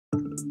So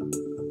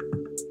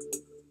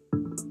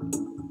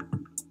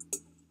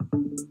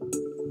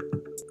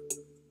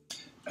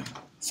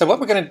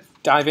what we're going to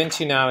dive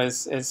into now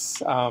is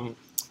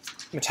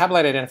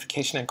metabolite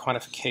identification and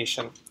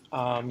quantification.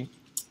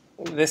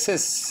 This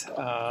is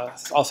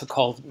also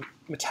called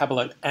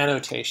metabolite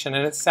annotation,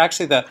 and it's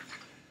actually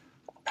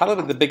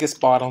probably the biggest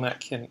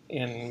bottleneck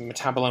in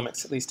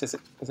metabolomics, at least as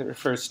it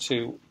refers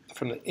to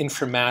from the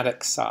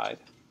informatics side.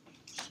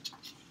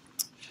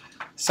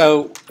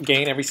 So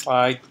again, every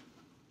slide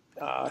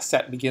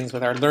set begins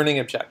with our learning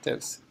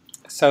objectives.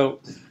 So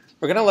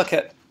we're going to look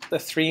at the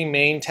three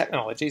main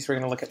technologies. We're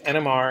going to look at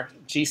NMR,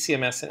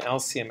 GCMS, and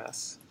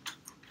LCMS.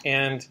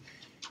 And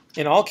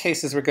in all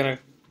cases, we're going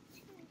to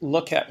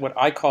look at what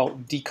I call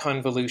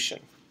deconvolution,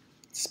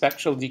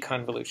 spectral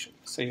deconvolution.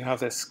 So you have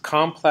this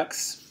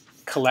complex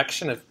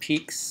collection of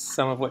peaks,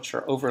 some of which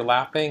are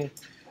overlapping.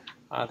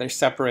 They're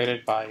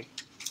separated by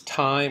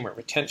time or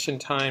retention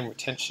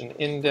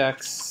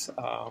index,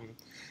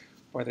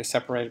 or they're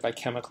separated by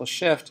chemical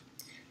shift.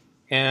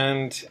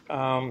 And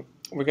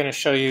we're going to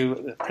show you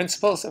the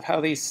principles of how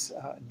these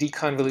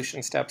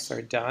deconvolution steps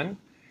are done,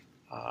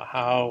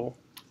 how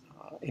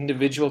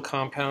individual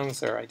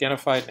compounds are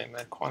identified and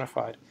then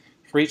quantified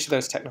for each of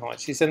those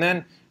technologies. And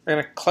then we're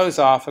going to close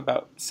off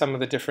about some of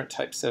the different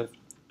types of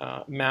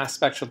mass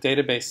spectral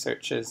database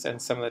searches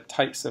and some of the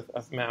types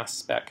of mass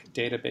spec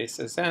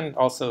databases, and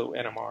also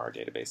NMR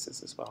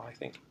databases as well, I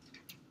think.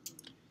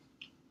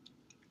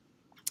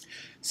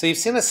 So you've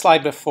seen this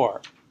slide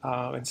before,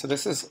 and so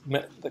this is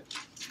the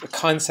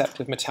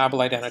concept of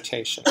metabolite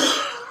annotation.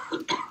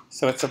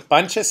 So it's a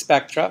bunch of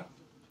spectra,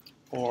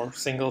 or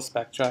single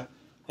spectra,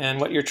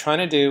 and what you're trying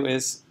to do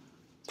is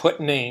put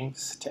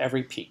names to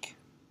every peak,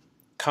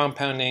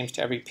 compound names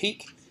to every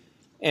peak,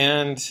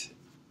 and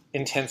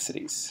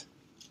intensities,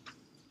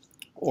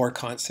 or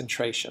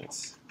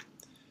concentrations.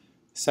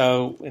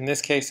 So in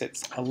this case,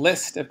 it's a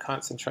list of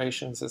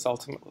concentrations is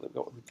ultimately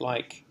what we'd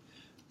like.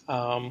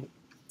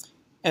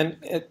 And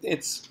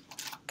it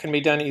can be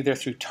done either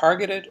through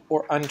targeted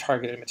or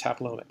untargeted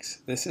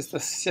metabolomics. This is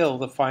still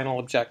the final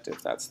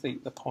objective. That's the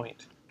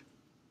point.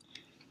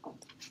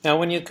 Now,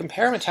 when you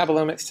compare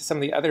metabolomics to some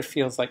of the other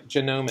fields like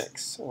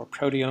genomics or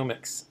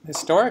proteomics,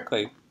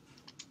 historically,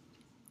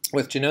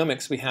 with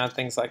genomics, we had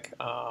things like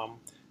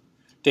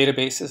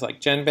databases like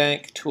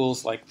GenBank,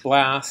 tools like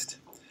BLAST,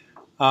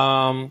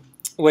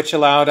 which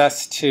allowed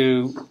us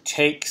to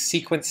take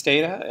sequence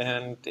data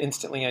and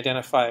instantly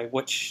identify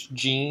which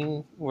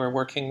gene we're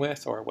working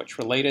with or which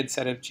related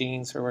set of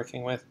genes we're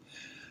working with.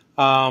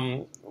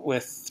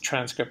 With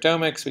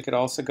transcriptomics, we could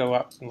also go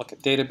up and look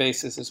at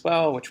databases as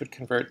well, which would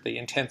convert the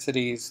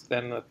intensities,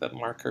 then the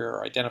marker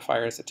or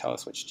identifiers that tell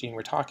us which gene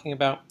we're talking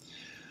about.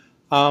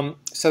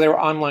 So there were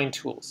online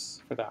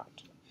tools for that.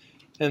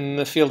 In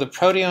the field of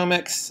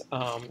proteomics,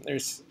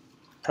 there's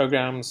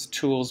programs,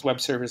 tools, web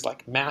servers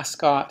like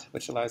Mascot,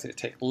 which allows you to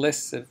take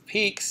lists of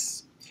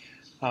peaks,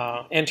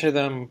 enter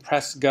them,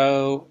 press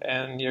go,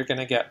 and you're going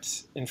to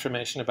get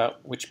information about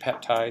which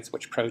peptides,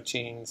 which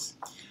proteins,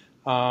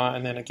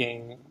 and then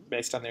again,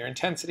 based on their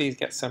intensities,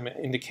 get some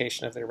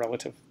indication of their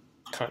relative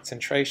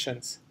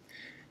concentrations.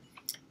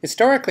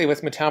 Historically,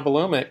 with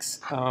metabolomics,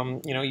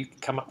 you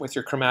come up with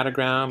your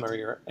chromatogram or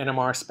your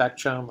NMR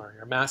spectrum or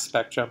your mass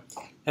spectrum,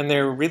 and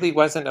there really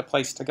wasn't a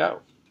place to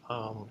go.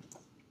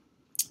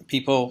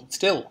 People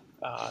still,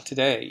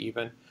 today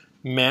even,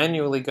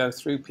 manually go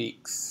through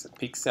peak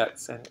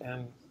sets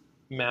and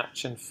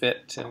match and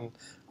fit and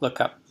look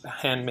up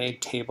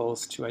handmade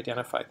tables to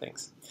identify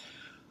things.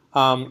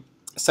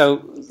 So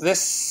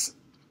this,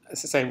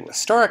 as I say,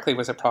 historically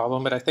was a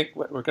problem, but I think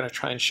what we're going to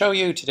try and show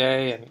you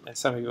today, and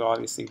some of you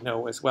obviously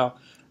know as well,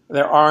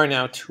 there are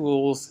now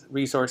tools,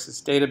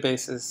 resources,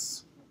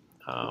 databases,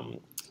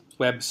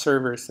 web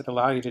servers that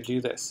allow you to do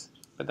this.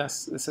 But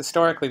this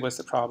historically was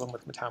the problem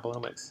with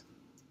metabolomics.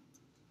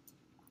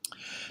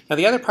 Now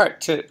the other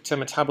part to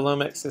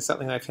metabolomics is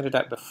something I've hinted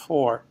at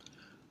before,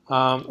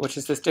 which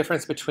is this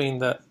difference between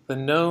the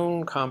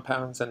known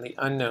compounds and the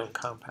unknown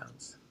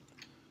compounds.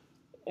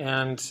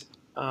 And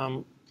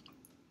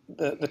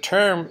the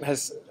term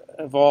has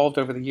evolved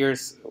over the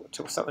years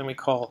to something we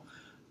call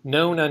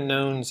known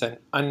unknowns and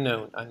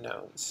unknown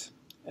unknowns.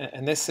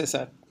 And this is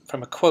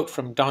from a quote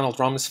from Donald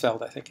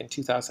Rumsfeld, I think in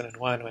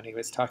 2001, when he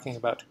was talking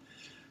about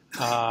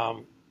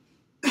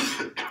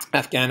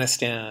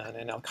Afghanistan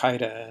and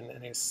Al-Qaeda,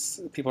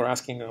 and people were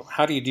asking,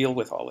 how do you deal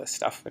with all this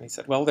stuff? And he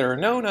said, well, there are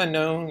known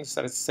unknowns,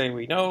 that is to say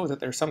we know that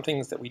there are some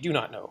things that we do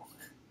not know.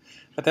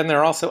 But then there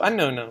are also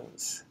unknown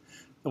knowns,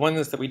 the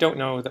ones that we don't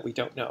know that we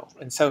don't know.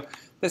 And so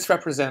this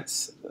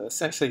represents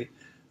essentially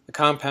the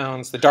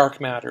compounds, the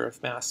dark matter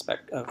of mass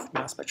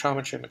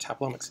spectrometry and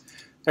metabolomics.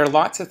 There are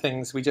lots of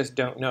things we just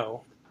don't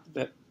know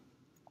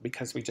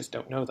because we just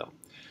don't know them.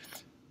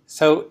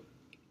 So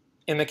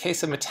in the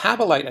case of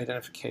metabolite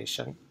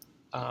identification,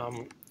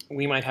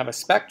 we might have a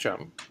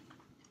spectrum,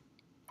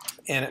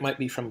 and it might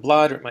be from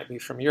blood, or it might be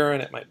from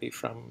urine, it might be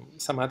from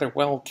some other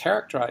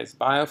well-characterized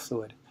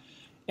biofluid.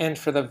 And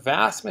for the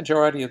vast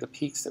majority of the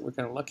peaks that we're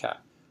going to look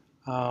at,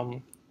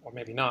 or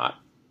maybe not,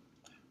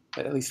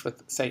 at least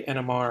with, say,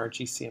 NMR or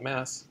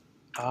GCMS,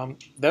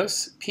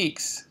 those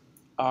peaks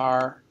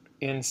are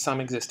in some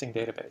existing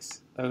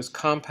database. Those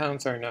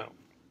compounds are known.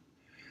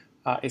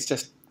 It's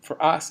just,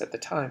 for us at the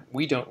time,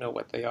 we don't know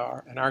what they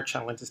are, and our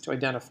challenge is to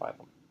identify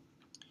them.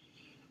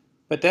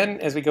 But then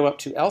as we go up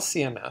to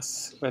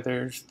LCMS, where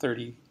there's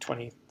 30,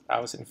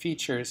 20,000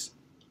 features,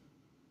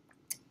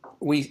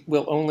 we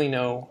will only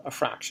know a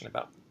fraction,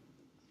 about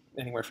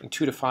anywhere from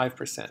 2 to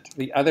 5%.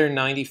 The other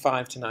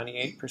 95 to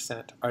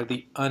 98% are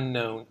the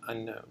unknown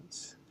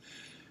unknowns.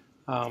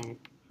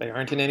 They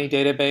aren't in any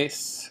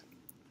database.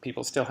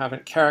 People still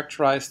haven't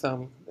characterized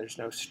them. There's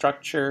no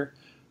structure.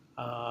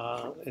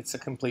 It's a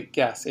complete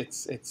guess.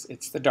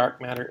 It's the dark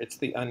matter. It's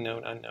the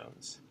unknown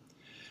unknowns.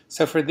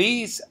 So for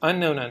these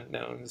unknown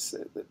unknowns,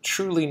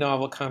 truly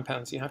novel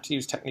compounds, you have to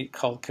use a technique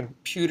called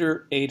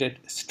computer-aided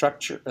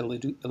structure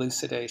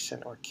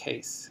elucidation, or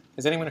CASE.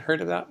 Has anyone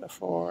heard of that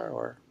before?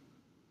 Or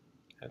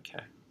okay.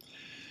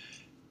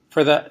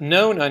 For the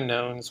known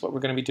unknowns, what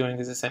we're going to be doing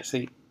is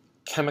essentially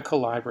chemical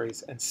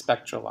libraries and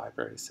spectral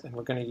libraries, and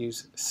we're going to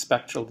use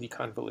spectral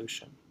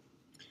deconvolution.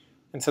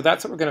 And so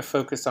that's what we're going to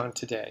focus on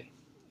today.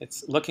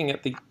 It's looking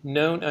at the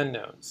known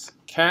unknowns,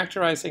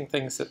 characterizing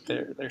things that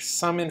there's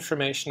some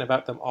information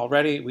about them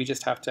already, we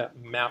just have to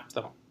map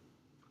them.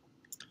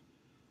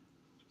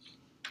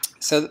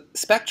 So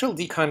spectral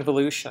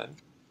deconvolution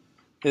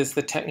is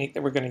the technique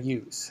that we're going to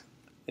use.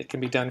 It can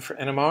be done for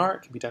NMR,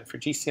 it can be done for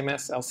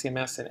GCMS,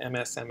 LCMS, and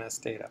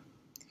MSMS data.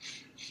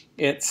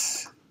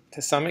 It's,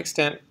 to some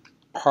extent,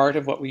 part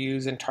of what we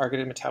use in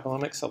targeted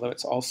metabolomics, although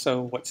it's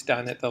also what's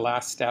done at the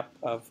last step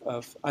of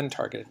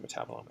untargeted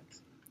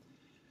metabolomics.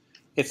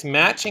 It's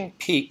matching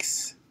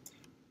peaks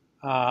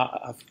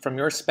from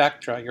your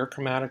spectra, your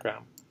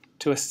chromatogram,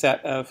 to a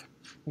set of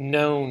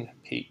known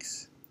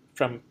peaks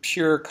from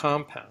pure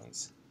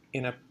compounds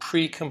in a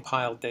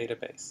pre-compiled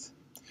database.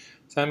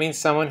 So that means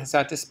someone has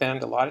had to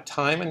spend a lot of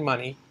time and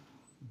money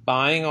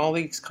buying all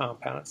these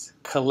compounds,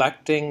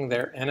 collecting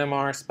their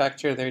NMR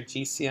spectra, their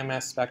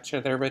GCMS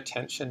spectra, their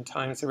retention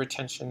times, the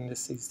retention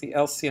indices, the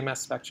LCMS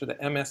spectra, the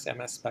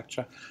MSMS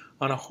spectra,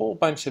 on a whole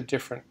bunch of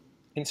different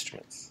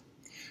instruments.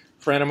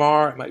 For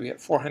NMR, it might be at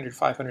 400,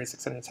 500,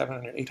 600,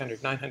 700,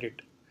 800,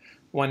 900,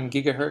 1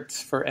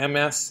 gigahertz. For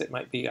MS, it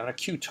might be on a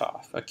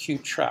QTOF, a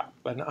Q-trap,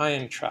 an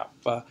ion trap,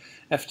 a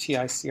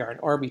FTICR, an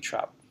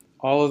Orbitrap.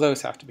 All of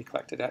those have to be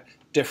collected at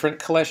different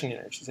collision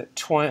energies at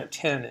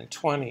 10 and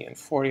 20 and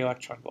 40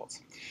 electron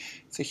volts.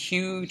 It's a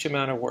huge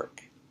amount of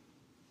work.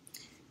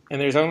 And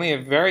there's only a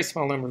very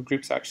small number of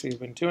groups actually who've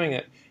been doing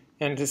it.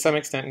 And to some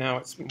extent now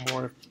it's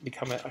more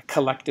become a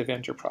collective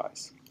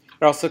enterprise.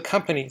 There are also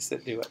companies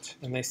that do it,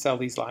 and they sell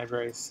these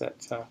libraries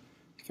at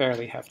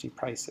fairly hefty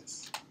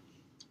prices.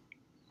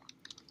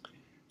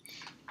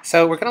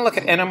 So we're going to look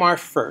at NMR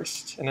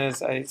first, and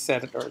as I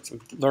said, or as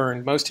we've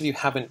learned, most of you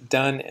haven't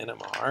done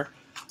NMR,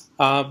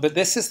 but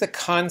this is the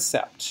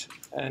concept,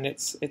 and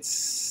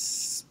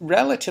it's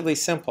relatively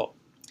simple.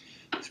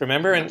 So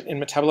remember, in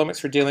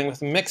metabolomics, we're dealing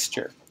with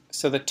mixture.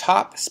 So the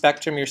top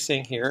spectrum you're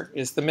seeing here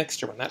is the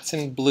mixture one. That's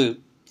in blue.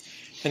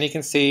 And you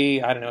can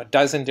see, I don't know, a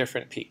dozen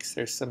different peaks.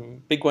 There's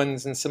some big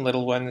ones and some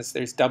little ones.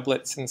 There's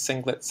doublets and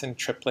singlets and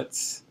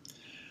triplets.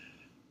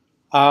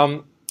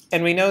 And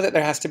we know that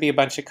there has to be a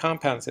bunch of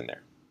compounds in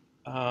there.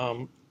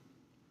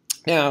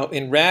 Now,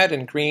 in red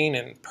and green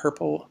and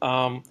purple,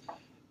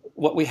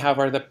 what we have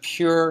are the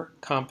pure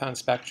compound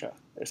spectra.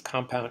 There's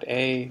compound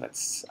A,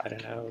 that's, I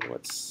don't know,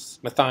 what's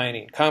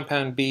methionine.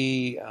 Compound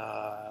B,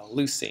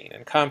 leucine.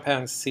 And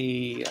compound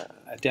C,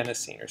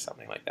 adenosine or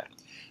something like that.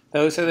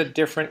 Those are the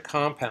different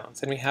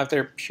compounds, and we have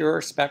their pure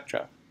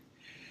spectra.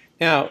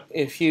 Now,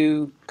 if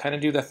you kind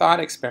of do the thought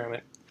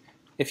experiment,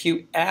 if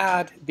you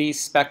add these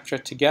spectra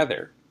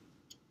together,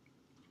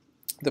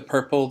 the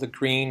purple, the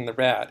green, the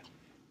red,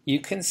 you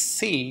can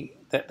see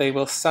that they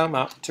will sum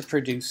up to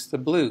produce the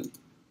blue.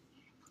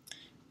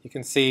 You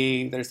can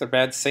see there's the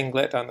red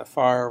singlet on the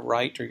far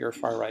right, or your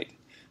far right,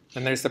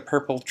 and there's the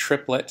purple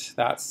triplet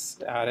that's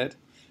added.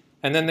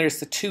 And then there's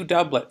the two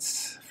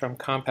doublets from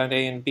compound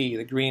A and B,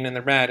 the green and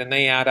the red, and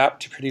they add up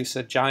to produce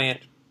a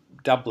giant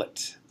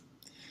doublet.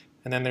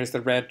 And then there's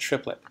the red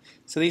triplet.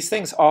 So these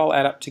things all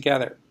add up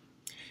together.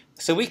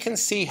 So we can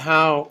see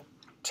how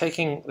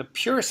taking the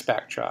pure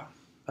spectra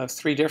of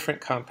 3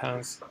 different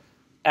compounds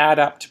add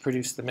up to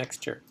produce the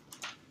mixture.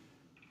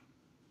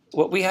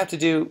 What we have to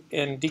do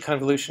in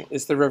deconvolution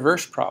is the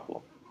reverse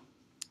problem.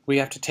 We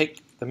have to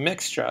take the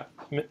mixture,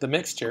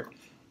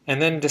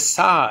 and then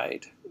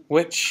decide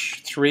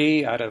which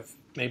 3 out of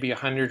maybe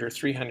 100 or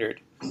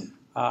 300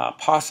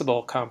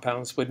 possible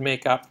compounds would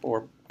make up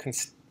or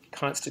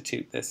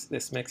constitute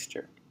this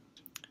mixture.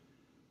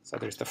 So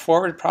there's the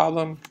forward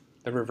problem,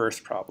 the reverse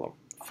problem.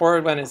 The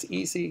forward one is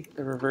easy,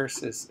 the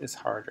reverse is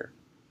harder.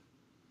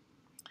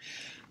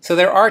 So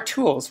there are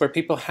tools where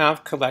people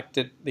have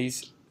collected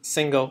these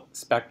single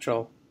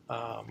spectral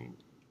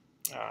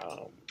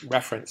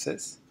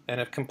references and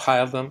have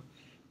compiled them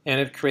and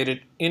have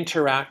created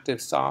interactive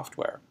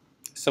software.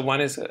 So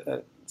one is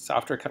a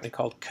software company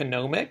called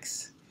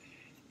Canonics,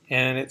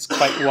 and it's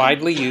quite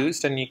widely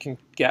used, and you can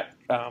get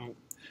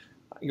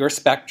your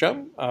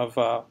spectrum of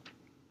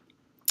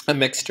a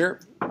mixture,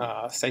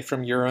 say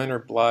from urine or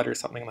blood or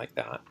something like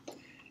that,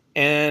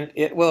 and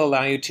it will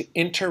allow you to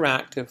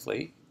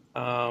interactively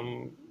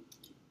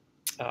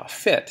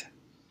fit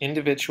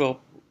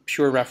individual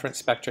pure reference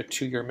spectra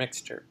to your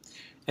mixture.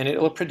 And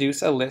it will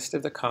produce a list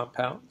of the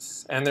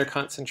compounds and their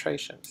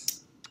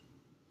concentrations.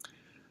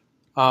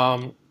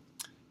 So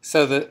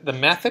the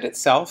method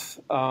itself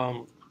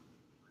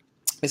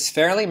is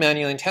fairly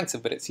manually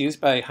intensive, but it's used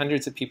by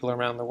hundreds of people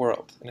around the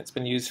world, and it's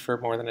been used for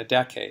more than a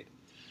decade.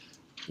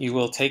 You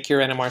will take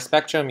your NMR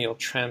spectrum, you'll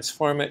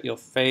transform it, you'll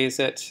phase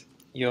it,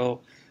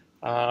 you'll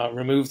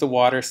remove the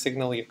water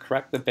signal, you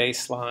correct the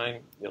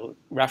baseline, you'll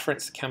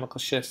reference the chemical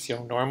shifts,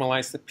 you'll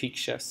normalize the peak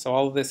shifts. So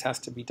all of this has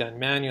to be done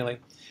manually.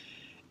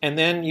 And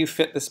then you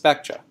fit the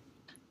spectra.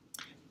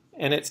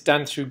 And it's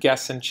done through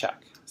guess and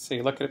check. So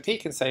you look at a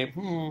peak and say,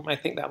 I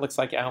think that looks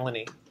like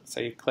alanine. So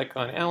you click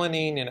on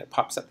alanine and it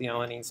pops up the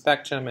alanine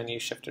spectrum, and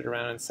you shift it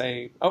around and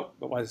say, oh,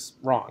 it was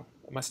wrong.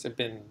 It must have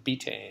been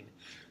betaine.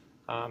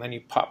 And you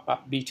pop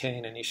up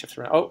betaine and you shift it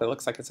around. Oh, it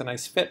looks like it's a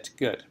nice fit.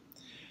 Good.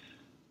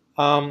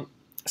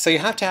 So you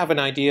have to have an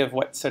idea of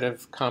what sort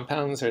of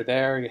compounds are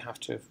there. You have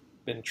to have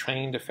been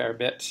trained a fair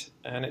bit.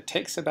 And it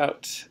takes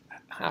about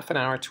half an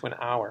hour to an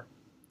hour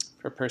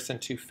for a person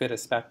to fit a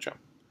spectrum.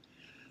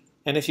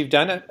 And if you've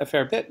done a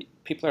fair bit,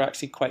 people are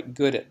actually quite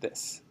good at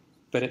this.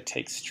 But it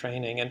takes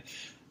training. And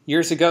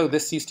years ago,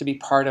 this used to be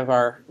part of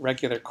our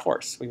regular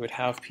course. We would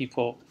have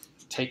people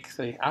take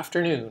the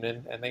afternoon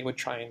and they would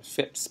try and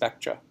fit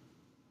spectra.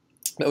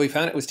 But we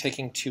found it was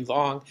taking too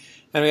long,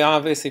 and we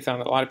obviously found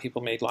that a lot of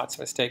people made lots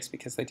of mistakes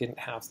because they didn't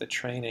have the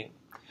training.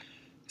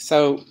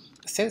 So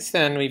since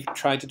then, we've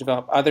tried to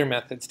develop other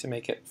methods to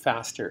make it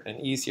faster and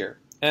easier,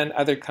 and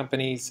other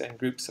companies and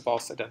groups have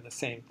also done the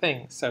same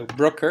thing. So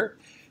Bruker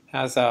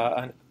has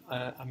a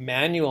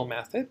manual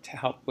method to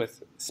help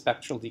with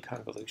spectral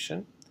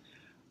deconvolution,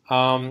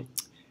 and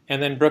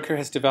then Bruker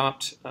has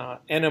developed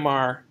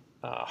NMR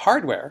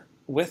hardware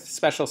with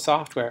special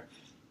software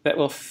that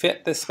will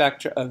fit the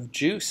spectra of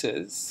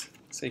juices.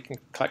 So you can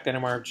collect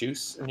NMR of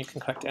juice, and you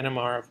can collect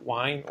NMR of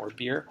wine or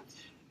beer.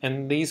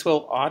 And these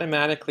will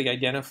automatically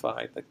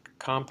identify the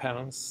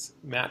compounds,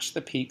 match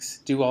the peaks,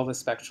 do all the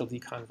spectral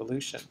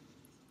deconvolution.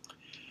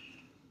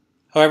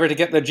 However, to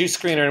get the juice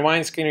screener and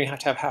wine screener, you have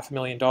to have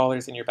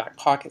 $500,000 in your back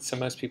pocket, so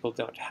most people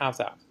don't have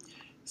that.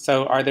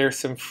 So are there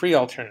some free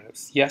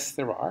alternatives? Yes,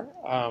 there are.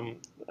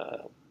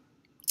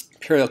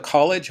 Imperial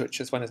College,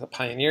 which is one of the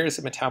pioneers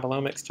of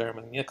metabolomics,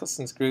 Jeremy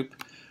Nicholson's group,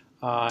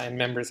 and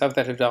members of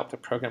that have developed a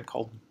program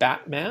called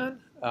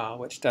Batman,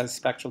 which does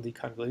spectral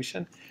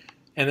deconvolution.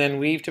 And then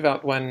we've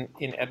developed one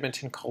in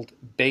Edmonton called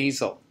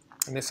Basil,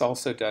 and this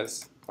also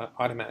does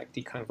automatic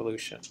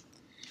deconvolution.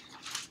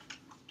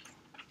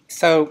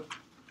 So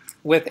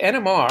with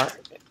NMR,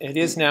 it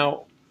is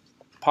now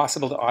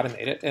possible to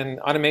automate it,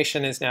 and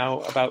automation is now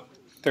about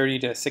 30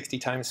 to 60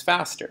 times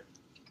faster.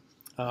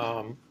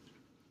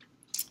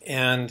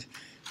 And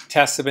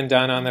tests have been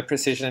done on the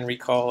precision and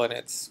recall, and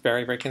it's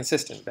very, very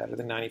consistent, better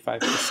than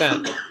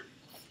 95%.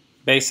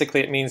 Basically,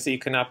 it means that you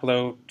can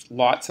upload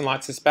lots and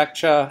lots of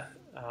spectra,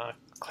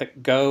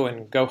 click go,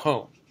 and go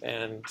home.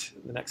 And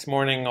the next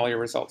morning, all your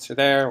results are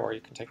there, or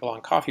you can take a long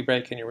coffee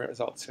break and your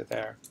results are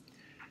there.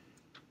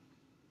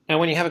 Now,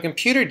 when you have a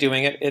computer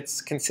doing it,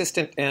 it's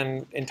consistent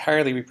and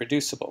entirely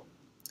reproducible.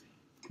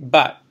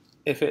 But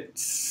if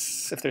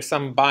there's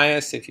some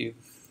bias, if you've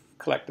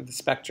collected the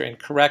spectra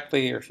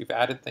incorrectly, or if you've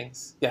added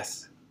things,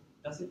 yes?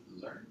 Does it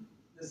learn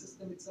the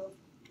system itself?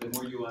 The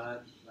more you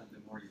add, and the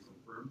more you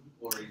confirm,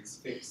 or it's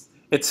fixed?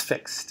 It's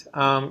fixed.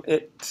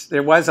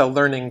 There was a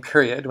learning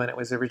period when it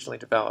was originally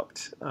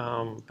developed,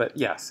 but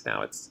yes,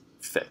 now it's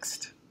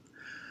fixed.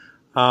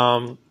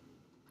 So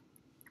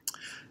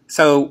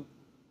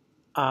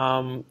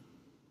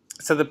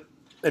the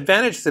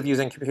advantages of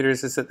using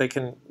computers is that they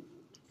can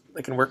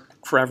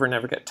work forever and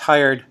never get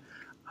tired.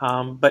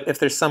 But if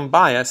there's some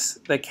bias,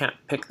 they can't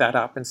pick that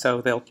up, and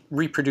so they'll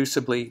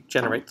reproducibly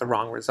generate the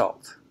wrong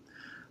result,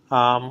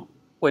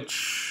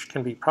 which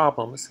can be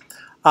problems.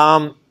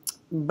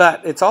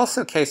 But it's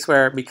also a case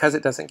where, because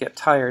it doesn't get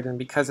tired and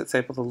because it's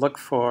able to look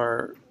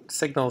for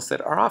signals that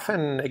are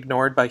often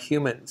ignored by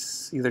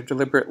humans, either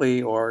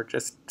deliberately or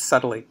just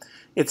subtly,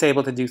 it's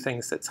able to do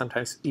things that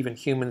sometimes even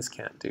humans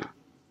can't do.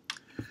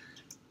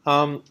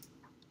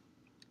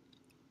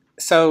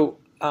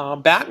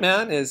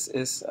 Batman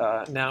is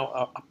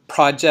now a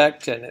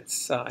project, and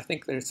it's I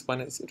think there's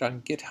one is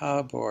on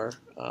GitHub or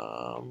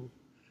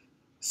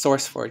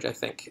SourceForge, I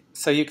think.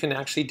 So you can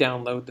actually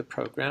download the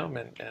program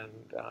and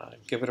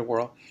give it a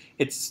whirl.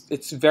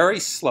 It's very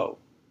slow,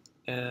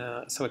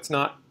 so it's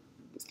not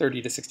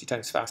 30 to 60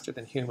 times faster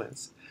than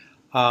humans,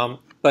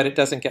 but it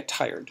doesn't get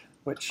tired,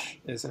 which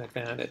is an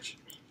advantage.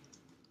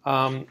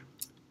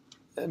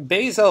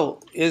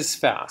 Basil is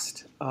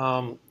fast,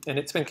 and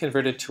it's been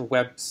converted to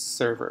web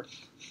server.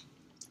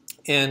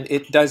 And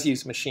it does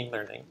use machine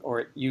learning, or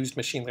it used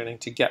machine learning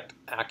to get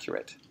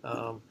accurate.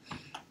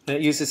 And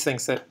it uses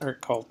things that are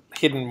called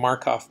hidden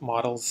Markov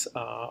models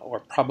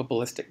or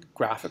probabilistic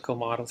graphical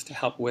models to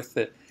help with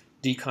the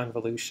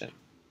deconvolution.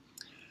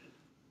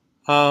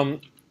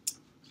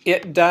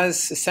 It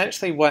does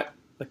essentially what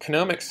the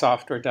Canonics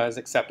software does,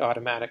 except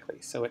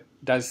automatically. So it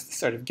does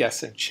sort of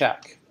guess and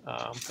check,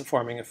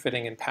 performing a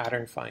fitting and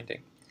pattern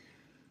finding.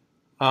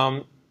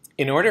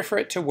 In order for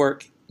it to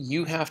work,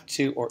 you have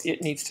to, or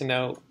it needs to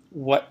know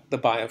what the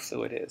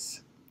biofluid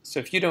is. So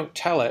if you don't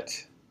tell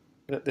it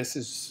that this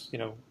is,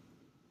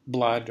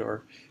 blood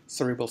or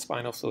cerebral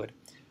spinal fluid,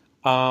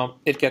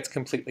 it gets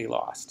completely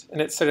lost.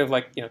 And it's sort of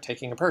like,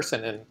 taking a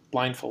person and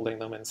blindfolding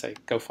them and say,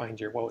 go find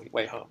your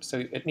way home. So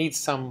it needs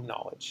some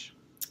knowledge.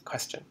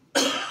 Question?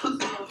 So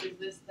is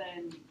this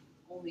then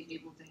only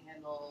able to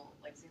handle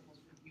like samples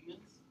from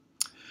humans?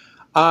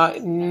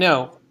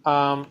 No.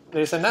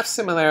 There's enough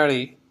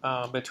similarity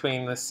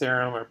between the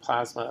serum or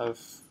plasma of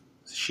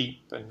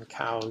sheep and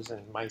cows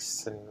and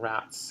mice and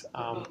rats.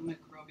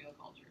 Microbial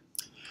cultures.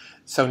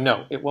 So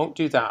no, it won't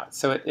do that.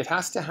 So it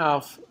has to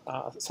have,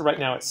 so right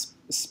now it's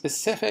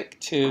specific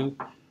to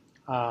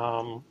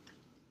a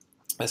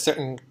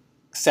certain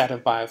set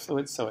of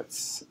biofluids. So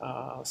it's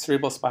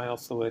cerebral spinal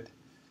fluid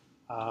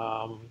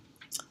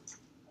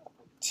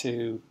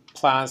to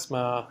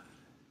plasma,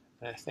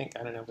 I think,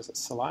 I don't know, was it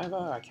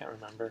saliva? I can't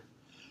remember.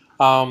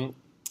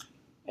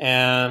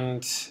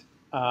 And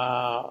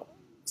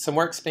some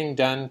work's being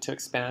done to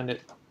expand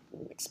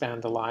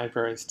the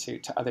libraries to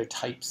other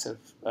types of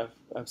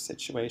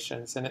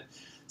situations. And it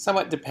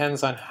somewhat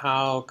depends on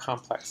how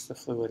complex the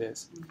fluid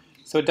is.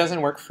 So it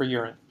doesn't work for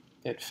urine.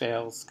 It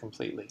fails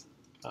completely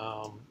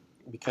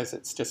because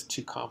it's just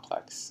too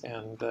complex,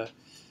 and the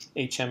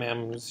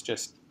HMMs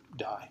just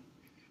die.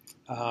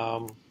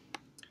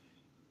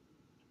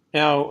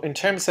 Now, in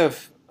terms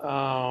of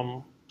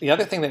the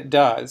other thing that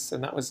does,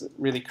 and that was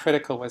really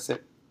critical, was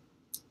that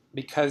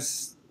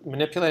because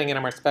manipulating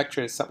NMR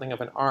spectra is something of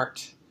an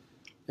art,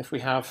 if we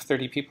have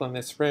 30 people in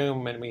this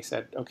room and we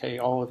said, okay,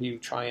 all of you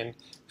try and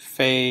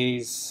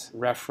phase,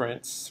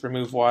 reference,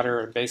 remove water,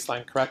 and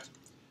baseline correct,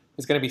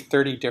 there's going to be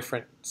 30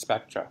 different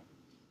spectra.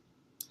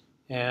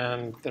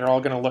 And they're all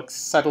going to look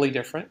subtly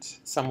different.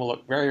 Some will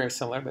look very, very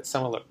similar, but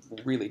some will look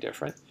really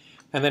different.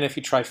 And then if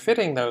you try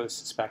fitting those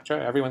spectra,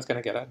 everyone's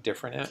going to get a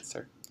different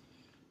answer.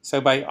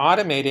 So by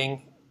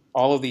automating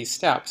all of these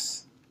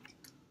steps,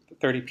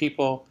 30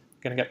 people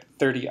are going to get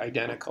 30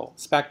 identical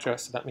spectra,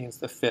 so that means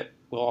the fit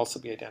will also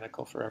be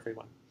identical for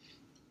everyone.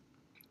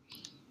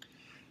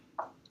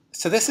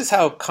 So this is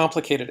how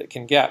complicated it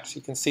can get.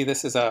 You can see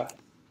this is the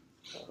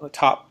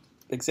top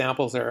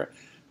examples are a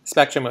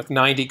spectrum with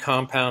 90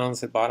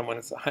 compounds. The bottom one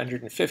is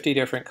 150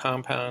 different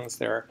compounds.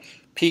 There are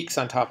peaks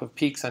on top of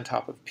peaks on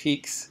top of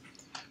peaks.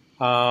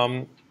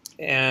 And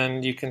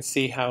you can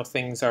see how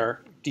things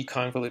are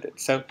deconvoluted.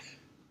 So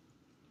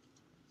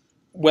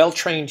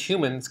well-trained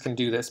humans can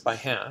do this by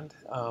hand,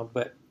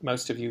 but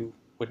most of you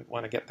wouldn't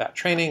want to get that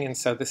training, and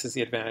so this is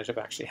the advantage of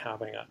actually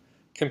having a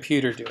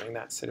computer doing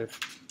that sort of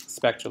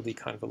spectral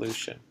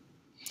deconvolution.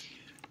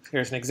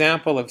 Here's an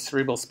example of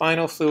cerebral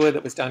spinal fluid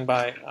that was done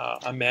by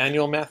a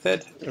manual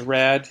method. The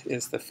red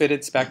is the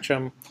fitted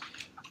spectrum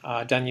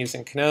done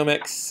using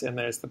Canonics, and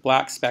there's the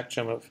black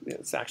spectrum of,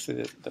 it's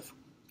actually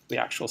the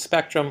actual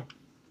spectrum.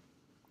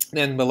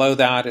 Then below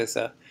that is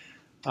a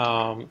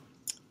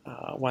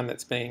one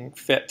that's being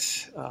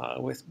fit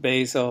with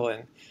basal,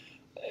 and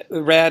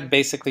the red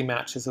basically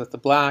matches with the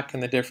black,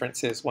 and the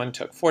difference is one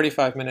took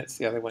 45 minutes,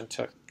 the other one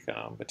took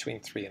between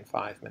 3 and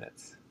 5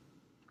 minutes.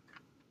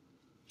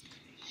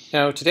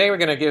 Now today we're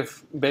going to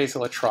give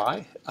basal a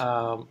try,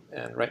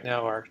 and right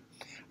now our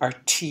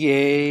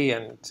TA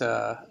and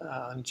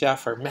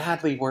Jeff are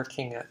madly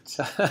working at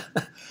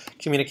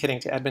communicating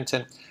to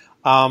Edmonton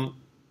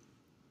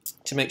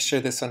to make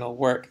sure this one will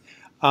work.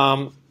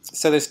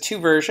 So there's two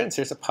versions.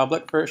 There's a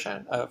public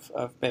version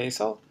of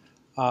basal,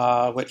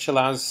 which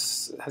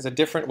has a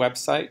different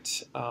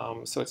website,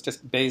 so it's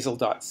just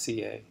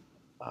basal.ca.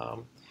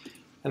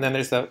 And then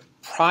there's the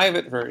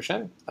private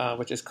version,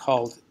 which is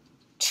called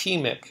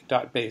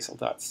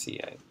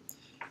tmic.basal.ca.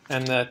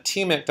 And the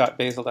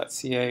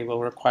tmic.basal.ca will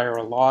require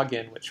a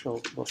login, which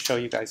we'll show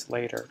you guys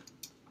later.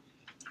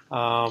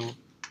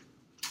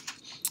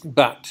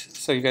 But,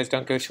 so you guys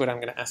don't go to it, I'm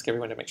going to ask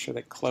everyone to make sure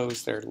they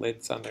close their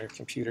lids on their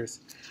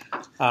computers,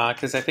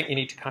 because I think you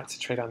need to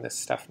concentrate on this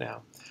stuff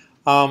now.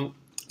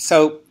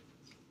 So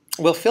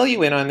we'll fill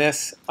you in on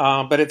this,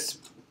 but the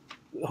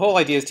whole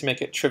idea is to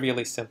make it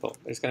trivially simple.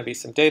 There's going to be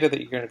some data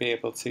that you're going to be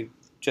able to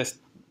just,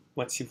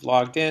 once you've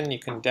logged in, you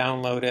can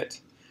download it.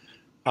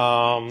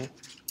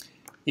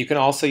 You can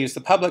also use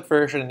the public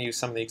version and use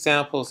some of the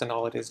examples, and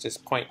all it is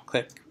just point,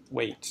 click,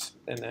 wait,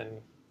 and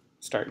then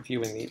start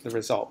viewing the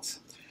results.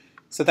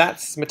 So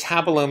that's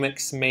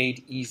metabolomics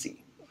made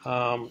easy.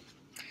 You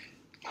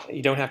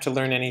don't have to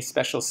learn any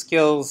special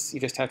skills, you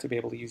just have to be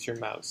able to use your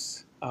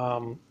mouse.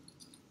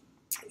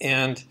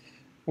 And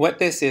what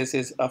this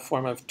is a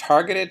form of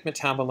targeted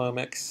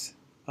metabolomics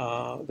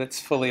that's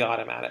fully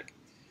automatic.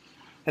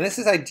 And this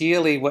is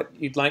ideally what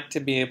you'd like to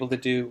be able to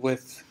do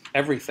with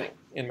everything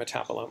in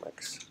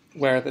metabolomics.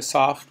 where the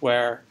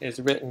software is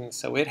written.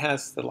 So it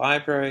has the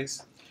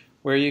libraries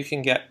where you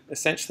can get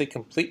essentially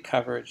complete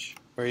coverage,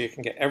 where you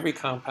can get every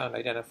compound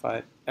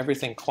identified,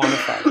 everything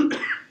quantified,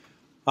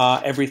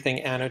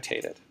 everything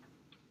annotated.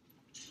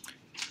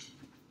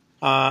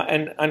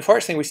 And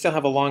unfortunately, we still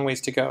have a long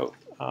ways to go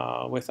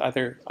with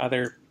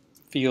other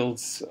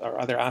fields or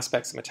other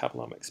aspects of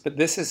metabolomics. But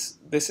this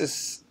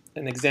is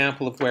an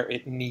example of where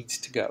it needs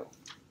to go.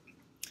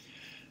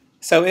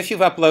 So if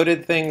you've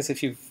uploaded things,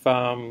 if you've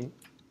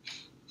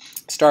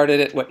started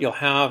it, what you'll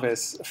have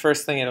is,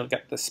 first thing, it'll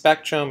get the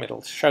spectrum.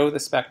 It'll show the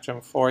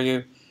spectrum for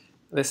you.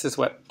 This is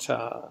what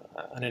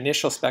an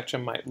initial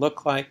spectrum might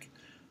look like.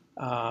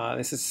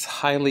 This is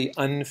highly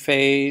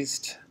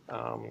unphased.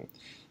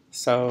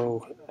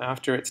 So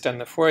after it's done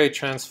the Fourier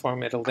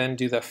transform, it'll then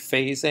do the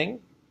phasing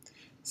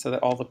so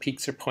that all the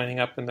peaks are pointing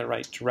up in the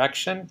right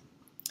direction.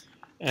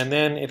 And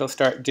then it'll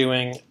start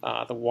doing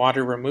the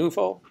water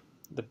removal,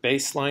 the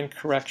baseline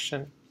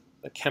correction,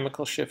 the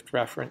chemical shift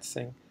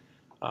referencing,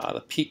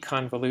 the peak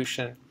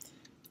convolution.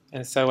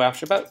 And so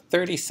after about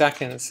 30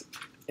 seconds,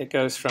 it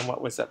goes from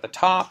what was at the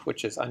top,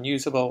 which is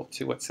unusable,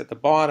 to what's at the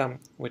bottom,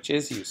 which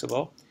is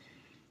usable.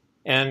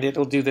 And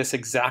it'll do this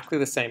exactly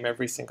the same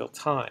every single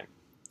time.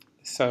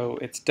 So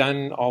it's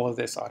done all of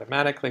this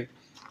automatically.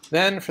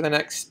 Then for the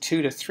next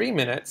 2 to 3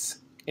 minutes,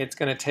 it's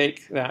going to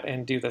take that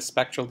and do the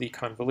spectral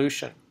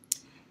deconvolution.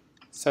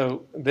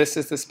 So this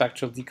is the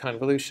spectral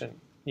deconvolution.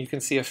 You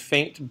can see a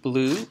faint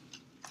blue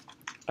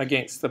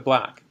against the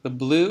black. The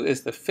blue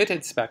is the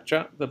fitted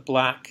spectra. The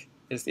black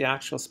is the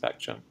actual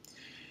spectrum.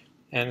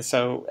 And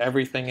so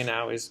everything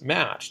now is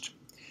matched.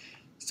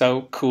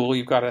 So cool,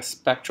 you've got a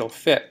spectral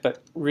fit.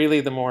 But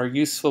really the more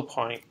useful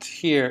point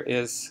here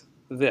is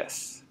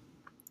this.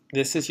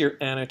 This is your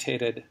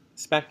annotated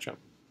spectrum.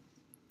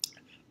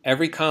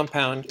 Every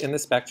compound in the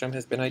spectrum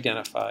has been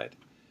identified,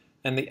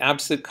 and the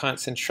absolute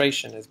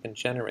concentration has been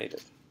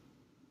generated.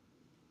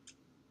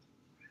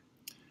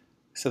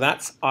 So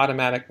that's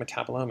automatic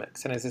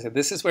metabolomics. And as I said,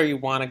 this is where you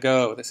want to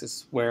go. This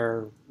is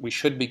where we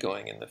should be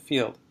going in the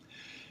field.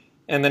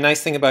 And the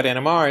nice thing about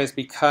NMR is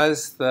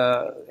because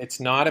it's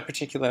not a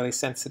particularly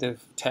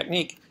sensitive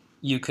technique,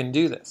 you can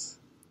do this.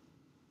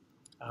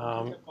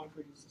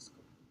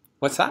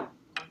 What's that?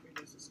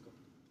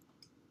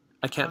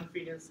 I can't.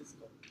 The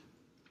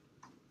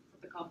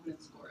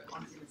confidence score is.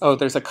 Oh,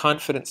 there's a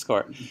confidence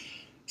score.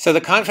 So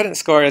the confidence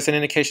score is an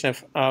indication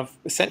of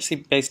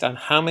essentially based on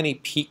how many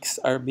peaks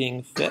are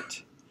being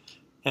fit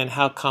and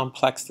how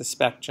complex the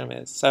spectrum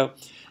is. So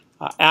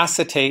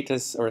acetate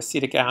or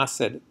acetic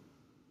acid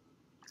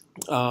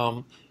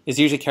is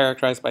usually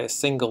characterized by a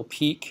single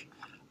peak.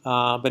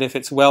 But if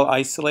it's well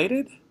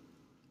isolated,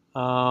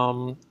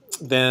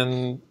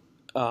 then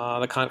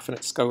the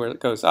confidence score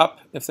goes up.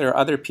 If there are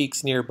other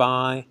peaks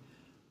nearby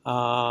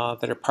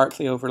that are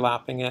partly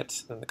overlapping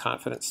it, then the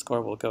confidence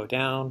score will go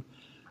down.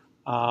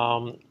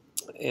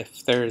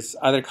 If there's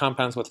other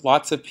compounds with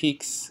lots of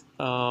peaks,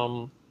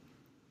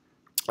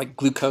 like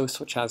glucose,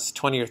 which has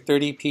 20 or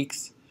 30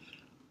 peaks,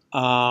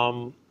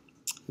 then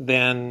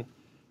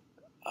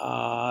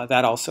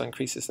that also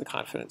increases the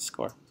confidence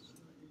score.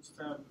 It's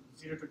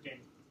 0 to 10.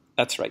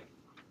 That's right.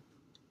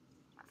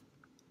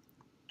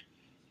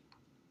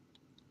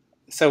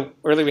 So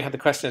earlier we had the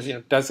question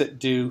is, does it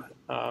do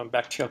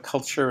bacterial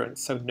culture? And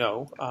so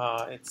no.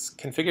 It's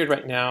configured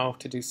right now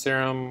to do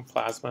serum,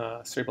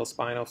 plasma,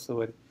 cerebrospinal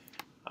fluid.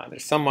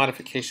 There's some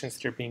modifications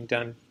that are being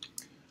done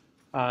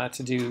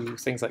to do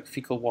things like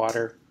fecal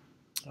water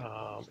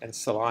and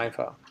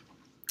saliva.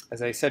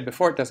 As I said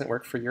before, it doesn't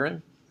work for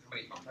urine. How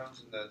many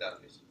compounds in the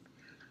database?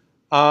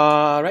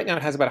 Right now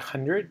it has about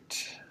 100,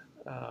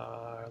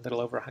 a little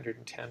over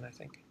 110, I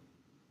think.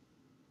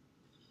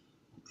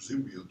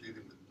 Presumably you're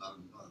dealing with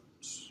known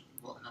nodes.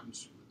 What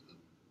happens with the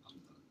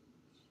unknown?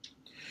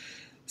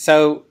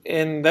 So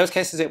in those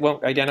cases it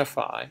won't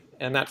identify,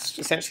 and that's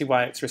essentially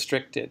why it's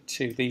restricted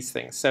to these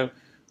things. So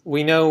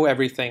we know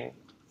everything,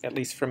 at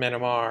least from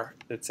NMR,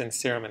 that's in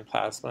serum and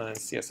plasma and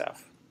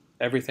CSF.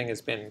 Everything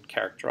has been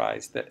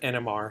characterized that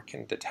NMR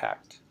can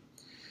detect.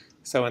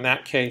 So in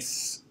that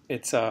case,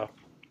 it's a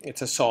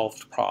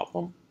solved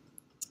problem.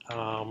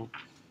 And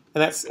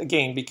that's,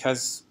 again,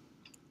 because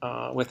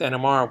with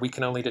NMR, we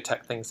can only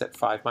detect things at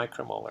 5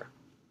 micromolar.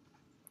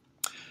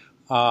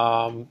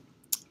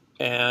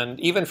 And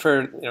even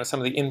for some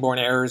of the inborn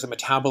errors of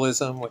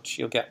metabolism, which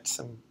you'll get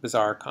some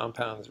bizarre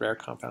compounds, rare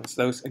compounds,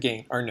 those,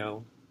 again, are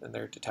known and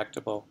they're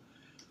detectable.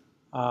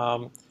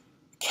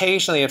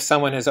 Occasionally, if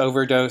someone has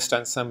overdosed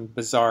on some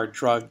bizarre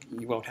drug,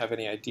 you won't have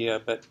any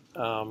idea, but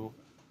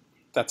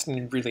that's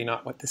really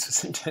not what this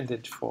was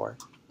intended for.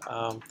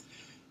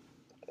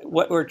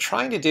 What we're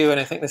trying to do, and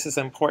I think this is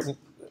important,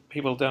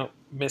 people don't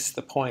miss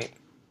the point.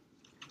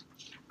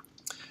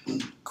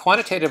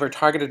 Quantitative or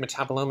targeted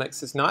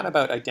metabolomics is not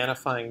about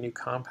identifying new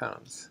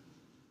compounds.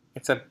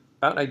 It's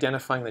about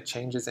identifying the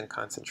changes in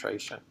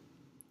concentration.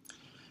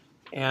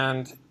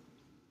 And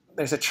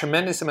there's a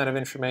tremendous amount of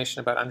information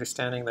about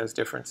understanding those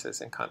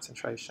differences in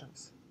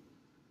concentrations.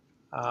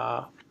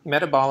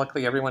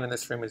 Metabolically, everyone in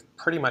this room is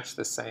pretty much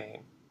the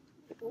same.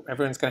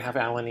 everyone's going to have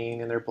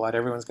alanine in their blood.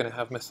 Everyone's going to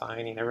have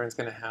methionine. Everyone's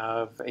going to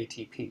have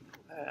ATP.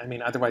 I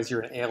mean, otherwise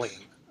you're an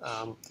alien.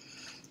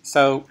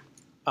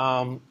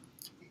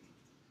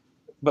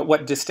 But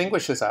what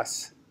distinguishes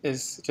us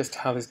is just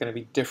how there's going to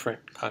be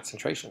different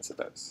concentrations of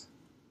those.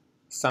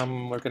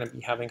 Some are going to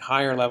be having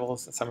higher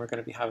levels, and some are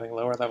going to be having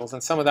lower levels.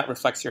 And some of that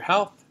reflects your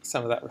health.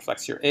 Some of that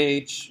reflects your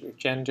age, your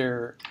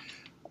gender,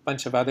 a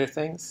bunch of other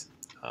things.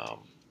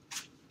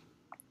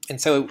 And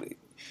so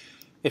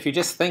if you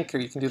just think, or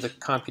you can do the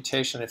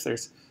computation, if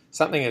there's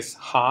something is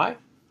high,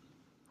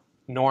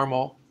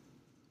 normal,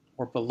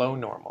 or below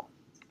normal,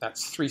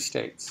 that's 3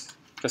 states,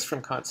 just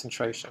from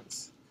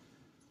concentrations.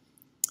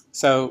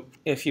 So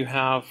if you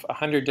have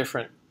 100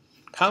 different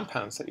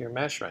compounds that you're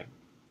measuring,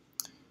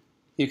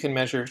 you can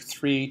measure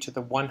 3 to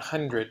the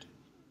 100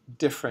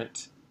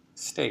 different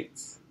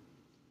states.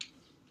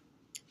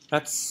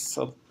 That's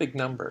a big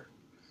number.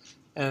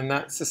 And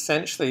that's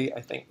essentially,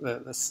 I think,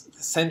 the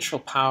central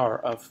power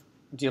of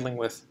dealing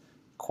with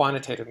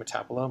quantitative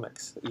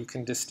metabolomics. That you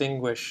can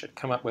distinguish and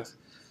come up with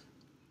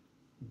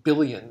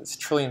billions,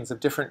 trillions of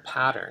different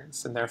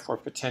patterns, and therefore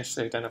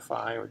potentially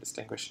identify or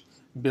distinguish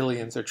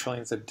billions or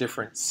trillions of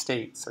different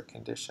states or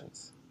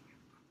conditions.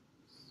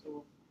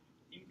 So,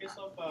 in case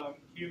of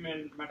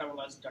human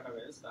metabolites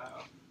database,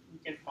 we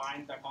can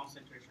find the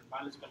concentration,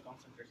 biological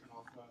concentration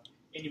of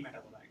any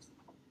metabolites.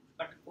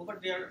 But over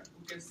there,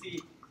 we can see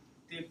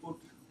they put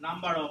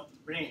number of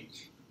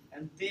range,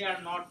 and they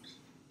are not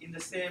in the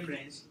same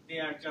range. They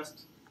are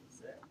just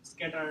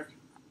scattered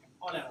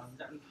all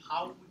around. And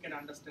how we can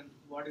understand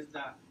what is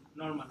the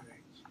normal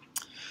range?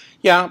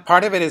 Yeah,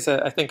 part of it is,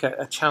 I think,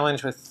 a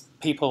challenge with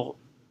people,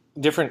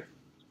 different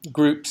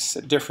groups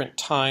at different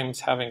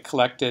times having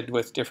collected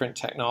with different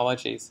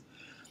technologies.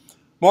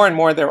 More and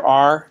more there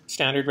are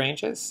standard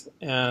ranges,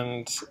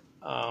 and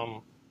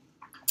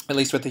at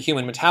least with the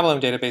human metabolome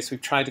database,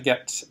 we've tried to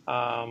get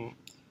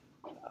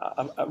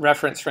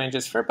reference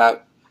ranges for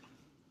about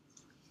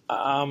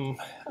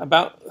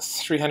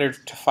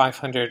 300 to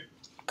 500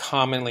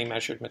 commonly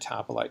measured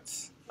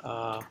metabolites.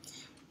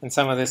 And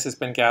some of this has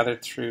been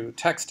gathered through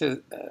text,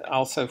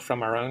 also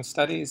from our own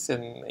studies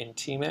in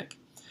TMIC.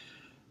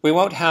 We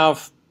won't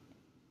have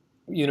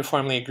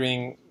uniformly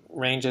agreeing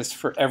ranges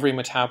for every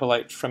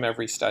metabolite from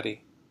every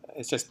study.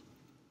 It's just,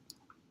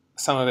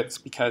 some of it's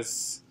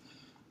because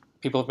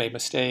people have made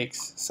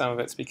mistakes. Some of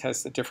it's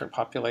because the different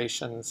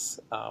populations,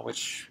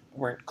 which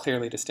weren't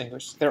clearly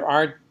distinguished. There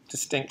are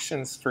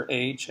distinctions for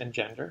age and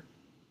gender,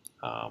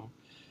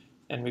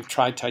 and we've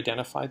tried to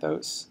identify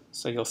those.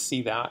 So you'll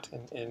see that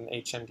in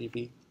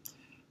HMDB.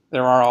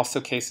 There are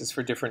also cases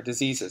for different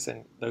diseases,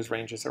 and those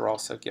ranges are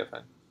also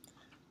given.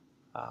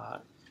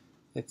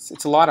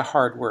 It's a lot of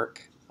hard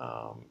work,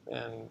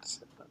 and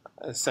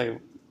as I say,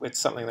 it's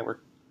something that we're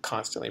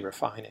constantly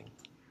refining.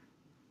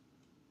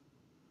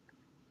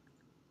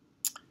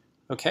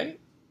 Okay.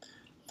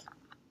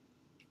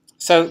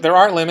 So there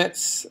are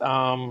limits.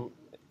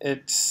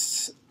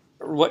 It's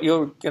what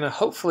you're going to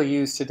hopefully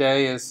use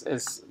today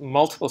is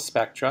multiple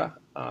spectra.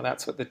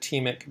 That's what the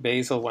TMIC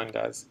basal one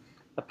does.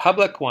 The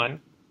public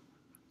one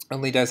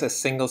only does a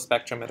single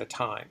spectrum at a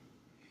time.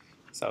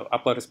 So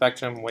upload a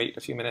spectrum, wait a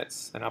few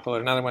minutes, and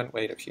upload another one,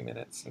 wait a few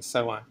minutes, and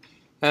so on.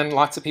 And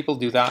lots of people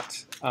do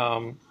that.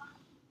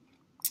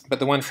 But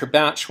the one for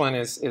batch one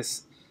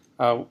is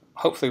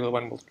hopefully the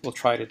one we'll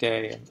try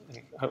today, and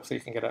hopefully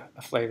you can get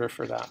a flavor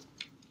for that.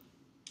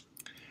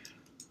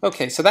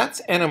 Okay, so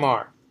that's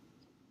NMR.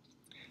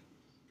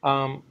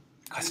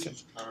 Question?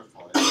 Just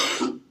clarify,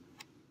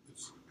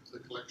 it's the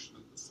collection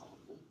of the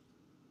sample.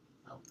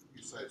 Now,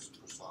 you say it's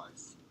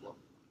precise. What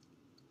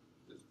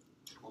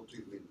do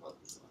you mean by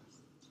precise?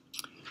 The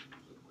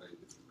way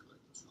that you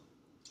collect the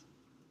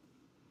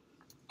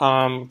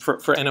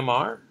sample. For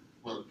NMR?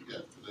 Well, yeah,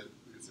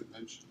 because it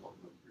mentioned on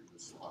the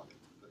previous slide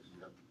that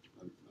you have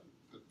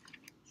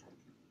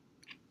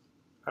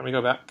Let me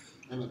go back.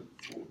 no,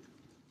 forward.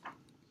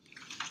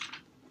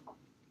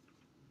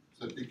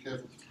 So be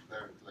careful to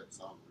compare and collect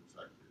sample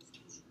exactly as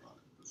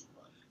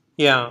prescribed.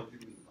 Yeah. What do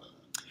you mean by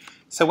that?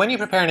 So when you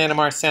prepare an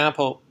NMR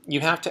sample,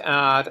 you have to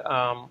add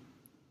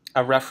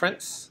a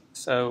reference.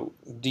 So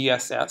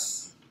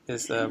DSS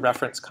is the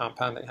reference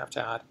compound that you have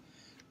to add.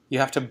 You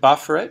have to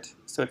buffer it,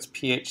 so it's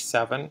pH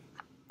 7,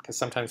 because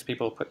sometimes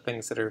people put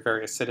things that are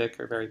very acidic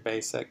or very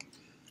basic.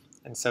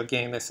 And so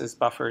again, this is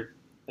buffered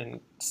and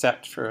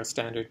set for a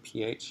standard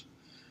pH.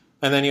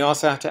 And then you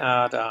also have to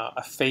add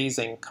a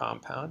phasing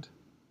compound,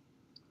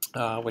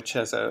 which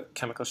has a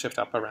chemical shift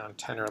up around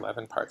 10 or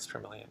 11 parts per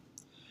million.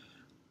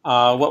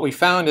 What we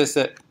found is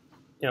that,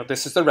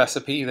 this is the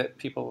recipe that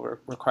people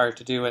were required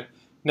to do, and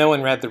no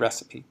one read the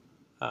recipe.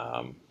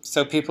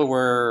 So people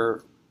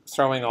were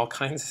throwing all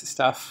kinds of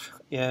stuff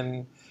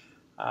in.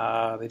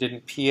 They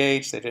didn't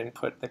pH, they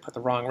put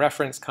the wrong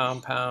reference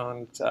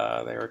compound,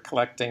 they were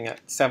collecting at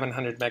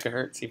 700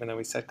 megahertz, even though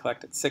we said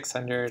collect at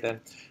 600,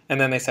 and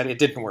then they said it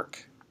didn't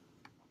work.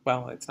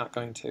 Well, it's not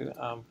going to.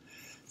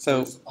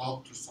 So it's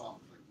after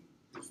sampling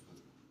is the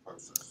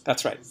process.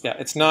 That's right. Yeah,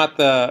 it's not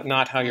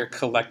how you're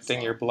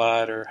collecting your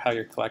blood or how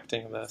you're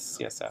collecting the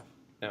CSF.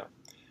 No,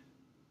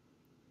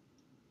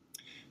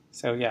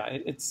 So yeah,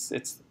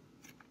 it's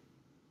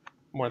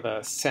more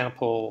the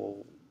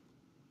sample,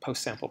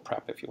 post-sample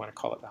prep, if you want to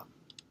call it that.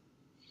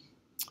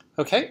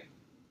 Okay.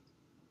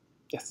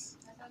 Yes.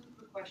 I have a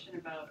quick question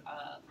about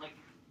like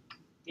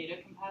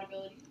data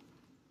compatibility.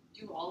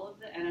 Do all of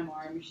the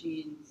NMR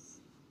machines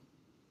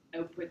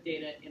output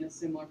data in a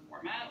similar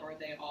format, or are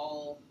they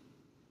all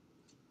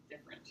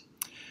different?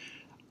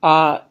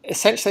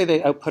 Essentially,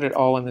 they output it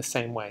all in the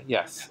same way,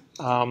 yes.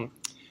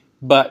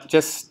 But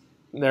just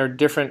there are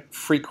different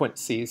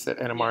frequencies that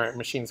NMR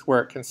machines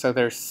work, and so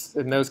there's,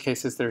 in those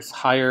cases, there's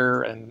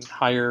higher and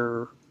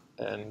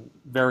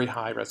very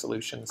high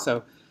resolution.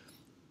 So,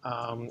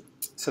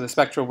 so the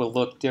spectra will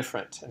look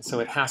different, and so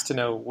it has to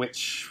know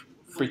which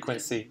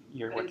frequency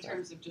you're But in working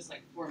terms of just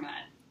like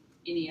format,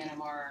 any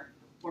NMR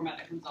format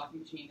that comes off the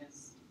machine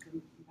is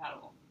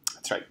compatible.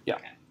 That's right. Yeah.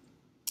 Okay.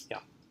 Yeah.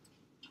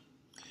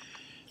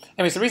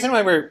 Anyways, the reason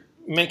why we're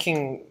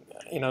making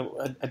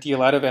a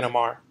deal out of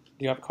NMR.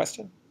 Do you have a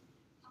question?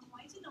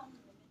 Why is it only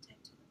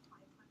limited to the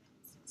 500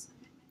 and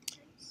 600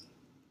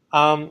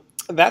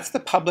 megahertz? That's the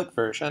public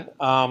version.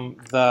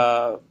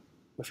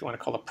 If you want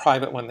to call it a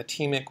private one, the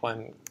TMIC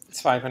one,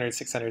 it's 500,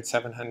 600,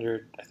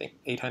 700. I think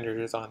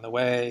 800 is on the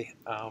way,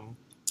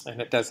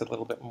 and it does a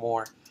little bit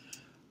more.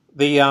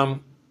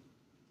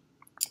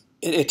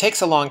 It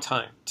takes a long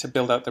time to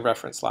build out the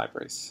reference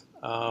libraries.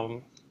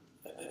 I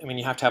mean,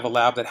 you have to have a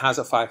lab that has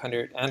a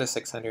 500 and a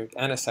 600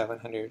 and a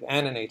 700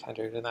 and an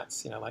 800, and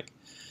that's like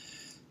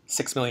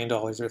 $6 million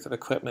worth of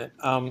equipment.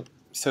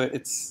 So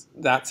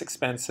that's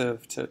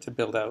expensive to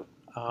build out.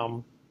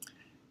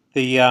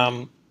 The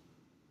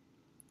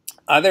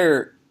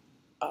other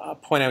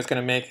point I was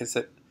going to make is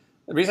that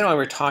the reason why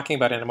we're talking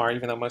about NMR,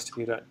 even though most of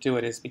you don't do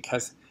it, is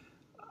because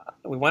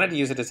we wanted to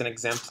use it as an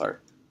exemplar.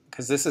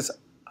 Because this is,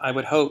 I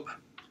would hope,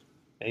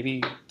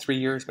 maybe 3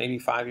 years, maybe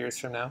 5 years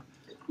from now,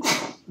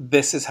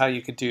 this is how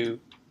you could do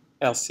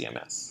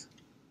LCMS.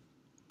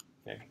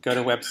 Go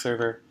to web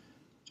server,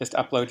 just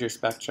upload your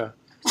spectra,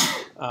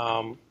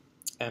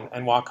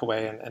 and walk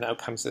away, and out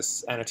comes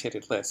this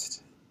annotated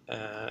list.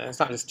 And it's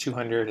not just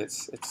 200;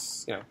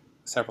 it's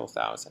several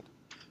thousand.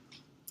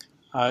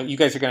 You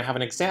guys are going to have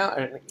an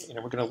exam.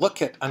 We're going to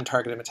look at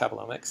untargeted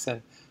metabolomics,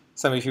 and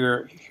some of you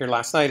were here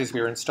last night as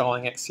we were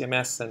installing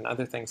XCMS and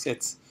other things.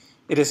 It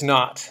is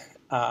not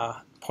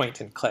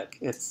point and click.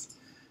 It's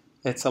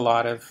a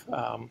lot of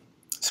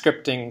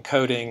scripting,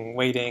 coding,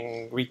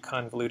 waiting,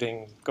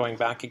 reconvoluting, going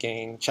back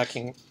again,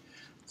 checking.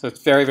 So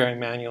it's very, very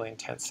manually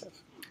intensive.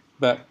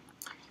 But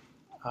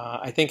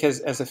I think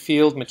as a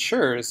field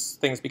matures,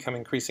 things become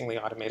increasingly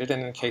automated.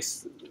 And in the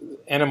case,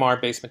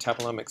 NMR-based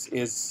metabolomics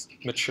is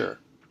mature.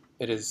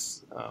 It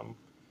is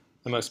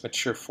the most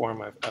mature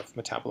form of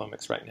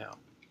metabolomics right now.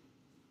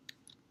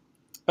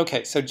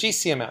 Okay, so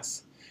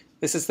GCMS.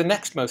 This is the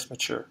next most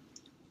mature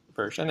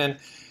version. And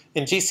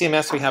in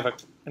GCMS, we have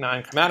an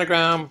ion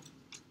chromatogram,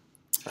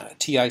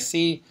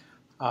 TIC.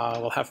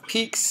 We'll have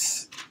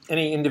peaks.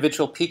 Any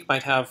individual peak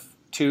might have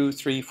 2,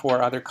 3,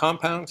 4 other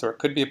compounds, or it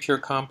could be a pure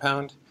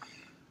compound.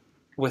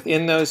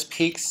 Within those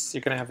peaks,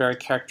 you're going to have very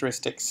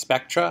characteristic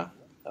spectra,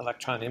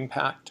 electron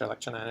impact or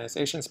electron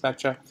ionization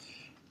spectra.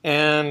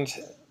 And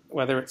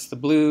whether it's the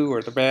blue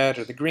or the red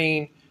or the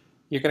green,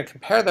 you're going to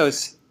compare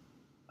those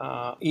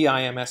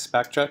EIMS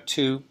spectra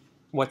to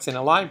what's in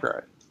a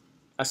library,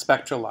 a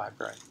spectral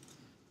library.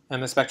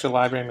 And the spectral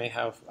library may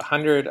have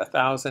 100,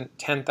 1,000,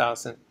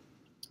 10,000.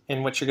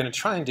 And what you're going to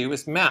try and do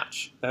is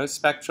match those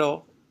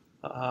spectral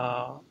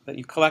that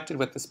you collected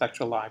with the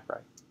spectral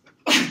library.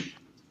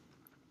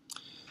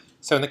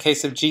 So in the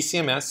case of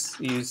GCMS,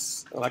 you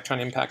use electron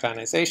impact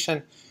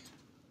ionization.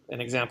 An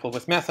example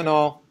with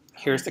methanol,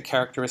 here's the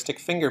characteristic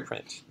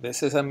fingerprint.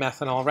 This is a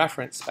methanol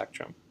reference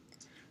spectrum.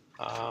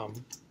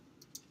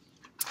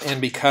 And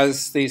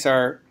because these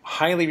are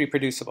highly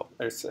reproducible,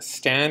 there's a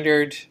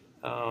standard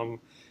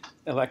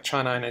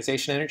electron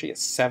ionization energy.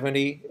 It's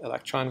 70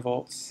 electron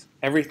volts.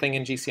 Everything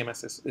in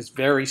GCMS is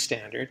very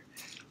standard.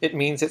 It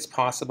means it's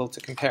possible to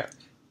compare,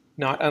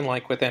 not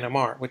unlike with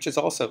NMR, which is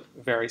also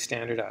very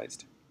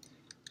standardized.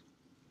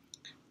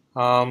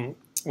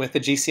 With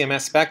the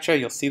GCMS spectra,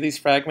 you'll see these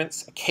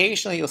fragments.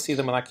 Occasionally, you'll see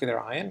the molecular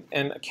ion,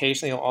 and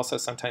occasionally, you'll also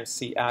sometimes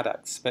see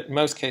adducts. But in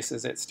most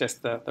cases, it's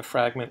just the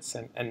fragments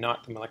and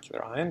not the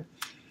molecular ion.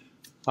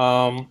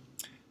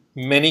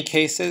 Many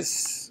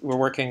cases, we're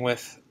working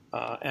with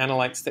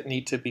analytes that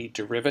need to be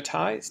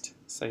derivatized.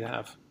 So you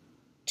have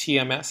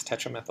TMS,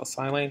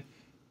 tetramethylsilane,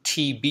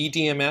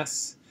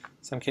 TBDMS.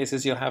 In some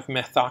cases, you'll have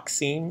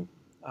methoxine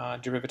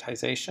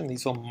derivatization.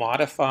 These will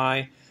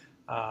modify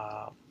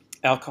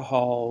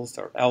alcohols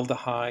or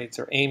aldehydes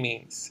or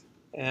amines.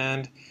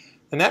 And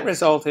the net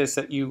result is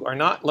that you are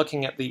not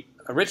looking at the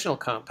original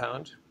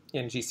compound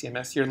in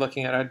GCMS, you're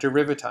looking at a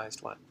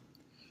derivatized one.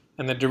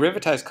 And the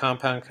derivatized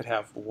compound could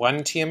have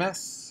 1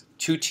 TMS,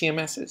 2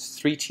 TMSs,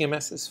 3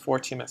 TMSs, 4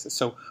 TMSs.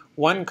 So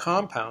one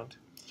compound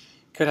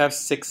could have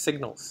 6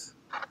 signals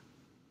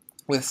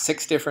with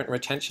 6 different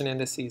retention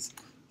indices,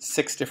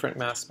 6 different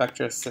mass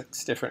spectra,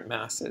 6 different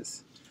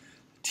masses.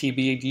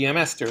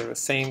 TBDMS do the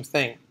same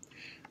thing.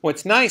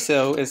 What's nice,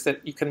 though, is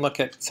that you can look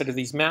at sort of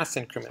these mass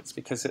increments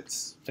because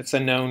it's a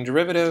known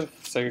derivative,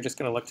 so you're just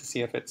going to look to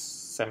see if it's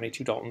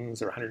 72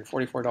 Daltons or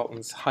 144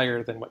 Daltons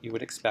higher than what you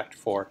would expect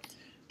for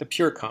the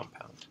pure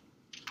compound,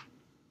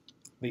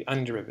 the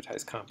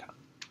underivatized compound.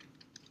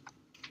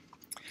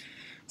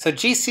 So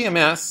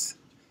GCMS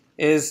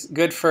is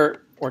good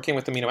for working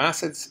with amino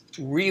acids,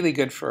 really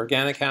good for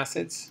organic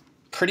acids,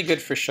 pretty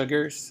good for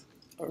sugars,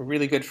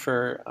 really good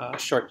for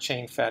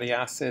short-chain fatty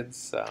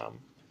acids,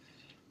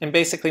 and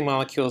basically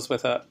molecules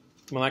with a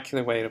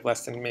molecular weight of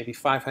less than maybe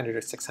 500 or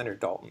 600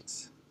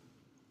 Daltons.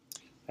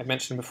 I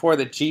mentioned before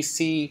that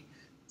GC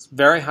is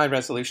very high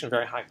resolution,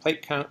 very high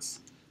plate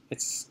counts.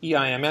 Its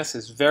EIMS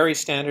is very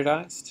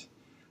standardized,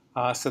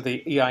 so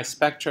the EI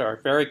spectra are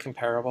very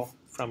comparable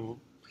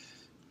from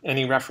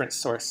any reference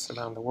source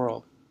around the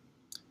world.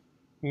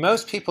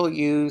 Most people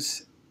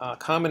use a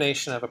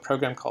combination of a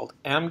program called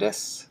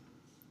AMDIS,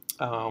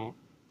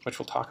 which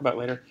we'll talk about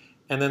later,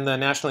 and then the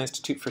National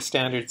Institute for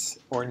Standards,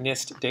 or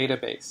NIST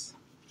database.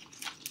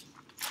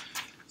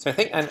 So I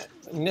think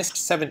NIST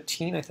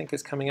 17, I think,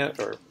 is coming out,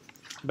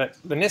 but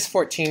the NIST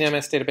 14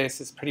 MS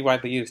database is pretty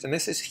widely used, and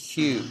this is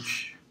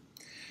huge.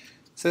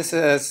 So this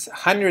has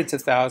hundreds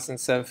of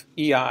thousands of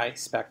EI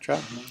spectra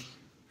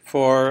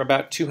for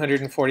about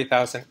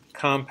 240,000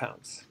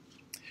 compounds.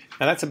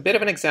 Now that's a bit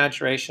of an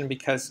exaggeration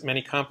because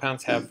many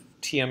compounds have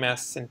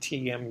TMS and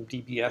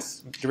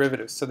TMDBS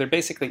derivatives. So they're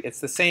basically,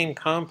 it's the same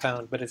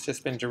compound, but it's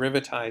just been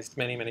derivatized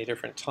many, many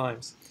different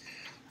times.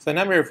 So the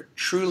number of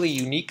truly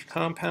unique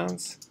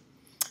compounds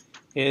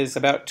is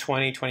about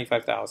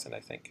 25,000, I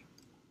think.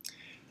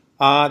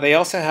 They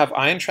also have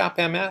ion trap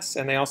MS,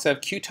 and they also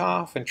have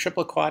QTOF and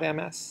triple quad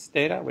MS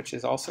data, which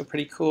is also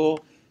pretty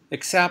cool,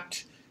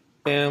 except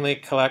they only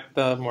collect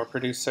them or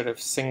produce sort of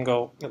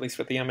single, at least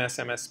with the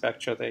MS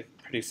spectra, they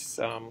produce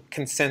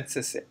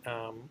consensus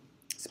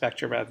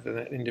spectra rather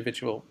than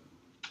individual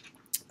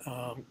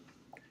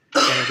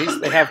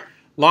energies. They have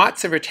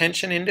lots of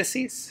retention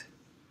indices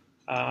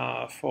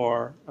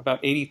for about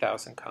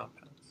 80,000 compounds.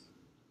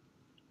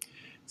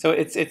 So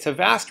it's a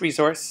vast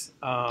resource.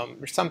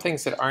 There's some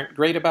things that aren't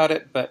great about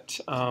it, but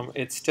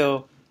it's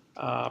still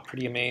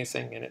pretty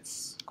amazing, and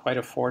it's quite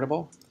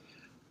affordable.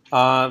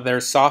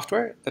 There's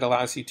software that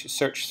allows you to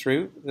search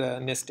through the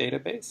NIST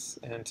database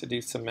and to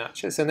do some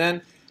matches. And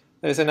then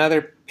there's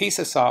another piece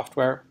of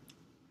software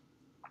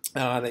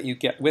that you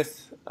get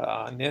with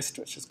NIST,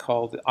 which is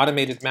called the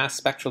Automated Mass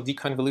Spectral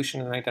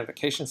Deconvolution and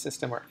Identification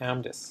System, or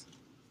AMDIS.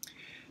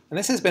 And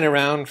this has been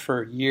around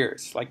for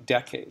years, like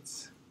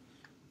decades.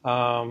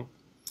 And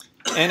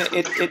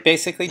it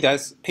basically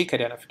does peak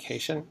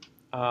identification.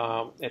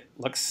 It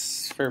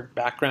looks for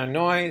background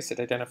noise. It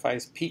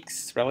identifies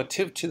peaks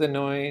relative to the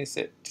noise.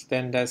 It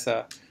then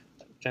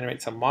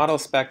generates a model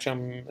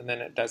spectrum, and then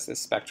it does this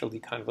spectral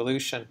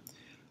deconvolution.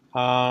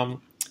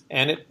 And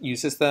it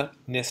uses the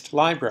NIST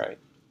library.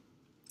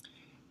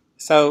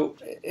 So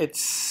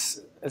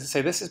it's, as I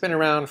say, this has been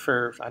around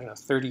for, I don't know,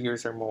 30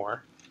 years or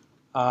more.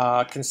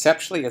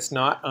 Conceptually, it's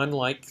not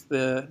unlike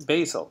the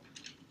basal,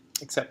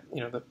 except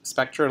the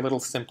spectra are a little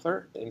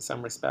simpler in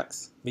some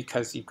respects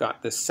because you've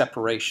got this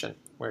separation.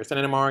 Whereas in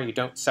NMR, you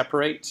don't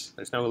separate.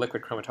 There's no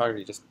liquid chromatography.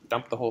 You just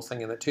dump the whole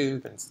thing in the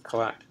tube and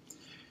collect.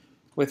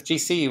 With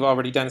GC, you've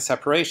already done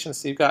separation,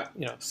 so you've got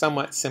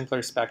somewhat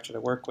simpler spectra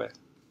to work with.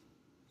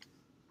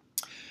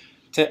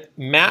 To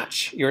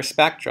match your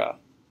spectra,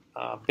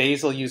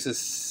 basal uses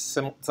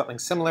something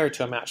similar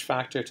to a match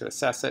factor to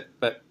assess it,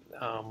 but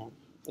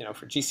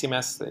for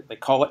GCMS, they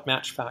call it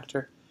match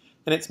factor.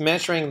 And it's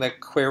measuring the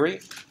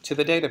query to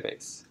the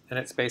database. And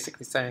it's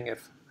basically saying,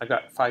 if I've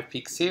got 5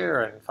 peaks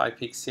here and 5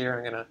 peaks here,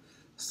 I'm going to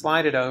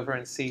slide it over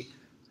and see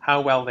how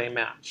well they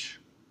match.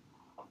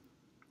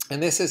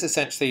 And this is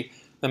essentially,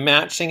 the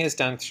matching is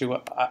done through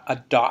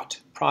a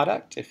dot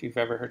product. If you've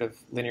ever heard of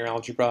linear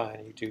algebra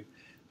and you do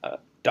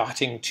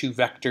dotting 2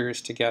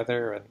 vectors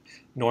together and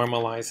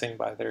normalizing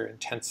by their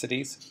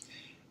intensities.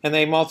 And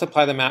they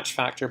multiply the match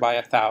factor by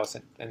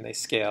 1,000 and they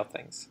scale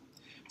things.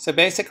 So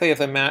basically, if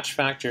the match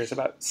factor is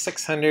about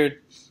 600,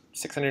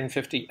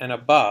 650 and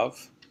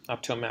above,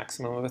 up to a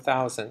maximum of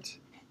 1,000,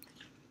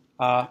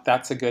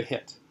 that's a good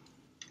hit.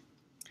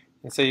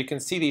 And so you can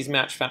see these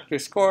match factor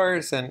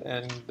scores,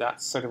 and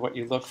that's sort of what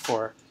you look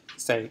for.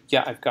 Say,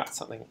 yeah, I've got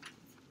something.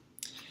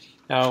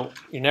 Now,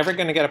 you're never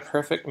going to get a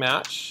perfect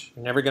match.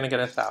 You're never going to get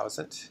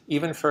 1,000,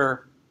 even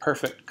for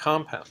perfect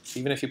compounds,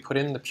 even if you put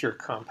in the pure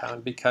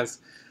compound, because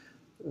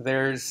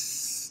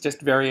there's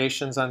just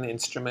variations on the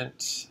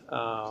instrument.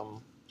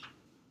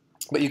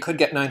 But you could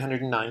get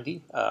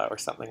 990 or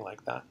something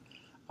like that.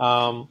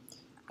 And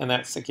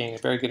that's, again, a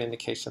very good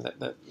indication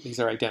that these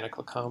are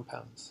identical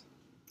compounds.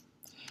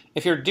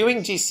 If you're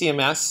doing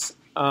GCMS,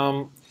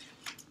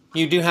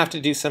 you do have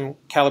to do some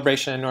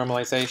calibration and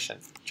normalization,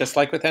 just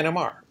like with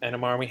NMR.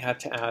 NMR, we had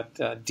to add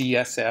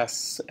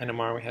DSS.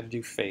 NMR, we had to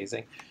do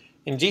phasing.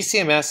 In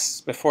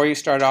GCMS, before you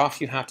start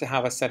off, you have to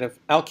have a set of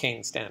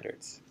alkane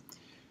standards.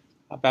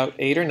 About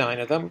 8 or 9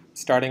 of them,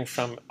 starting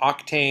from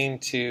octane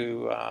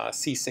to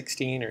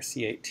C16 or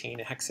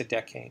C18, a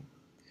hexadecane.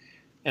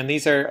 and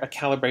these are a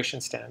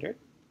calibration standard.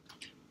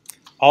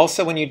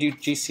 Also, when you do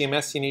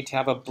GCMS, you need to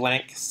have a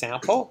blank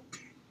sample.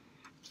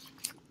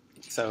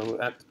 So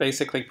that's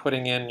basically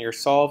putting in your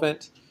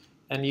solvent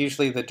and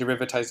usually the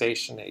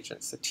derivatization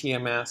agents, the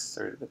TMS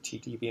or the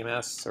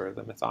TDBMS or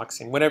the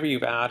methoxine, whatever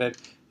you've added,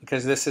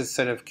 because this is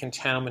sort of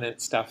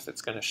contaminant stuff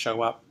that's going to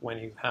show up when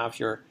you have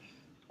your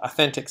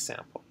authentic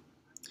sample.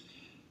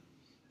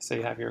 So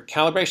you have your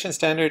calibration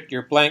standard,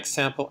 your blank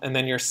sample, and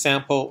then your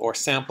sample or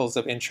samples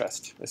of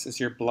interest. This is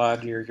your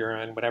blood, your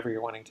urine, whatever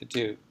you're wanting to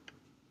do. And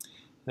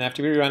they have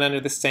to be run under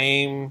the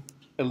same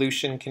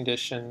elution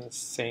conditions,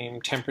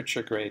 same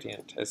temperature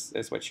gradient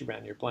as what you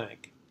ran your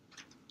blank.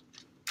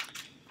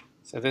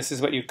 So this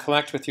is what you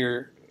collect with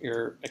your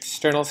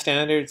external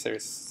standards.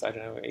 There's, I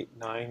don't know, 8,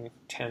 9,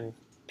 10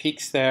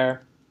 peaks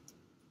there.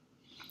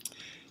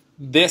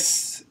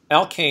 This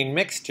alkane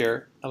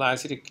mixture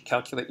allows you to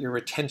calculate your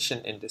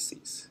retention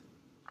indices.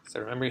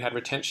 So remember you had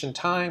retention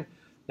time,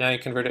 now you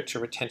convert it to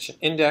retention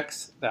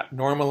index. That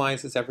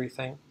normalizes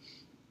everything.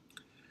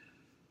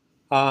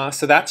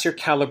 So that's your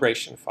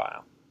calibration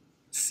file,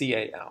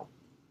 CAL.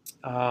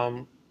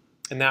 And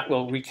that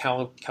will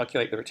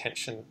recalculate the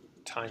retention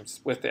times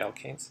with the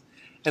alkanes.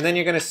 And then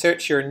you're going to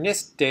search your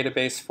NIST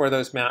database for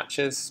those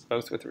matches,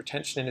 both with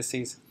retention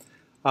indices.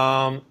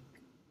 And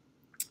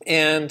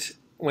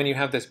when you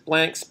have this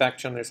blank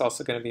spectrum, there's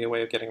also going to be a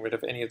way of getting rid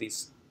of any of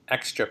these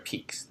extra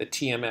peaks, the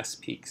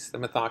TMS peaks, the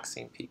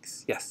methoxine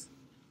peaks. Yes?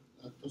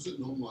 Does it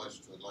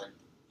normalize to like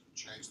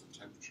change the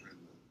temperature in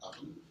the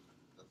oven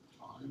at the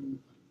time?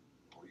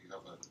 Or you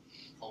have a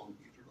column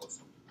heater or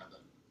something like that?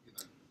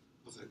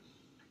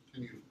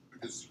 You know,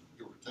 because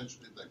your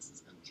retention index is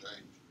going to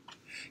change.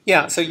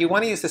 Yeah, so you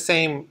want to use the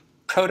same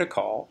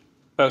protocol,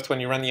 both when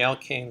you run the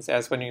alkanes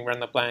as when you run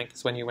the blank,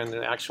 as when you run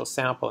the actual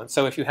sample. And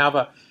so if you have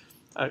a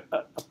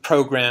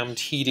programmed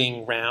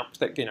heating ramp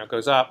that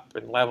goes up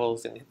and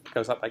levels and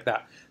goes up like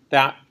that,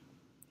 that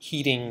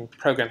heating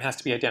program has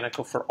to be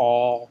identical for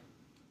all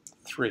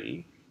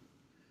three,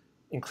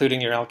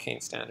 including your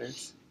alkane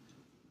standards.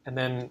 And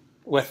then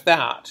with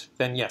that,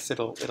 then yes,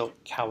 it'll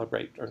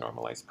calibrate or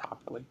normalize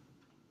properly.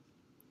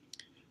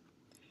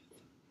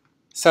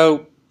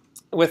 So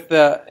with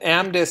the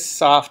AMDIS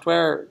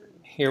software,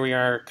 here we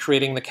are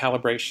creating the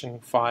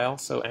calibration file.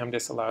 So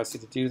AMDIS allows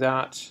you to do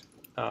that.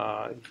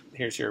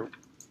 Here's your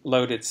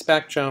loaded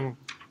spectrum.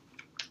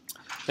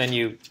 Then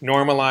you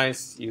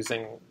normalize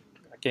using,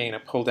 again, a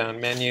pull-down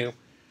menu.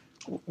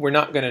 We're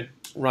not going to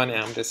run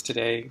AMDIS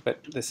today,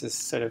 but this is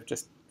sort of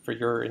just for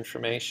your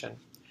information.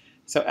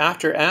 So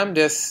after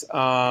AMDIS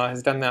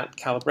has done that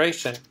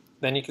calibration,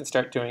 then you can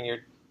start doing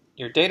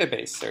your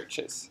database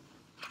searches.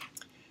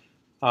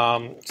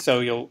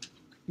 So you'll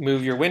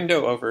move your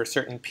window over a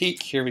certain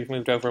peak. Here we've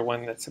moved over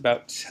one that's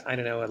about, I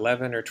don't know,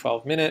 11 or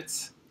 12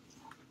 minutes.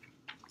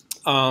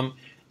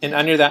 And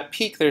under that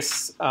peak,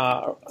 there's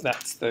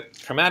that's the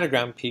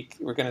chromatogram peak.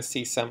 We're going to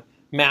see some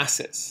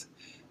masses.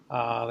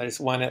 There's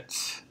one at,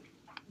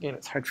 again,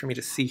 it's hard for me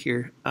to see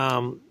here.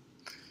 Look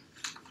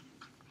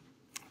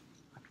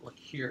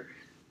here.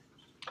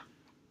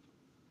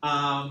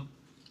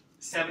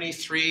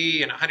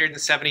 73 and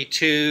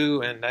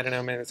 172, and I don't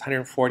know, maybe it's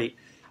 140.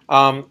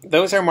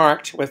 Those are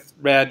marked with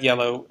red,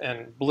 yellow,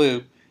 and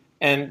blue,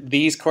 and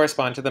these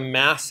correspond to the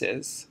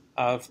masses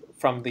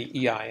from the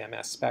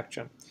EIMS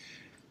spectrum.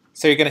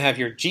 So you're going to have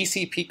your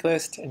GC peak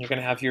list, and you're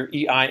going to have your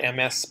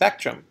EIMS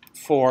spectrum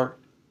for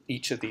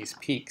each of these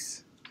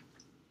peaks.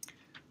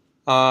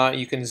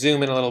 You can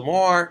zoom in a little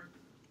more,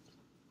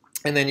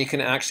 and then you can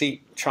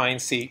actually try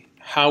and see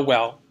how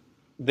well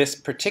this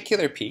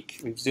particular peak,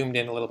 we've zoomed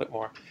in a little bit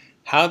more,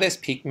 how this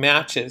peak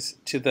matches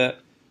to the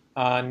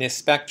NIST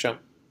spectrum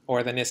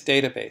or the NIST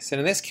database. And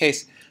in this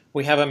case,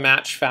 we have a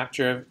match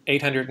factor of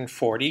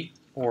 840,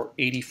 or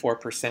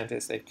 84%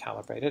 as they've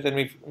calibrated.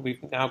 And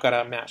we've now got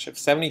a match of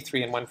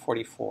 73 and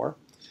 144.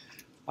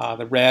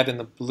 The red and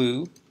the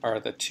blue are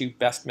the two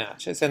best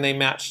matches. And they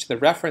match to the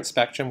reference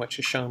spectrum, which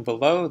is shown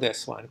below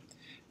this one.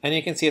 And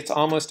you can see it's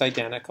almost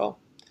identical.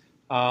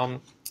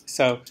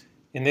 So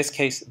in this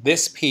case,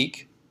 this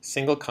peak,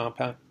 single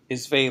compound,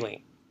 is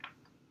valine.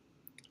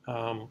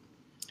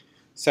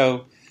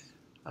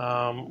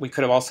 We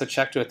could have also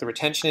checked with the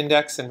retention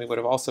index, and we would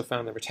have also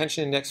found the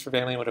retention index for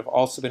valine would have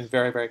also been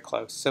very, very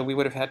close. So we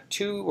would have had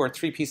 2 or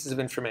 3 pieces of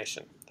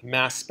information. The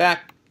mass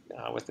spec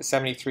with the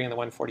 73 and the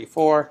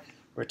 144,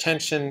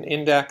 retention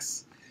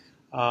index,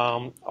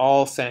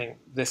 all saying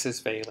this is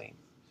valine.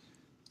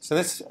 So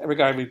in this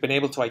regard, we've been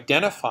able to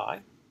identify,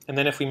 and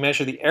then if we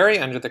measure the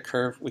area under the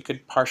curve, we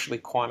could partially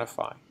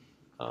quantify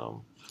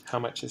how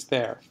much is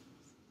there.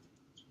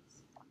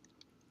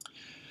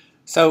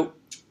 So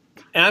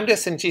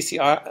AMDIS and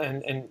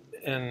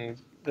and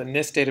the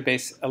NIST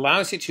database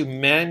allows you to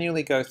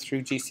manually go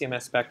through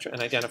GCMS spectra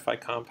and identify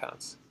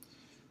compounds.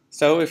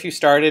 So if you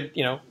started,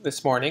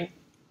 this morning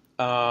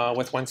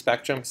with one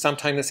spectrum,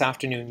 sometime this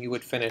afternoon you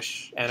would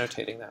finish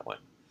annotating that one.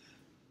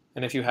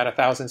 And if you had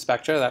 1,000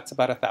 spectra, that's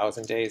about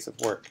 1,000 days of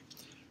work.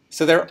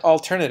 So there are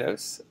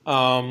alternatives.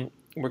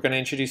 We're going to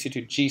introduce you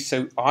to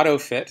GSO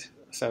AutoFit,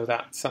 So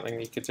that's something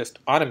you could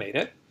just automate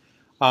it.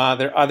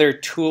 There are other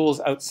tools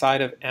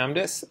outside of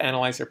AMDIS,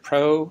 Analyzer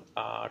Pro,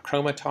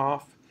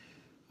 Chromatoph.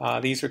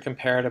 These were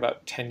compared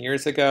about 10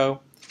 years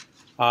ago.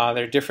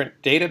 There are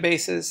different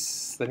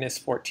databases. The NIST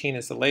 14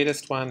 is the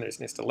latest one. There's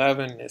NIST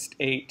 11, NIST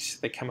 8.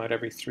 They come out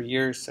every 3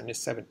 years, so NIST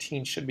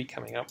 17 should be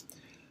coming up.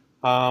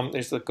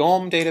 There's the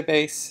GOLM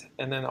database,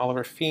 and then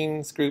Oliver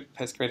Fien's group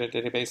has created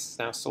a database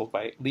now sold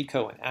by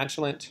LECO and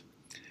Agilent.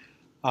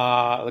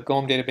 The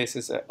GOLM database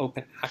is an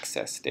open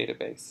access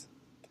database.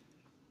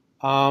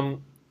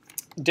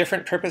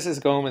 Different purposes.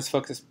 GOLM is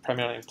focused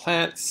primarily on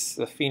plants.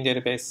 The Fien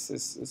database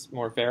is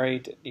more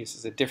varied. It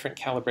uses a different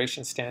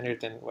calibration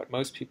standard than what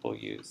most people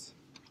use.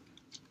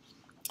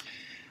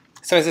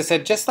 So as I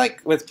said, just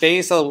like with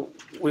Basil,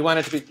 we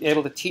wanted to be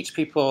able to teach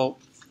people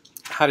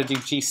how to do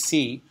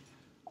GC.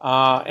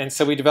 And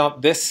so we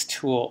developed this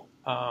tool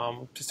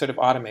to sort of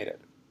automate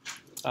it.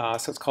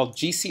 So it's called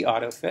GC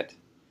AutoFit.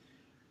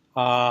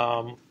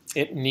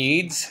 It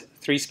needs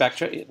 3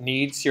 spectra. It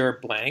needs your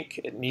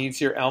blank. It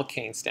needs your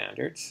alkane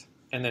standards.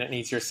 And then it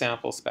needs your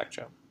sample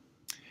spectrum.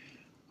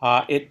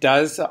 It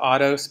does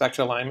auto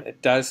spectral alignment.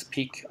 It does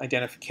peak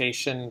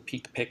identification,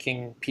 peak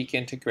picking, peak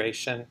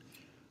integration.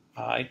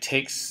 It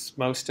takes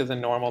most of the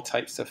normal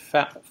types of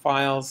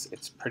files.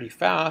 It's pretty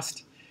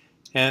fast.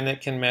 And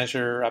it can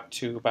measure up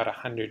to about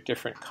 100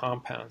 different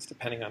compounds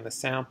depending on the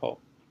sample.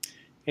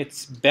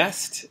 It's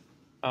best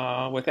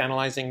with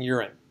analyzing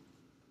urine.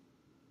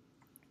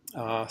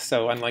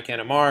 So unlike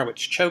NMR,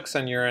 which chokes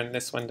on urine,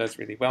 this one does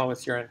really well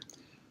with urine.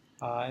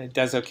 It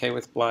does okay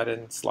with blood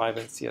and saliva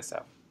and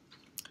CSF.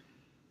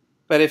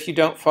 But if you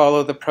don't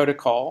follow the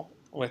protocol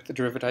with the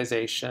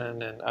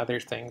derivatization and other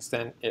things,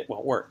 then it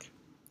won't work.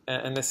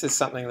 And this is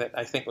something that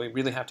I think we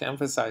really have to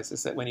emphasize,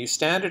 is that when you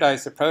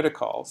standardize the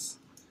protocols,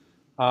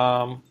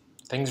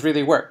 things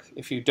really work.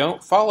 If you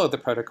don't follow the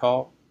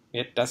protocol,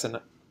 it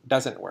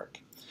doesn't work.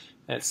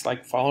 And it's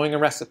like following a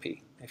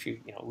recipe. If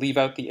you leave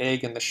out the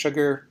egg and the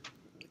sugar,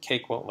 the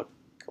cake won't look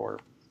or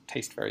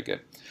taste very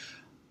good.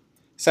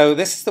 So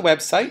this is the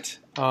website,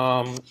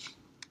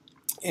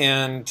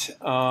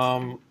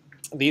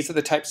 these are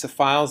the types of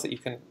files that you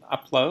can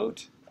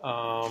upload,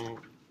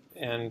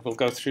 and we'll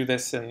go through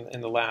this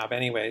in the lab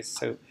anyways,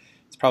 so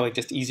it's probably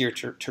just easier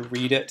to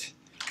read it.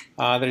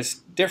 There's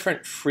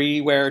different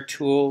freeware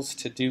tools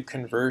to do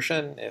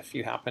conversion if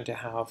you happen to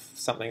have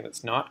something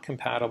that's not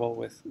compatible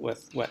with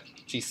what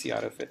GC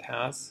AutoFit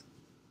has.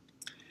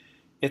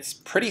 It's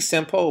pretty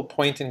simple,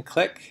 point and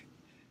click.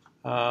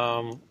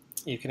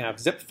 You can have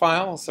zip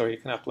files or you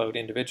can upload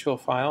individual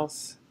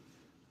files.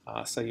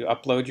 So you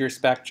upload your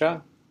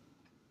spectra.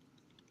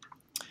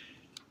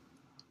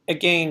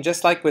 Again,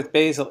 just like with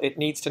Basil, it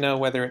needs to know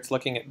whether it's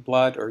looking at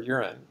blood or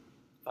urine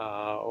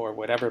or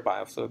whatever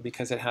biofluid,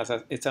 because it has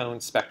its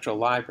own spectral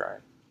library.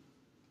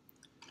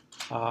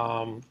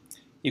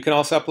 You can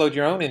also upload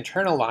your own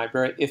internal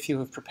library if you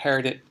have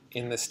prepared it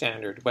in the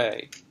standard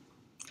way.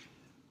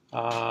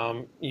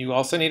 You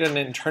also need an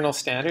internal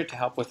standard to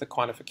help with the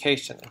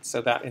quantification. And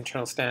so that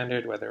internal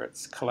standard, whether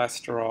it's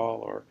cholesterol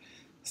or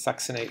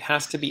succinate,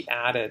 has to be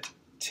added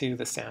to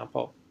the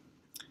sample.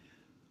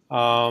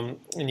 And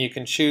you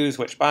can choose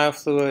which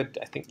biofluid.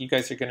 I think you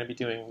guys are going to be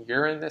doing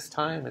urine this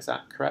time. Is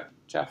that correct,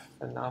 Jeff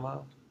and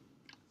Nama?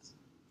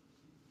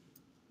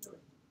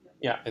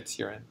 Yeah, it's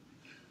urine.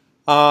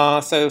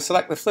 So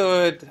select the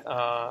fluid,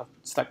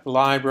 select the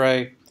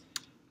library.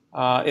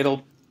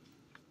 It'll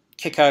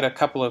kick out a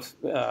couple of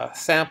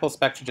sample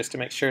spectra just to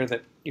make sure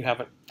that you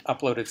haven't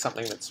uploaded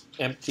something that's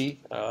empty.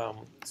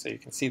 So you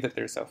can see that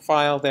there's a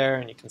file there,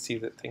 and you can see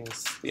that the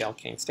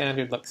alkane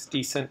standard looks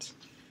decent.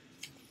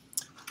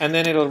 And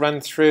then it'll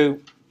run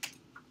through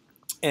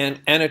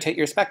and annotate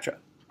your spectra.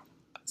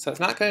 So it's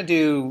not going to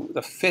do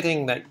the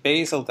fitting that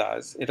Basil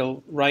does.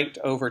 It'll write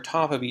over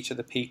top of each of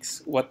the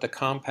peaks what the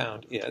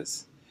compound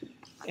is.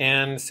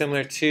 And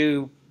similar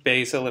to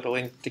Basil, it'll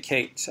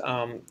indicate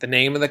the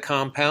name of the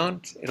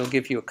compound. It'll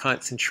give you a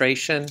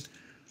concentration.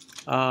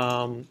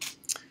 I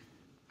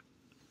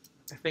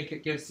think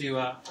it gives you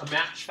a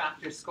match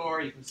factor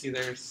score. You can see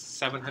there's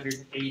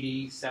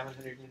 780,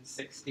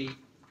 760.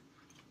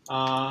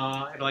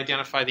 It'll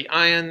identify the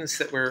ions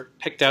that were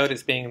picked out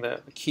as being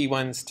the key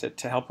ones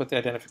to help with the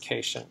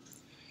identification.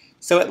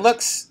 So it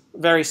looks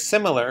very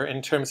similar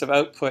in terms of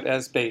output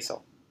as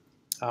Basil.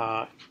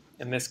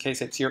 In this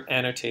case, it's your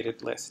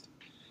annotated list.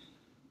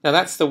 Now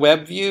that's the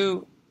web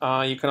view.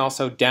 You can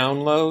also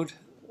download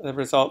the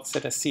results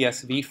in a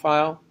CSV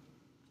file,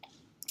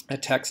 a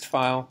text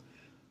file,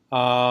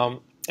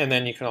 and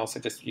then you can also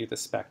just view the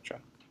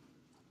spectra.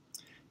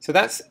 So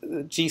that's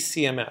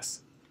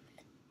GCMS.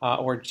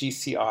 Or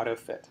GC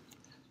AutoFit.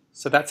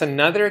 So that's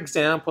another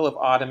example of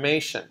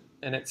automation,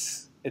 and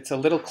it's a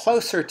little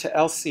closer to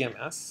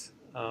LCMS,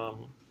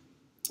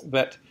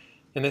 but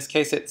in this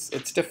case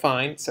it's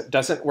defined, so it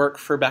doesn't work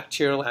for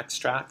bacterial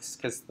extracts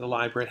because the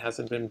library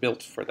hasn't been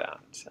built for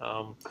that.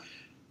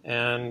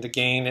 And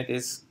again, it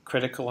is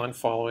critical on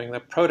following the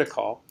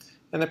protocol.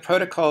 And the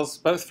protocols,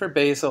 both for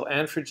Basel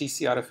and for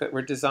GC AutoFit,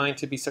 were designed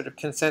to be sort of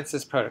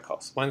consensus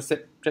protocols, ones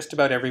that just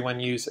about everyone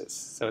uses.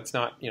 So it's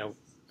not,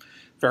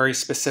 very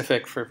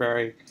specific for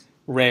very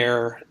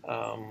rare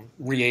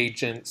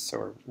reagents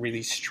or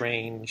really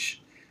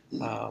strange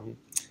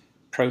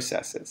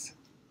processes.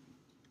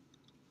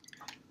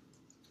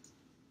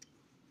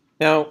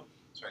 Now,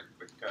 Sorry,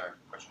 quick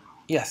question.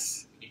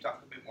 yes. Can you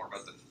talk a bit more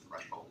about the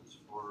thresholds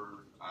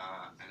for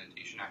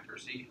annotation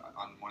accuracy?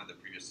 On one of the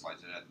previous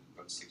slides, it had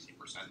about 60%.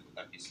 Would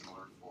that be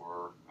similar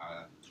for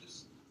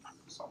this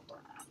software?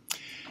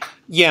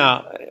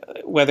 Yeah,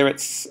 whether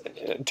it's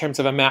in terms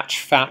of a match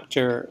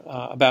factor,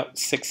 about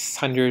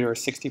 600 or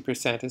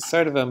 60% is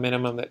sort of a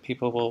minimum that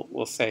people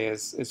will say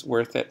is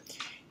worth it.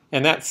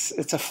 And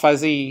it's a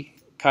fuzzy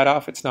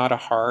cutoff. It's not a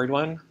hard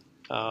one.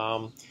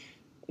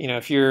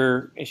 If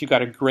you've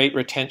got a great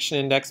retention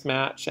index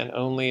match and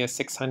only a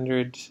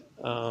 600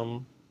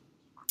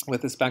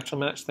 with a spectral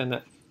match, then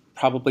that's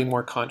probably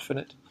more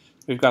confident.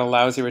 If we've got a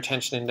lousy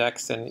retention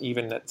index and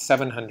even at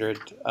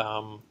 700,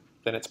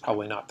 then it's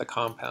probably not the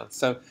compound.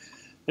 So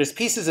there's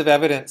pieces of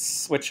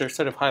evidence which are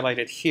sort of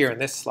highlighted here in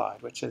this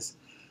slide, which is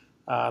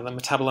the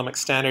Metabolomic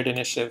Standard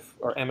Initiative,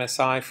 or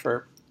MSI,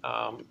 for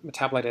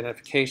metabolite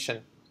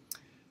identification.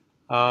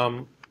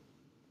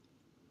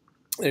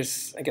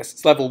 There's, I guess,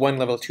 it's level 1,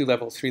 level 2,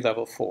 level 3,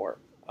 level 4.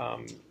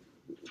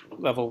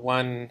 Level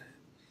 1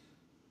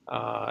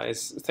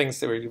 is things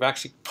that where you've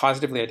actually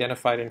positively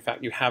identified, in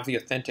fact, you have the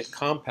authentic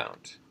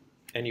compound,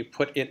 and you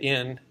put it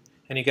in,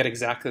 and you get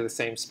exactly the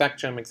same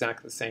spectrum,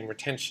 exactly the same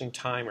retention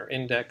time or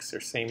index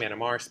or same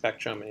NMR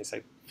spectrum, and you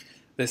say,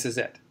 this is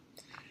it.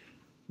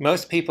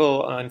 Most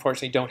people,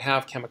 unfortunately, don't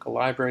have chemical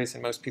libraries,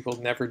 and most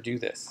people never do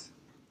this,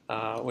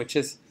 which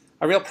is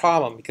a real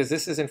problem, because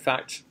this is, in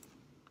fact,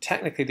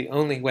 technically the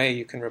only way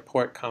you can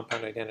report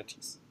compound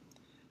identities.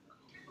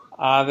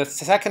 The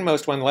second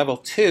most one, level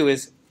 2,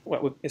 is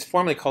what is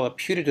formally called a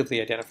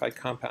putatively identified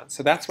compound.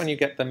 So that's when you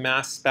get the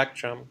mass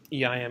spectrum,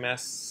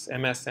 EIMS,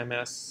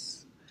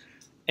 MSMS,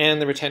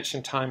 and the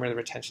retention time or the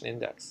retention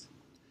index.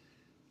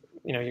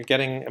 You're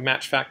getting a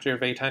match factor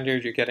of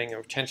 800, you're getting a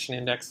retention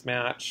index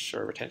match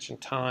or retention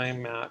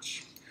time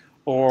match,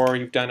 or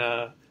you've done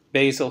a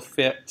basal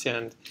fit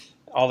and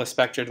all the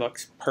spectra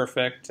looks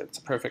perfect, it's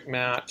a perfect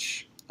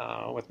match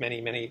with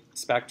many, many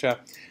spectra.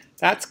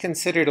 That's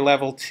considered a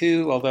level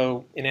 2,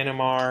 although in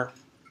NMR,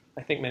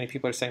 I think many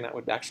people are saying that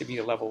would actually be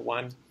a level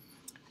 1.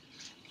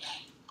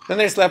 Then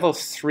there's level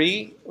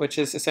 3, which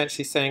is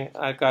essentially saying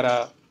I've got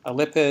a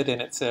lipid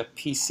and it's a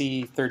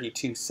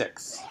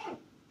PC32,6.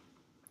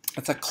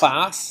 It's a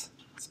class,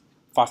 it's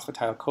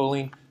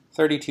phosphatidylcholine.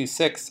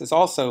 32,6 is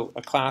also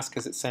a class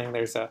because it's saying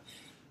there's a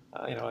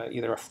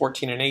either a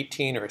 14 and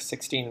 18 or a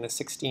 16 and a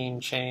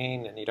 16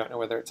 chain, and you don't know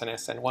whether it's an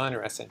SN1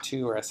 or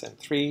SN2 or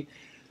SN3.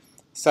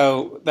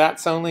 So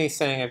that's only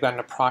saying I've got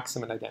an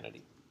approximate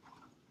identity.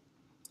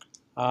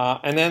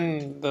 And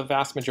then the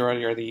vast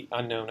majority are the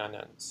unknown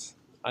unknowns,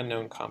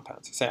 unknown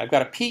compounds. You say I've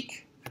got a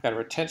peak, I've got a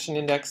retention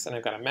index, and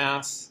I've got a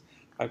mass,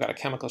 I've got a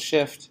chemical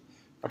shift,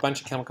 or a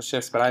bunch of chemical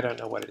shifts, but I don't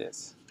know what it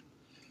is.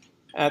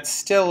 It's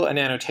still an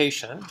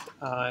annotation,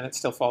 and it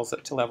still falls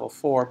up to level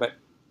 4, but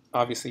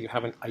obviously you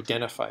haven't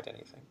identified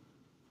anything.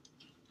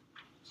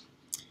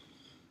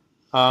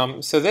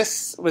 So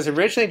this was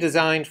originally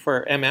designed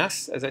for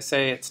MS. As I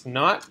say, it's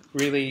not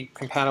really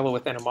compatible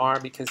with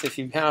NMR, because if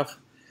you have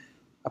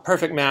a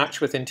perfect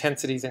match with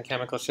intensities and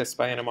chemical shifts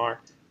by NMR,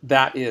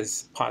 that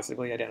is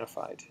positively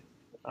identified.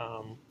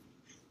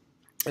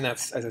 And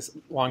that's, as has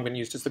long been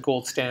used as the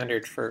gold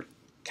standard for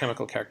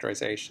chemical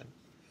characterization.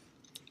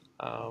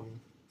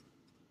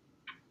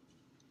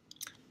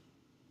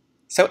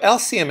 So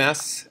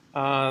LCMS,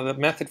 the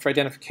method for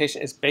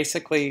identification, is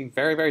basically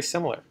very, very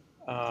similar,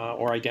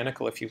 or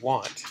identical if you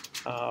want.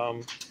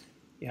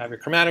 You have your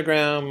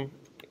chromatogram,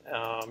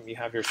 you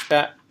have your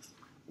SPECT.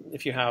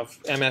 If you have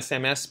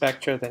MS-MS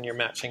spectra, then you're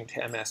matching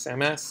to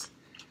MS-MS.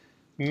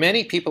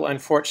 Many people,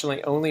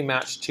 unfortunately, only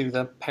match to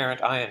the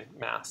parent ion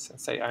mass and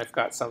say, I've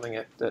got something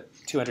at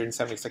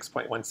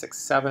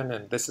 276.167,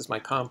 and this is my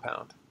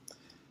compound.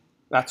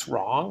 That's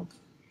wrong,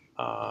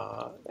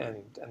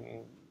 and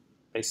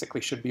basically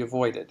should be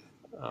avoided.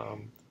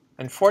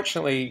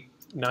 Unfortunately,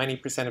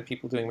 90% of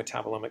people doing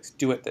metabolomics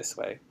do it this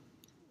way,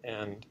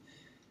 and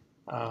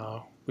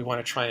we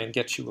want to try and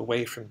get you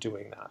away from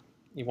doing that.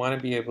 You want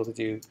to be able to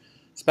do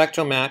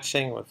spectral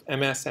matching with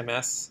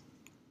MS-MS,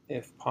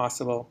 if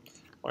possible,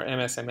 or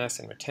MS-MS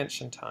in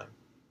retention time.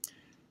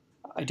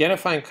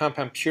 Identifying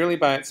compound purely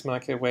by its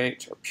molecular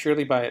weight or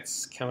purely by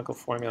its chemical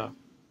formula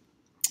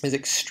is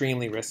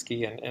extremely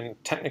risky and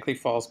technically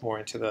falls more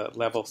into the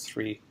level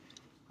 3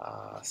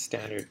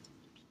 standard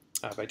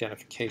of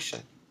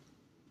identification.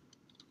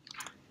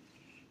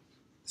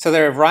 So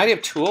there are a variety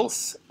of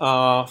tools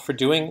for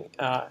doing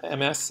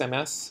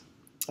MS-MS.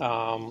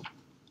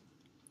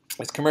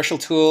 There's commercial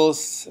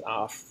tools,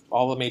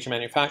 all the major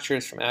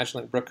manufacturers from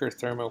Agilent, Bruker,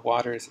 Thermo,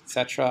 Waters,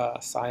 etc.,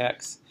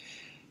 SciEx.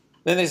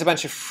 Then there's a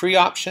bunch of free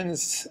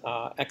options,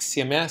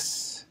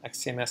 XCMS,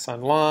 XCMS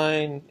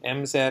Online,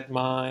 MZ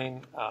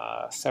Mine,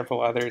 several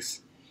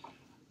others.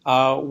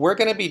 We're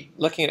going to be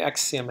looking at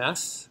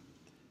XCMS,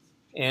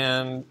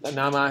 and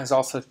Nama has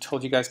also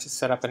told you guys to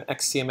set up an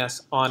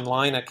XCMS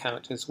online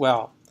account as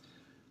well.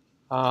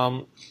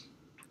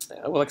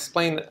 We'll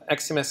explain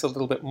XCMS a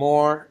little bit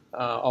more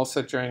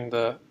also during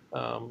the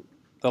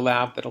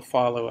lab that'll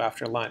follow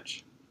after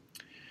lunch.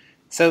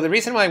 So the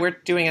reason why we're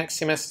doing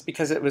XCMS is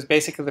because it was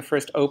basically the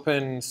first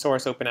open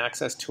source, open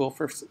access tool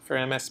for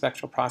MS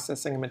spectral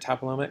processing and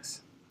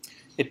metabolomics.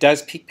 It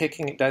does peak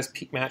picking, it does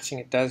peak matching,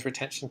 it does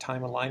retention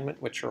time alignment,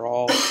 which are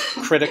all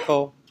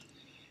critical.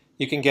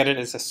 You can get it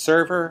as a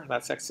server,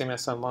 that's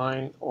XCMS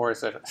Online, or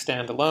as a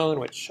standalone,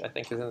 which I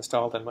think is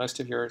installed on most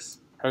of your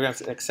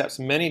programs. It accepts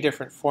many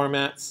different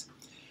formats.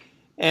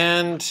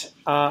 And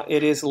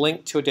it is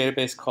linked to a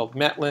database called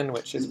Metlin,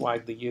 which is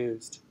widely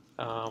used.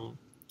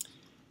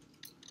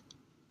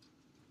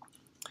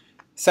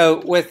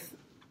 So with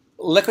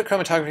liquid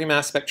chromatography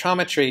mass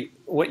spectrometry,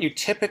 what you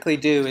typically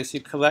do is you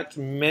collect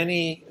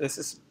many, this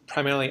is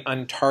primarily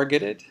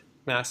untargeted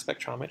mass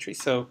spectrometry,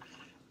 so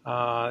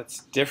it's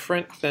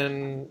different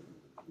than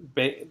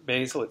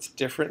basal, it's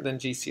different than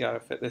GC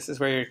autofit. This is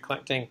where you're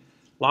collecting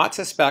lots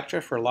of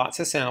spectra for lots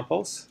of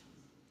samples.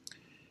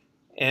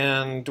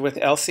 And with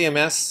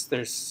LCMS,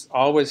 there's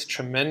always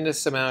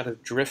tremendous amount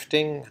of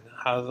drifting,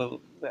 how the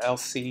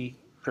LC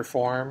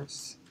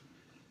performs.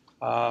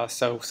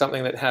 So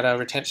something that had a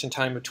retention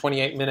time of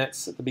 28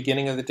 minutes at the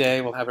beginning of the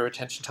day will have a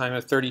retention time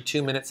of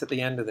 32 minutes at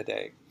the end of the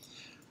day.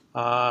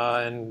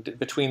 And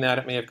between that,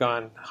 it may have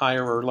gone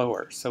higher or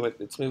lower. So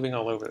it's moving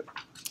all over.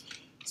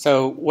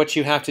 So what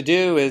you have to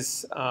do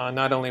is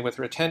not only with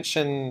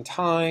retention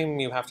time,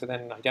 you have to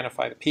then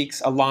identify the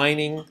peaks,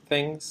 aligning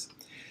things.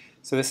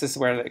 So this is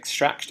where the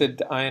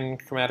extracted ion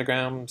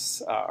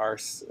chromatograms are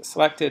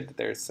selected.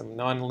 There's some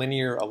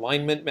nonlinear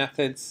alignment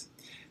methods.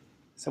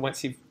 So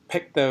once you've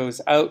picked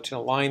those out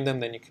and align them,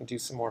 then you can do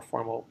some more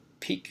formal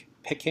peak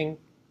picking.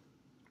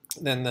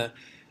 Then the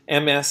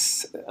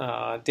MS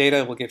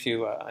data will give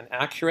you an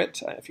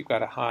accurate, if you've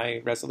got a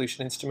high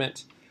resolution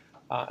instrument,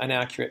 an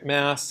accurate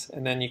mass,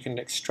 and then you can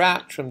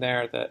extract from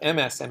there the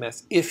MS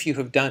if you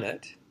have done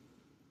it.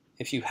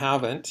 If you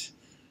haven't,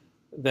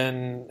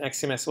 then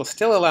XCMS will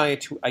still allow you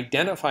to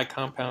identify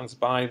compounds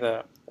by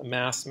the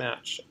mass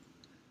match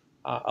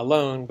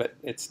alone, but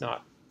it's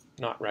not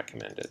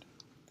recommended.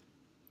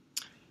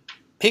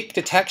 Peak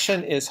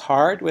detection is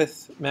hard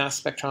with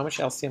mass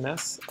spectrometry,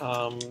 LCMS.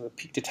 The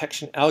peak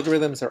detection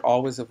algorithms are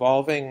always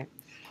evolving.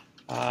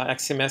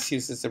 XCMS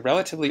uses a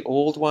relatively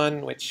old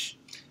one, which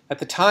at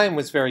the time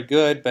was very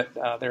good, but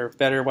there are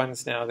better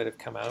ones now that have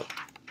come out.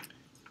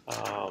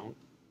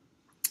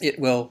 It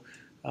will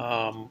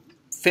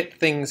fit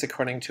things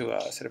according to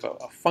a sort of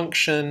a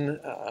function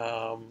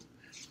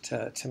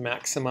to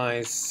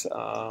maximize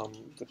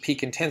the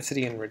peak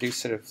intensity and reduce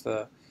sort of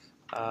the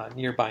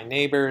nearby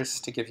neighbors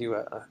to give you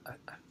a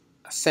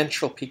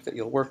central peak that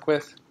you'll work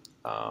with.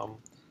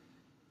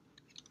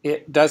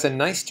 It does a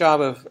nice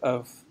job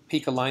of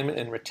peak alignment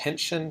and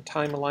retention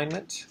time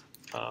alignment.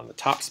 The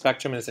top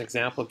spectrum is an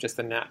example of just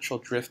the natural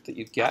drift that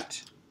you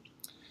get.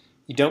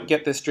 You don't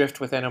get this drift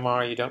with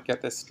NMR, you don't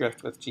get this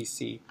drift with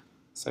GC.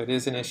 So it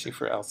is an issue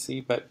for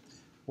LC, but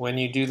when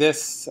you do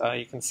this,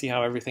 you can see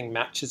how everything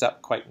matches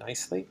up quite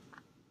nicely.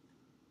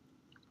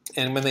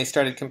 And when they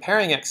started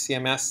comparing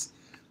XCMS,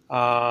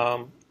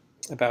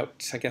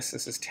 about, I guess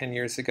this is 10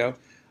 years ago,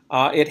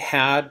 it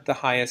had the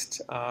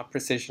highest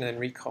precision and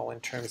recall in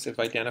terms of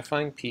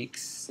identifying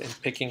peaks and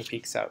picking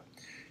peaks out.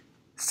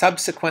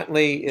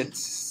 Subsequently,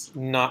 it's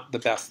not the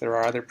best. There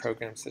are other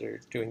programs that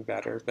are doing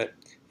better, but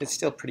it's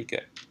still pretty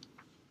good.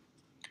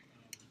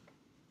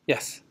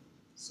 Yes?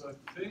 So I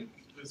think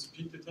this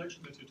peak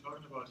detection that you're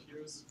talking about here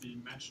is the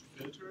matched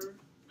filter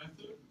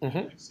method in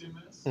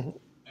XCMS.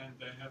 And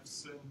they have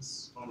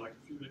since, or like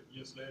a few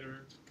years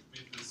later,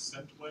 made this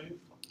scent wave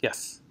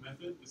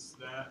method. Is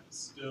that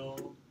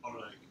still, or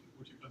like,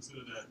 would you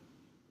consider that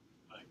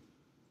like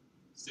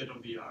state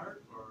of the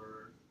art,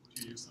 or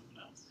would you use something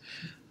else?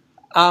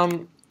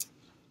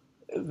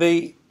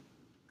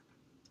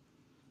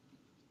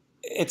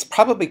 It's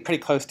probably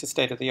pretty close to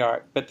state of the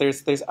art, but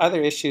there's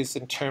other issues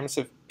in terms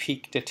of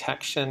peak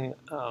detection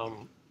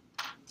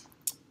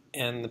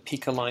and the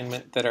peak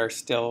alignment that are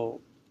still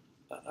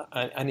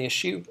an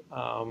issue,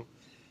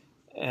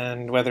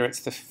 and whether it's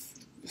the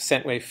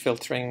scent wave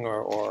filtering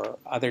or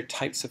other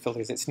types of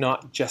filters, it's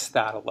not just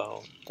that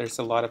alone. There's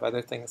a lot of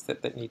other things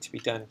that need to be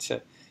done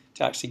to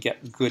actually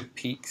get good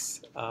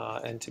peaks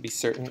and to be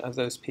certain of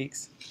those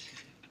peaks.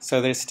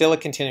 So there's still a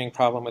continuing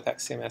problem with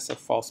XCMS of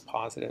false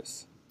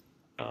positives,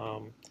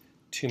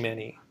 too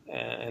many.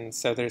 And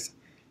so there's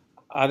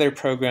other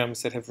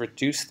programs that have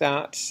reduced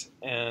that,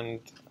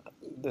 and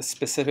the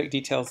specific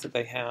details that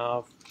they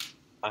have,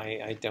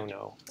 I don't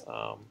know.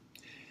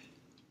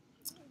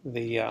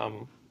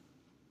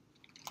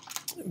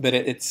 But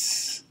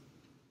it's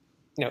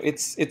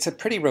it's a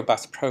pretty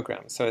robust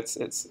program. So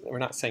it's we're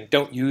not saying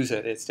don't use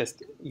it. It's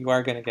just you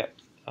are going to get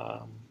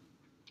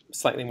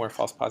slightly more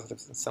false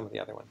positives than some of the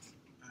other ones.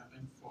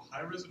 And for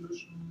high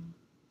resolution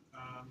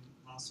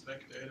mass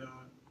spec data,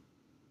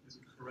 is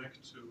it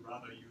correct to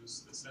rather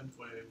use the scent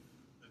wave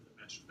than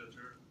the match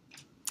filter?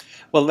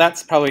 Well,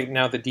 that's probably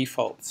now the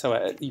default,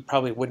 so you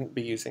probably wouldn't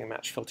be using a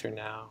match filter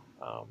now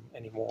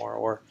anymore,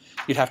 or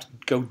you'd have to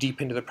go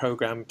deep into the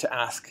program to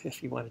ask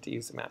if you wanted to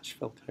use a match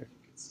filter.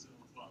 It's still,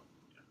 well,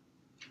 yeah,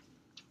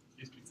 at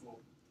least before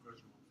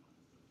version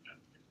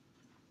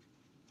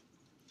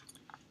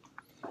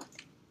 1.5.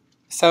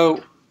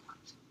 So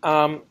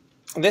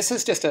this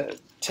is just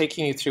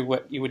taking you through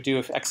what you would do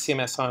if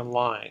XCMS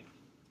online.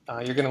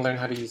 You're going to learn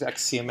how to use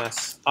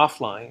XCMS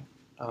offline.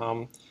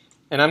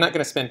 And I'm not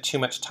going to spend too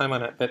much time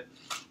on it, but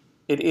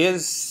it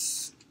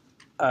is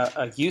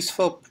a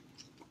useful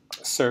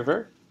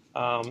server.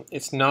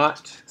 It's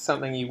not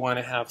something you want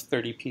to have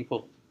 30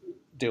 people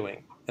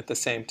doing at the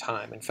same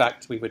time. In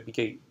fact, we would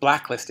be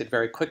blacklisted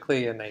very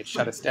quickly, and they'd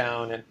shut us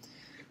down.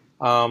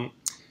 And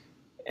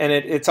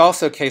it's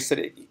also a case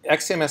that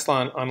XCMS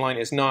online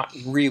is not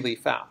really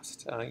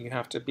fast. You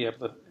have to be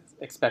able to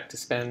expect to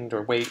spend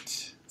or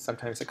wait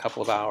sometimes a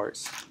couple of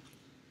hours,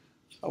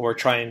 or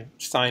try and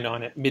sign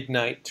on at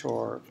midnight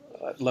or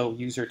at low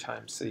user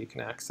time so you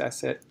can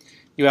access it.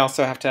 You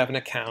also have to have an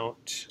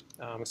account,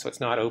 so it's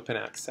not open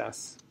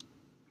access.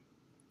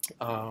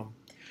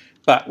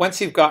 But once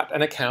you've got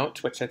an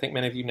account, which I think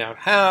many of you now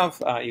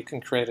have, you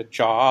can create a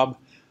job.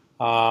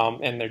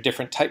 And there are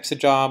different types of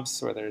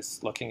jobs, where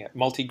there's looking at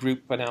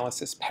multi-group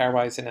analysis,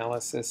 pairwise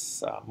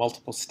analysis,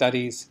 multiple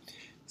studies.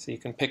 So you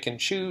can pick and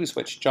choose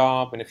which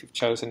job, and if you've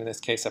chosen, in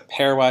this case, a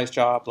pairwise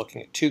job,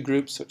 looking at 2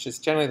 groups, which is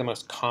generally the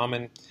most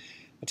common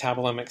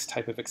metabolomics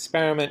type of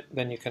experiment,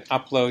 then you can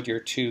upload your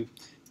 2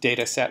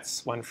 data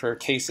sets, one for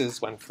cases,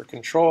 one for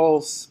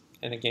controls,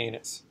 and again,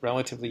 it's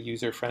relatively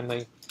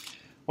user-friendly.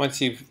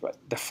 Once you've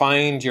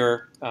defined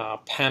your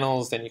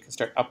panels, then you can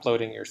start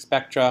uploading your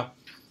spectra,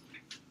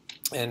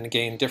 and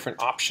again,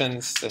 different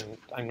options, and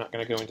I'm not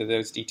going to go into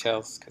those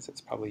details because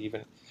it's probably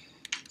even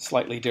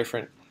slightly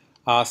different.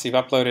 So you've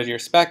uploaded your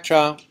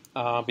spectra.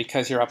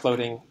 Because you're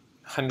uploading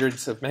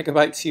hundreds of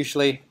megabytes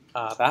usually,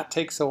 that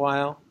takes a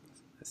while,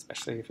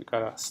 especially if you've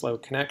got a slow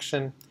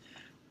connection.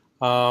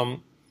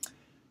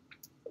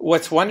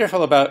 What's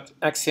wonderful about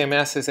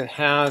XCMS is it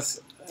has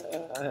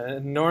an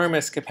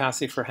enormous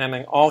capacity for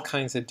handling all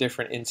kinds of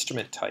different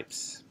instrument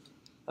types.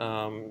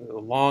 A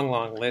long,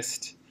 long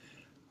list.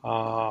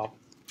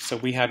 So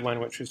we had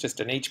one which was just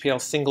an HPL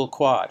single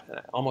quad.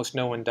 Almost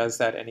no one does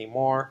that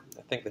anymore.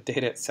 I think the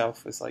data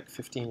itself is like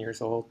 15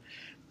 years old,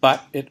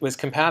 but it was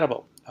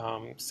compatible.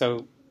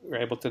 So we're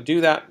able to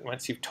do that.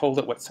 Once you've told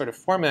it what sort of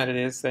format it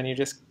is, then you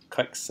just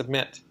click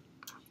submit.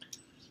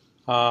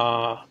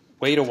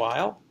 Wait a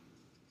while,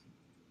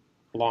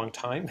 a long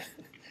time,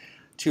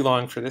 too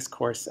long for this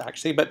course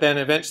actually, but then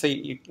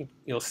eventually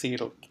you'll see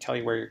it'll tell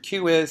you where your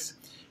queue is,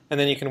 and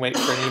then you can wait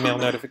for an email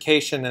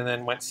notification, and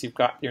then once you've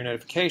got your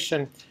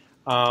notification,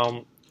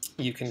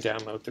 you can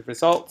download the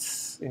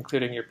results,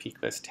 including your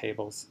peak list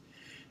tables.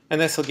 And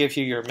this will give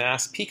you your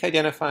mass peak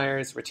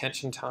identifiers,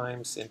 retention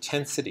times,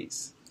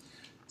 intensities.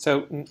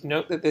 So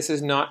note that this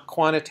is not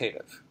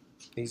quantitative.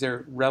 These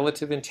are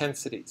relative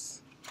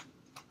intensities.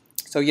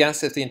 So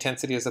yes, if the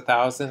intensity is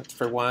 1,000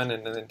 for one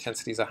and the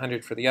intensity is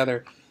 100 for the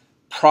other,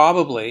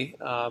 probably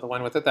the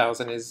one with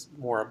 1,000 is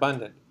more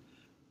abundant.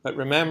 But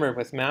remember,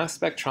 with mass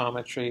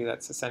spectrometry,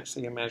 that's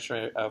essentially a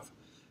measure of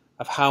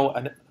how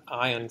an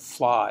ion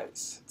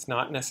flies. It's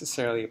not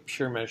necessarily a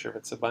pure measure of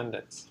its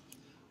abundance.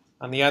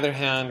 On the other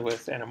hand,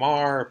 with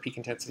NMR, peak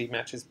intensity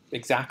matches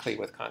exactly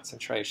with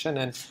concentration.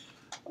 And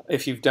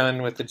if you've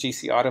done with the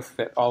GC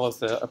AutoFit all of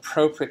the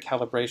appropriate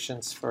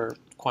calibrations for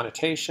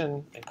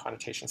quantitation and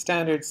quantitation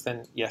standards,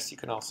 then yes, you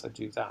can also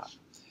do that.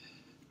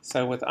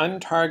 So with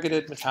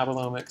untargeted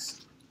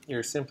metabolomics,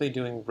 you're simply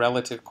doing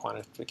relative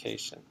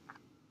quantification,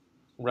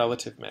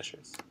 relative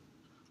measures.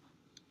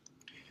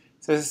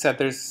 So as I said,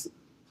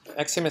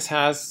 XCMS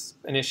has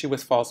an issue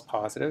with false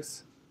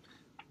positives.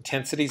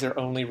 Intensities are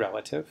only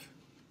relative.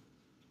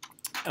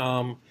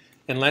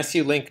 Unless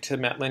you link to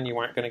Metlin, you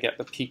aren't going to get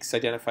the peaks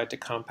identified to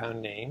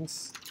compound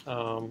names.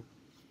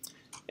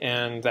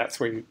 And that's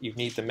where you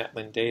need the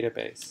Metlin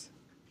database.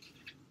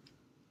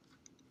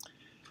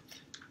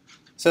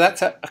 So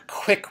that's a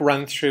quick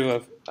run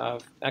through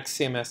of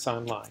XCMS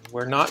online.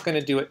 We're not going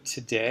to do it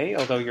today,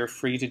 although you're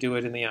free to do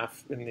it in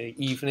the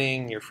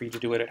evening. You're free to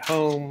do it at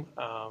home.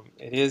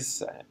 It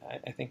is,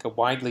 I think, a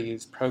widely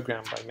used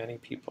program by many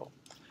people.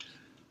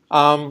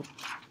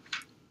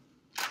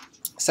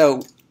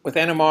 So with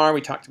NMR,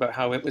 we talked about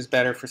how it was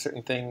better for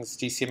certain things,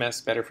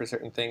 GCMS better for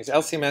certain things,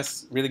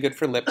 LCMS really good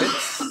for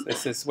lipids.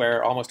 This is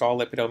where almost all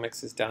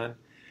lipidomics is done.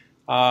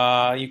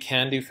 You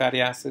can do fatty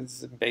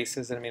acids and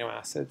bases and amino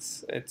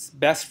acids. It's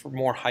best for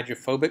more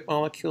hydrophobic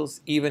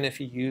molecules. Even if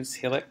you use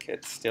HILIC,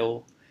 it's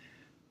still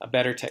a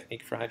better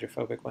technique for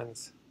hydrophobic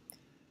ones.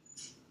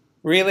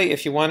 Really,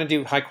 if you want to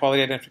do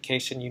high-quality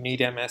identification, you need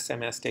MS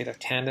data,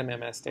 tandem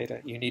MS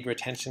data. You need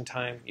retention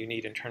time. You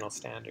need internal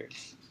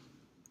standards.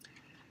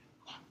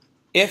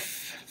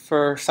 If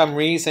for some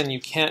reason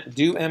you can't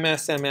do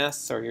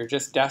MS, or you're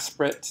just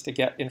desperate to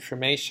get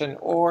information,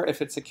 or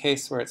if it's a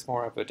case where it's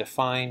more of a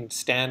defined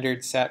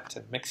standard set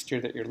and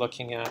mixture that you're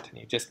looking at, and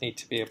you just need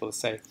to be able to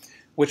say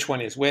which one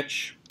is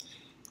which.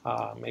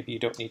 Maybe you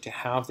don't need to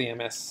have the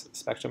MS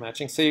spectral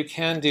matching, so you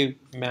can do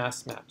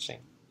mass matching.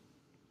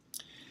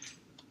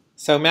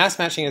 So mass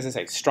matching is, as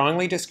I say,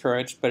 strongly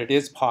discouraged, but it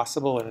is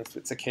possible, and if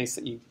it's a case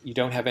that you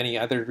don't have any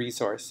other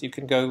resource, you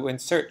can go and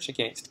search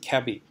against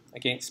KEBI,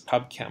 against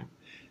PubChem,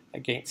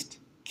 against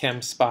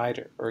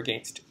ChemSpider, or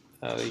against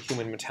the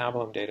Human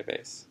Metabolome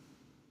database.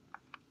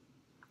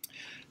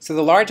 So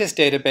the largest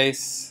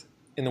database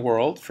in the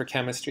world for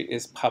chemistry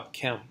is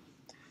PubChem.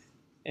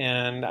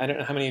 And I don't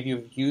know how many of you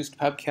have used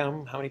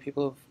PubChem. How many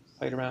people have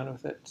played around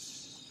with it?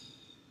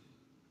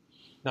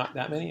 Not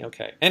that many?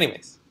 Okay.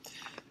 Anyways,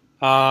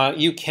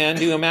 you can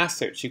do a mass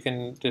search. You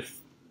can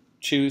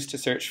choose to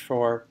search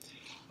for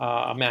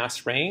a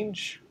mass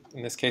range.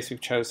 In this case, we've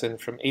chosen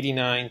from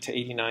 89 to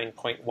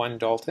 89.1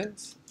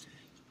 Daltons.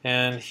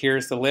 And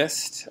here's the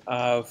list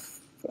of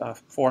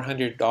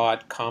 400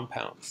 odd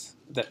compounds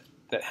that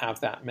have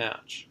that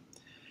match.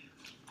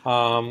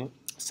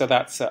 So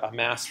that's a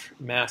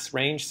mass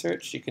range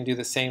search. You can do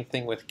the same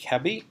thing with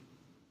KEBI,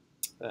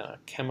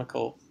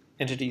 chemical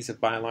entities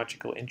of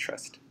biological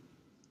interest.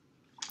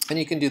 And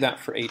you can do that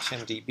for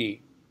HMDB.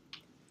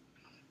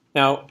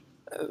 Now,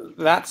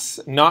 that's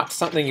not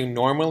something you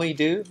normally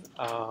do.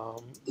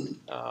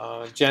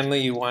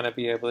 Generally, you want to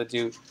be able to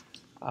do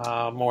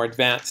more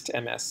advanced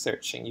MS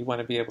searching. You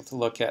want to be able to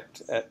look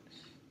at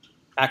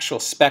actual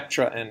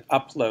spectra and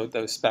upload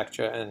those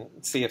spectra and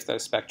see if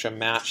those spectra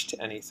match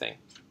to anything.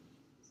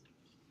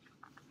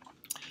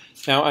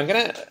 Now, I'm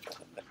going to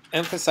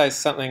emphasize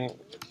something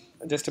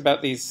just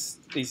about these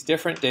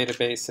different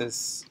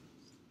databases,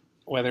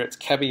 whether it's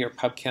KEBI or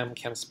PubChem,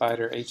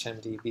 ChemSpider,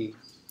 HMDB.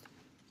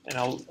 And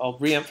I'll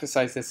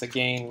re-emphasize this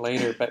again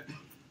later, but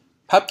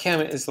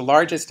PubChem is the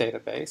largest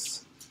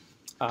database.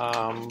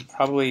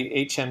 Probably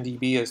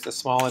HMDB is the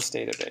smallest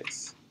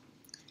database.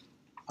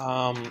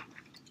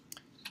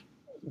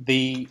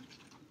 The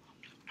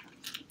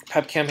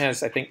PubChem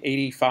has, I think,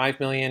 85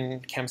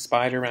 million,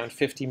 ChemSpider around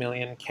 50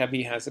 million,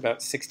 KEBI has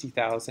about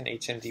 60,000,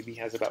 HMDB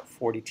has about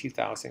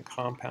 42,000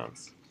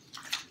 compounds.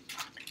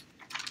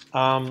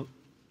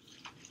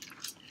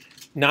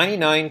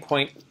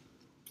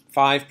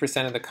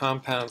 99.5% of the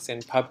compounds in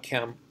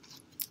PubChem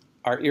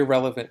are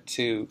irrelevant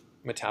to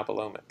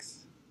metabolomics.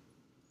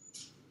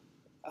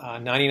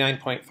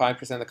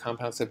 99.5% of the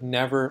compounds have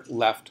never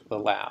left the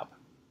lab.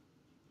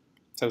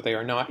 So they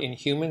are not in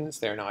humans,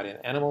 they're not in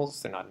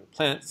animals, they're not in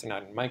plants, they're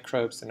not in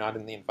microbes, they're not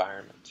in the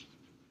environment.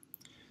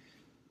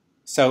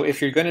 So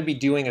if you're going to be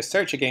doing a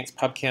search against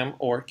PubChem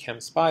or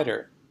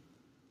ChemSpider,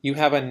 you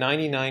have a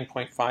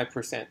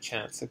 99.5%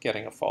 chance of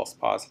getting a false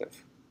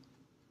positive.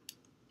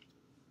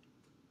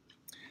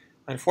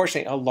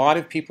 Unfortunately, a lot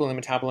of people in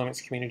the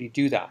metabolomics community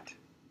do that,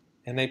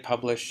 and they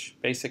publish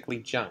basically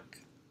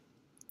junk,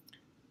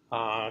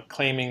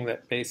 claiming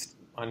that based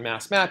on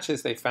mass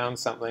matches they found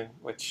something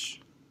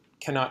which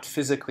cannot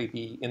physically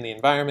be in the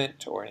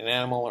environment or in an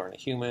animal or in a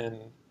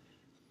human.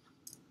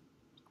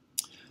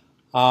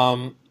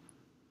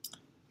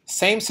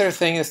 Same sort of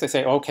thing as they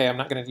say, okay, I'm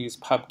not going to use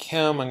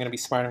PubChem, I'm going to be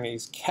smart, I'm going to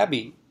use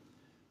KEBI.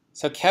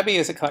 So KEBI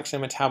is a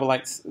collection of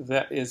metabolites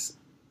that is,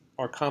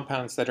 or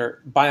compounds that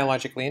are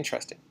biologically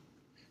interesting.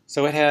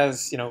 So it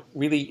has,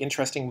 really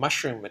interesting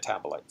mushroom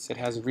metabolites. It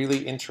has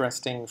really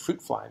interesting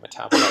fruit fly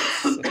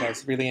metabolites. It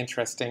has really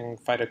interesting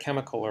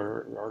phytochemical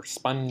or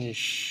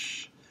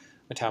sponge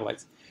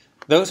metabolites.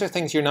 Those are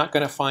things you're not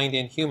going to find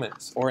in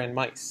humans or in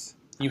mice.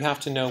 You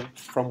have to know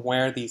from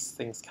where these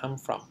things come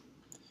from.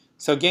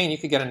 So again, you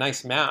could get a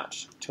nice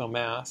match to a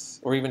mass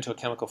or even to a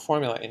chemical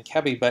formula in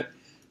KEBI, but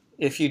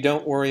if you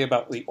don't worry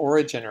about the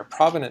origin or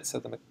provenance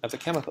of the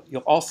chemical,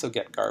 you'll also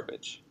get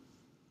garbage.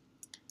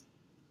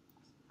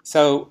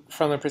 So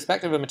from the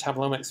perspective of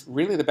metabolomics,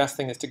 really the best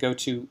thing is to go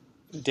to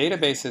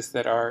databases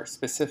that are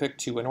specific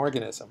to an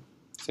organism.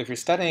 So if you're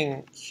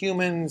studying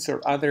humans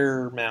or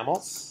other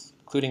mammals,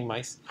 including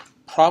mice,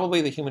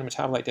 probably the Human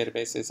Metabolite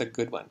database is a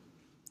good one.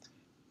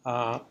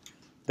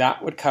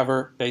 That would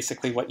cover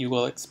basically what you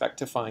will expect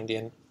to find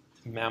in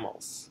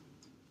mammals.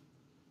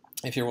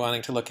 If you're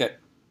wanting to look at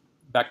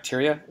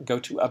bacteria, go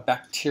to a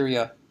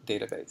bacteria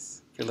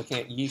database. If you're looking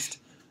at yeast,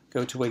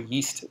 go to a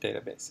yeast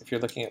database. If you're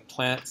looking at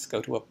plants,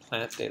 go to a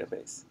plant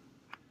database.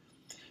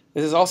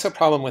 This is also a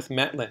problem with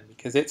Metlin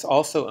because it's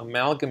also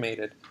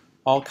amalgamated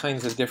all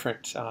kinds of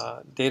different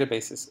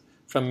databases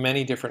from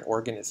many different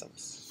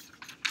organisms.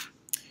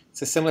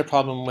 It's a similar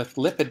problem with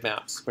lipid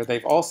maps, where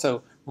they've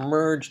also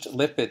merged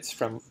lipids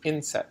from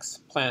insects,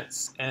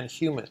 plants, and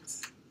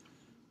humans,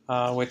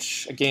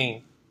 which,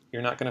 again,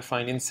 you're not going to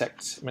find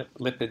insect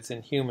lipids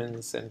in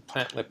humans and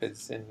plant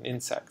lipids in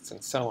insects,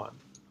 and so on.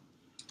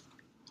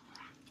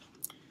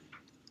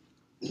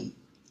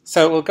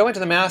 So we'll go into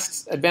the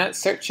mass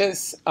advanced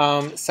searches.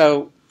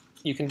 So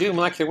you can do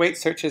molecular weight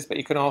searches, but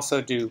you can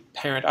also do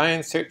parent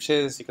ion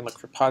searches. You can look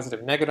for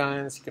positive negative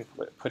ions. You can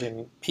put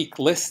in peak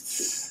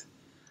lists.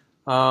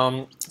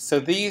 So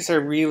these are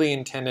really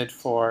intended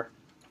for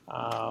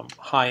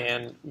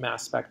high-end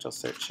mass spectral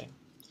searching.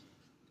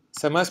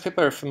 So most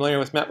people are familiar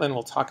with Metlin.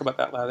 We'll talk about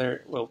that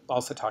later. We'll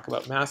also talk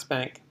about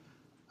MassBank.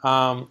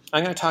 I'm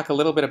going to talk a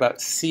little bit about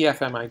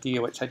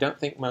CFMID, which I don't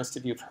think most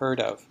of you have heard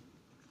of.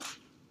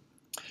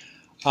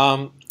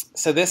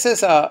 So this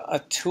is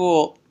a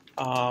tool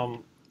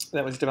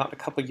that was developed a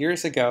couple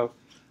years ago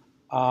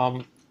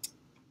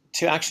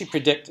to actually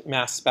predict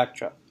mass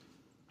spectra.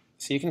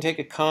 So you can take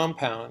a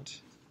compound,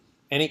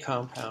 any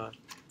compound,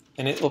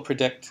 and it will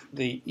predict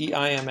the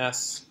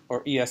EIMS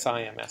or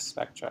ESIMS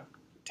spectra,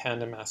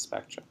 tandem mass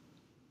spectra.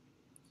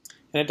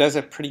 And it does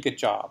a pretty good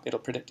job. It'll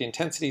predict the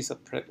intensities,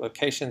 it'll predict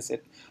locations.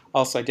 It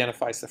also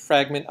identifies the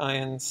fragment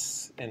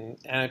ions and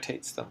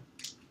annotates them.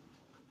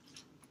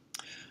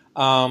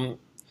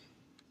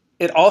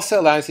 It also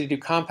allows you to do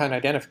compound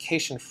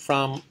identification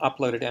from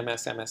uploaded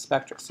MS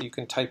spectra. So you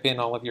can type in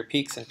all of your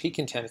peaks and peak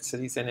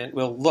intensities, and it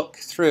will look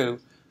through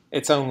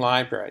its own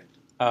library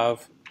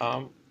of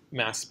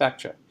mass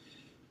spectra.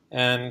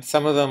 And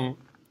some of them,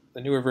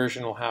 the newer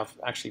version will have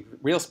actually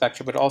real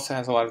spectra, but it also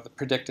has a lot of the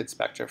predicted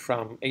spectra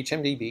from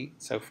HMDB,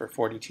 so for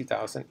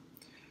 42,000.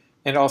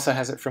 And it also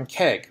has it from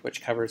KEGG,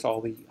 which covers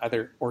all the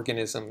other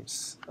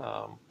organisms,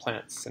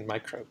 plants, and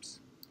microbes.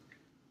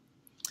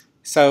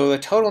 So the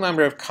total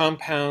number of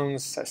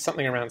compounds,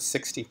 something around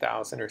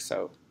 60,000 or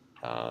so,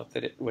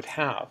 that it would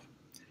have,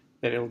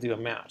 that it'll do a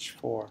match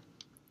for.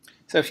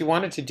 So if you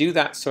wanted to do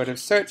that sort of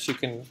search, you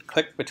can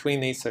click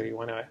between these. So you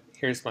want to,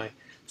 here's my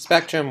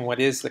spectrum, what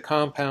is the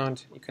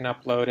compound? You can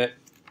upload it.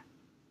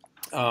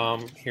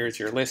 Here's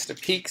your list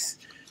of peaks.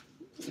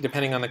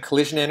 Depending on the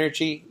collision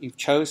energy you've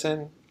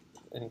chosen,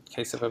 in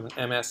case of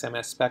an MS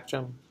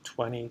spectrum,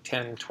 20,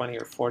 10, 20,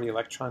 or 40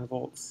 electron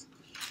volts.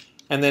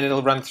 And then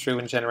it'll run through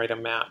and generate a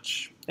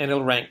match, and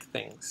it'll rank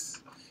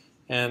things.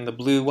 And the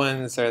blue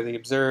ones are the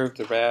observed,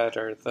 the red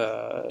are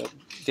the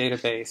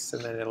database,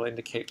 and then it'll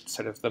indicate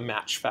sort of the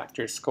match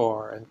factor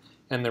score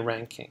and the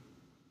ranking.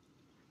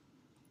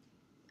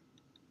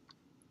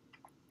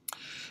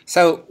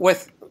 So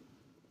with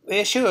the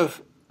issue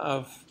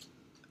of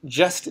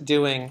just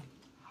doing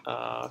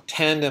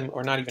tandem,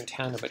 or not even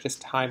tandem, but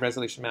just high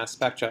resolution mass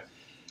spectra,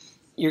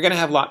 you're going to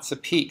have lots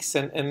of peaks.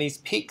 And these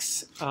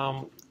peaks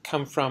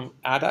come from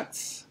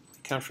adducts, they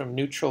come from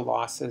neutral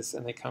losses,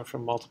 and they come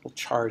from multiple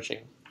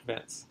charging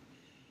events.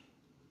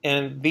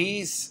 And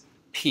these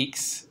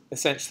peaks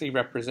essentially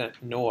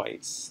represent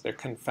noise. They're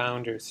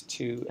confounders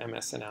to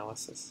MS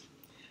analysis.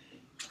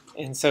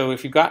 And so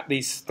if you've got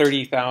these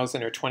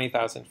 30,000 or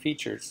 20,000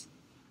 features,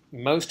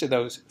 most of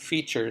those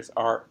features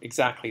are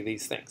exactly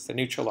these things: the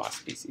neutral loss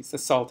species, the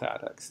salt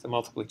adducts, the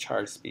multiply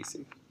charged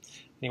species.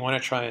 And you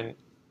want to try and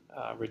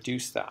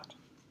reduce that.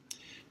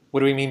 What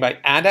do we mean by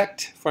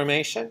adduct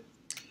formation?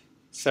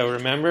 So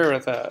remember,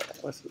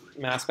 with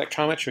mass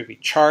spectrometry, we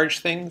charge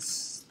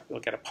things.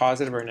 You'll get a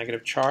positive or a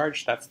negative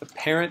charge. That's the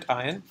parent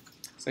ion.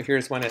 So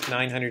here's one at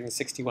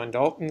 961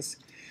 Daltons.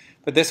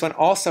 But this one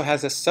also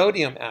has a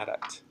sodium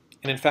adduct.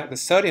 And in fact, the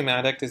sodium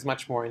adduct is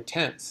much more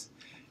intense.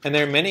 And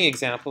there are many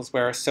examples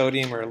where a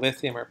sodium or a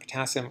lithium or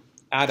potassium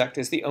adduct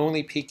is the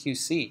only peak you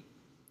see.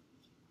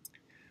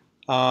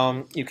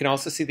 You can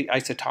also see the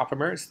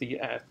isotopomers, the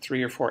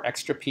 3 or 4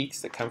 extra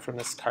peaks that come from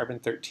this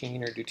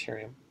carbon-13 or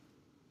deuterium.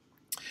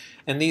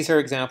 And these are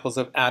examples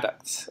of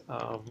adducts.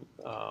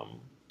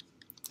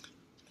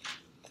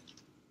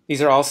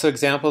 These are also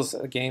examples,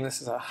 again,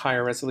 this is a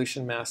higher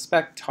resolution mass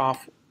spec,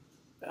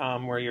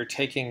 where you're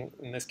taking,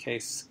 in this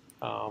case,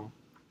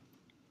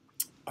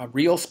 a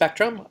real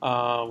spectrum.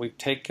 We've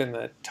taken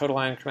the total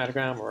ion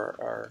chromatogram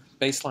or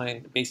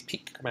baseline base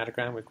peak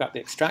chromatogram. We've got the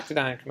extracted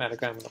ion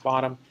chromatogram on the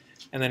bottom,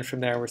 and then from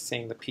there we're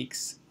seeing the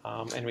peaks.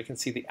 And we can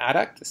see the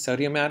adduct, the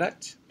sodium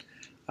adduct.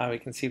 We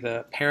can see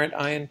the parent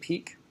ion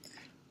peak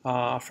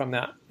from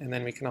that, and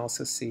then we can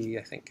also see,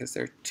 I think, is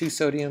there 2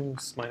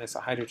 sodiums minus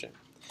a hydrogen.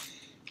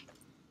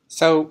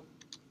 So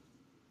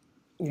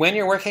when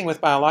you're working with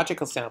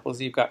biological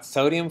samples, you've got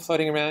sodium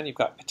floating around, you've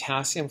got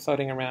potassium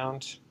floating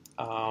around.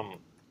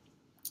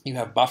 You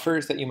have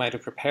buffers that you might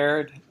have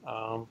prepared.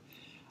 All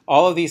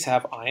of these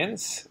have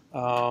ions,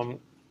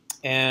 and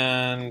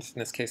in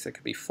this case it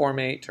could be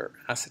formate or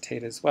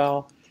acetate as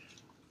well.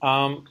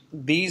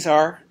 These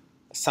are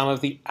some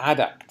of the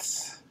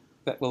adducts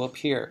that will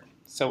appear.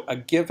 So a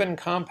given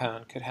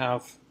compound could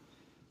have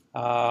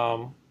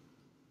 10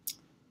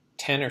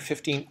 or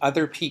 15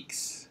 other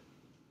peaks,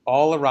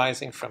 all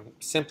arising from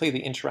simply the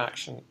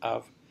interaction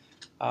of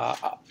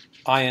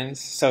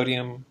ions,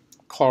 sodium,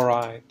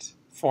 chloride,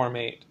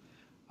 formate,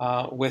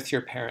 with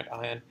your parent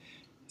ion.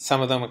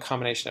 Some of them a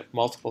combination of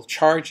multiple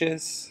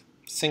charges,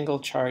 single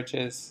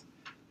charges.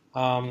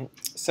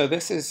 So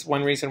this is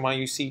one reason why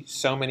you see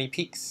so many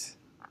peaks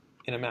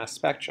in a mass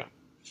spectrum.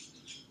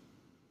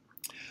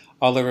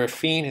 Oliver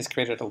Fien has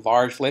created a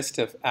large list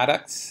of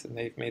adducts, and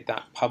they've made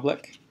that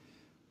public.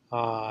 It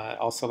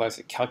also allows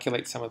you to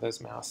calculate some of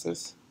those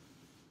masses.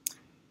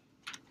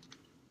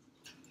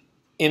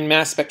 In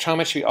mass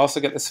spectrometry, we also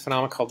get this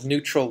phenomenon called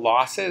neutral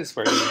losses,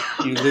 where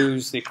you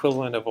lose the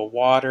equivalent of a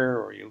water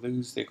or you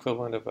lose the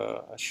equivalent of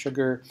a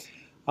sugar.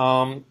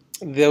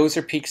 Those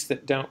are peaks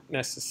that don't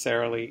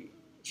necessarily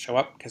show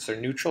up because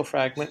they're neutral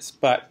fragments,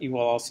 but you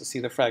will also see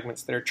the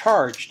fragments that are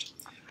charged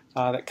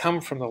that come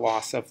from the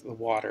loss of the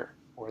water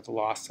or the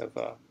loss of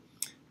a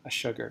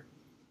sugar.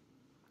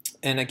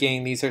 And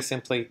again, these are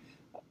simply,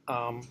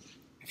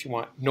 if you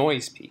want,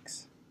 noise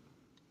peaks.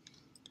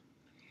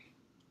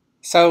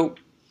 So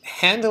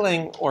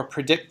handling or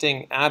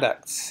predicting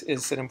adducts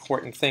is an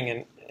important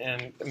thing,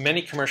 and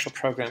many commercial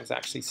programs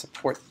actually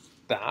support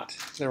that.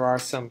 There are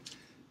some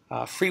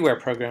freeware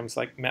programs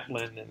like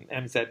Metlin and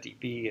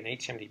MZDB and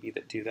HMDB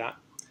that do that.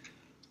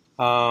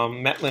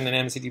 Metlin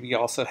and MZDB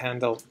also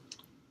handle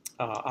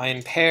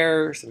ion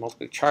pairs and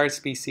multiply charged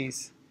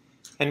species,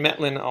 and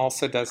Metlin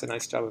also does a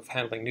nice job of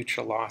handling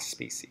neutral loss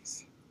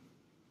species.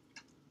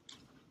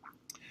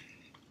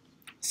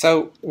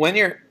 So when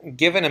you're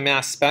given a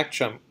mass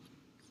spectrum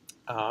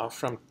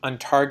from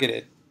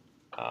untargeted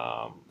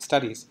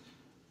studies,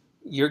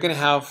 you're going to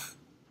have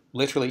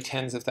literally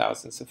tens of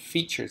thousands of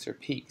features or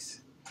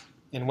peaks.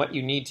 And what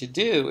you need to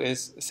do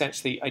is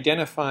essentially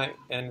identify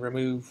and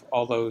remove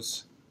all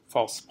those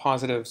false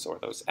positives or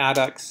those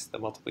adducts, the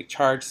multiply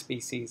charged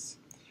species.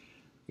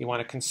 You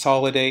want to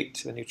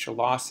consolidate the neutral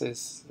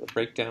losses, the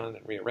breakdown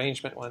and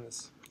rearrangement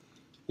ones.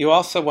 You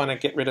also want to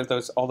get rid of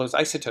all those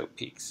isotope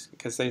peaks,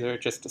 because they are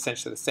just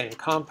essentially the same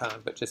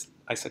compound, but just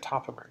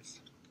isotopomers.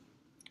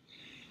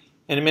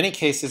 And in many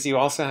cases, you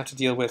also have to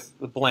deal with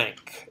the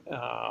blank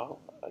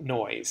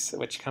noise,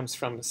 which comes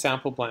from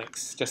sample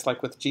blanks, just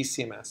like with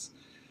GCMS.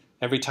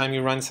 Every time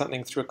you run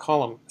something through a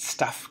column,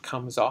 stuff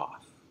comes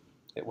off.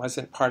 It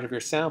wasn't part of your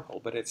sample,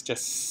 but it's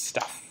just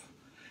stuff.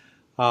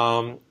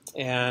 And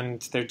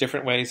there are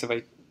different ways of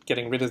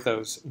getting rid of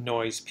those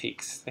noise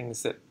peaks,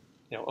 things that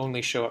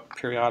only show up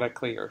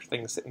periodically, or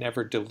things that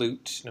never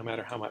dilute no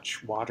matter how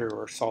much water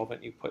or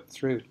solvent you put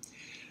through.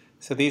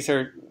 So these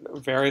are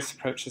various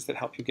approaches that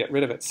help you get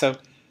rid of it. So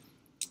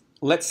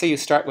let's say you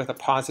start with a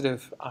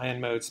positive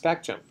ion mode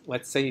spectrum.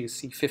 Let's say you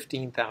see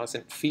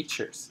 15,000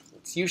 features.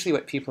 It's usually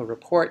what people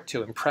report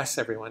to impress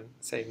everyone,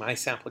 say my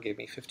sample gave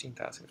me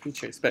 15,000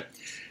 features. But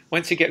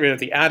once you get rid of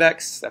the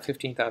adducts, that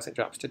 15,000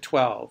 drops to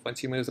 12.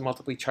 Once you move the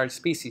multiply charged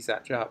species,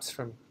 that drops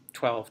from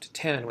 12 to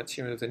 10. Once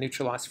you remove the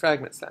neutral loss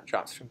fragments, that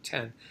drops from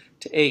 10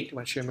 to 8.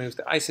 Once you remove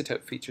the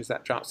isotope features,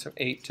 that drops from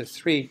 8 to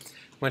 3.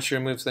 Once you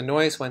remove the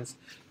noise ones,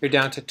 you're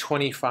down to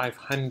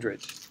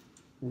 2,500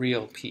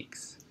 real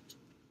peaks.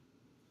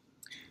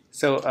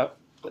 So a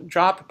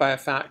drop by a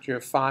factor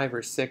of 5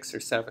 or 6 or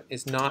 7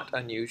 is not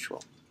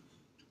unusual.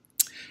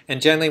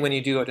 And generally when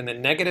you do it in the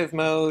negative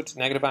mode,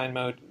 negative ion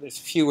mode, there's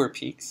fewer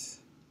peaks,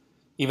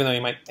 even though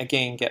you might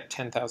again get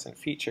 10,000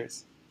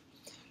 features.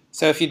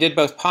 So if you did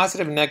both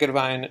positive and negative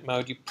ion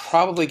mode, you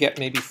probably get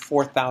maybe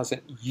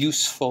 4,000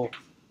 useful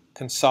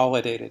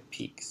consolidated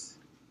peaks.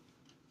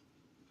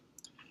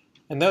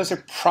 And those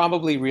are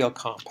probably real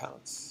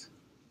compounds,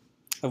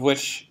 of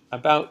which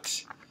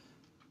about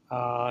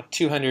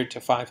 200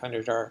 to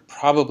 500 are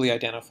probably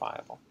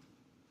identifiable.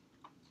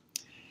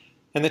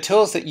 And the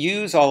tools that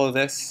use all of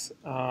this,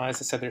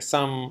 as I said, there's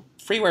some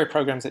freeware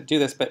programs that do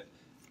this, but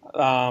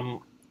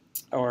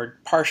or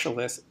partial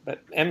this,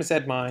 but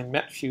MZMine,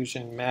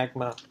 MetFusion,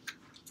 Magma,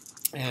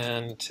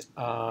 and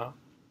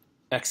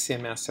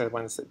XCMS are the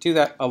ones that do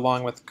that,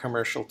 along with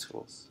commercial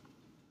tools.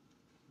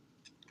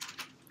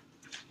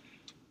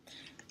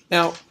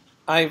 Now,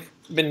 I've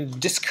been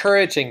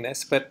discouraging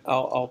this, but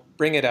I'll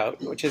bring it out,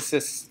 which is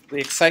the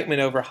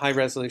excitement over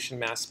high-resolution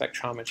mass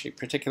spectrometry,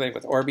 particularly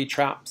with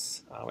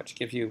Orbitraps, which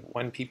give you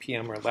 1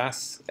 ppm or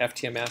less,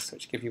 FTMS,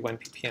 which give you 1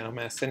 ppm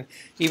or less, and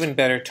even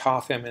better,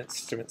 TOFM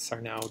instruments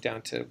are now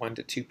down to 1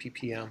 to 2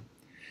 ppm.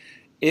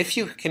 If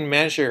you can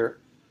measure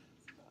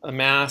a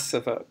mass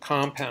of a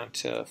compound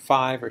to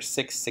 5 or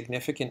 6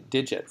 significant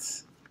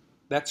digits,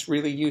 that's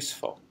really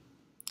useful.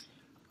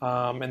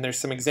 And there's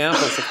some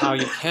examples of how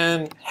you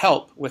can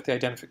help with the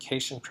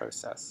identification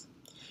process.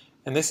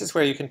 And this is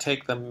where you can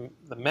take the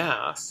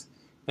mass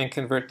and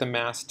convert the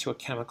mass to a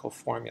chemical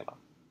formula.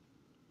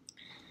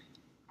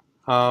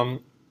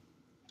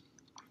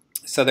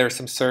 So there are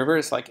some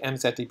servers like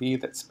MZDB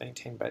that's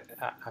maintained by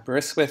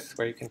Aberystwyth,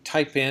 where you can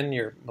type in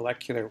your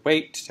molecular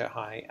weight to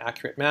high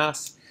accurate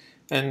mass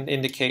and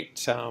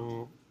indicate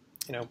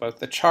both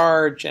the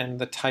charge and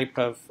the type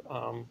of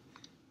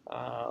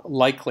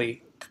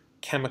likely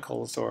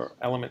chemicals or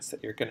elements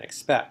that you're going to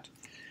expect.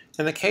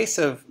 In the case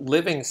of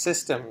living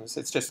systems,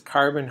 it's just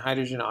carbon,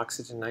 hydrogen,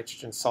 oxygen,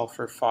 nitrogen,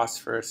 sulfur,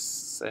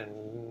 phosphorus,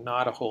 and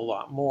not a whole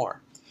lot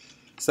more.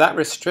 So that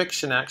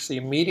restriction actually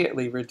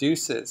immediately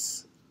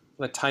reduces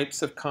the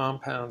types of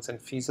compounds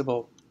and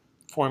feasible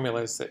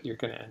formulas that you're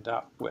going to end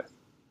up with.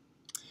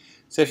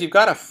 So if you've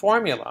got a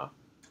formula,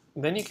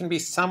 then you can be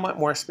somewhat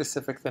more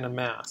specific than a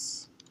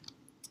mass.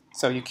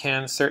 So you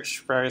can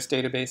search various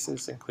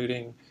databases,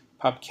 including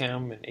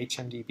PubChem and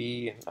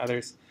HMDB and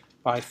others,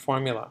 by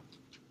formula.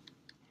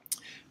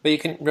 But you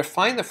can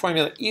refine the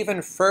formula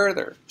even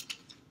further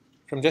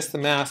from just the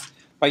mass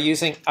by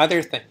using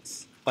other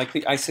things, like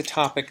the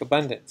isotopic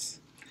abundance.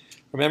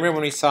 Remember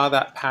when we saw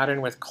that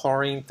pattern with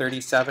chlorine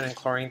 37 and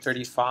chlorine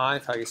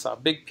 35, how you saw a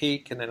big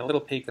peak and then a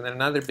little peak and then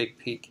another big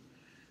peak?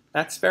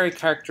 That's very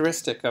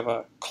characteristic of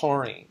a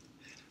chlorine.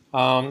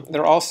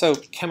 There are also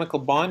chemical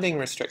bonding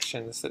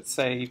restrictions that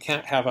say you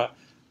can't have a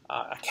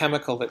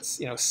chemical that's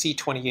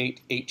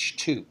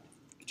C28H2.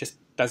 It just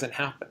doesn't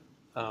happen.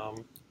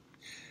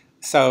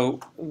 So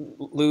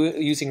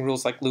using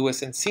rules like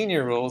Lewis and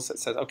Senior rules that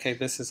says, okay,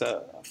 this is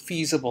a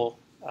feasible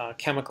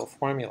chemical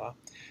formula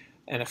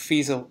and a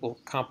feasible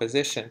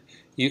composition,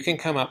 you can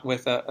come up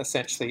with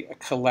essentially a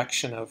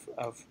collection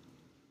of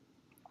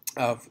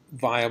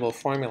viable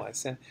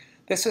formulas. And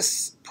this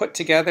was put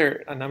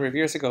together a number of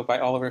years ago by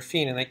Oliver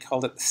Fien, and they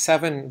called it the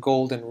 7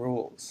 Golden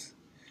Rules,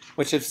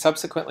 which have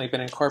subsequently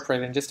been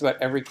incorporated in just about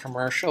every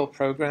commercial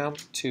program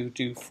to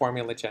do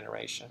formula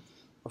generation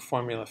or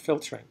formula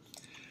filtering.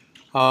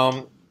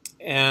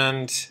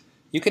 And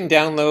you can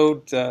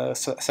download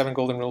 7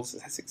 Golden Rules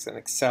as an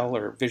Excel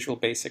or Visual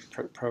Basic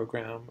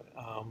program.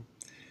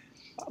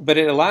 But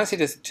it allows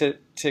you to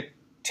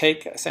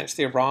take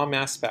essentially a raw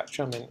mass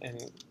spectrum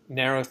and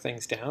narrow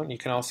things down. You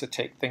can also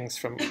take things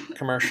from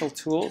commercial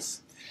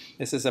tools.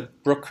 This is a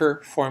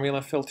Brooker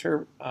formula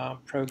filter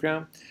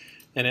program.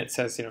 And it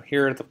says,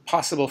 here are the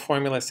possible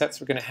formula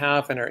sets we're going to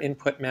have, and our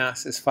input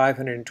mass is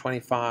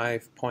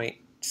 525 point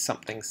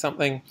something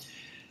something.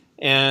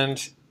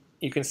 And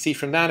you can see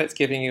from that it's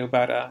giving you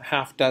about a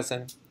half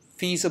dozen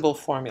feasible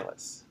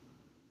formulas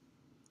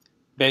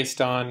based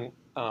on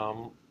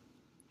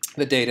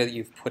the data that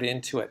you've put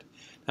into it.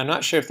 I'm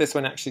not sure if this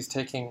one actually is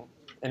taking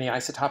any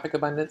isotopic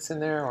abundance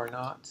in there or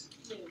not. Yes,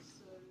 you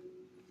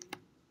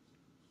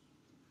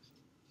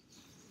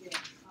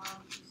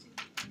see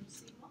the M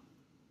sigma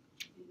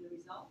in the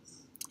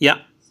results. Yeah.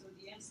 So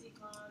the M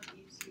sigma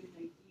gives you an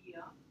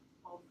idea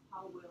of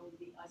how well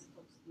the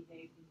isotopes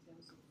behave in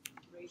terms of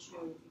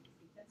ratio of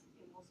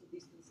intensity and also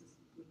distances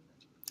between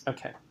them.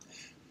 Okay.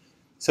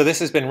 So this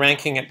has been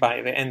ranking it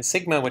by the N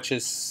sigma, which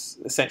is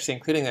essentially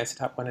including the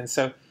isotope one. And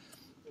so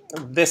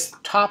this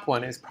top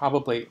one is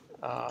probably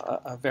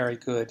a very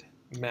good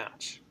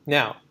match.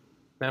 Now,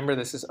 remember,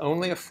 this is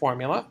only a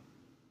formula,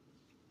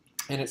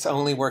 and it's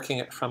only working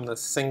it from the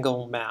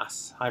single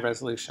mass,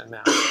 high-resolution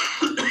mass.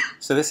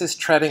 So this is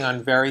treading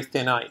on very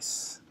thin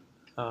ice.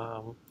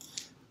 You're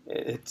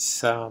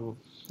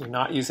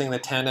not using the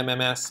tandem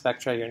MS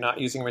spectra, you're not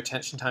using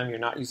retention time, you're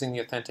not using the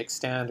authentic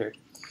standard.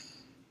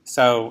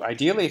 So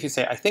ideally, if you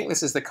say, I think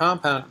this is the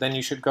compound, then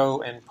you should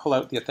go and pull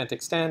out the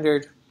authentic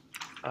standard,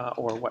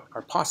 or what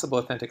are possible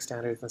authentic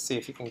standards, and see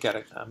if you can get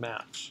a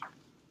match.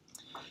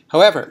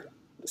 However,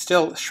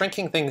 still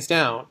shrinking things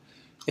down,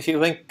 if you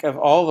think of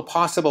all the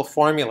possible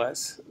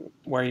formulas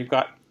where you've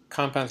got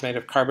compounds made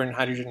of carbon,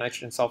 hydrogen,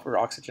 nitrogen, sulfur,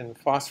 oxygen, and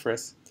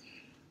phosphorus,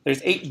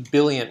 there's 8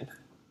 billion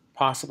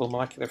possible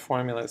molecular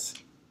formulas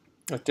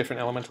with different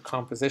elemental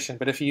composition.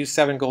 But if you use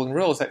 7 golden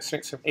rules, that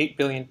shrinks from 8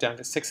 billion down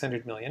to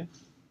 600 million.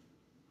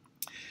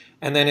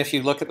 And then if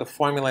you look at the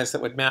formulas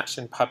that would match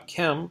in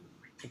PubChem,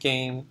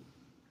 again,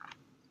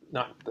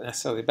 not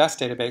necessarily the best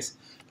database,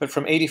 but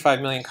from 85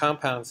 million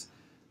compounds,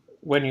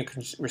 when you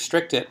can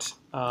restrict it,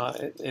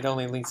 it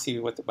only leaves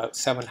you with about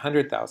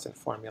 700,000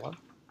 formula.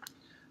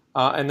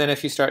 And then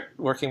if you start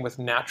working with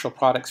natural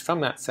products from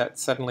that set,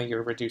 suddenly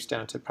you're reduced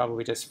down to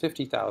probably just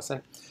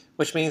 50,000,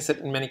 which means that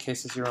in many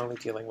cases you're only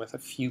dealing with a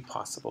few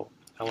possible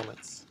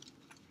elements.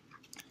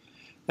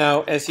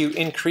 Now, as you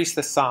increase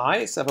the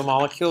size of a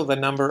molecule, the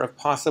number of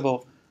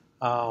possible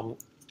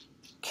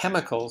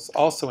chemicals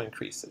also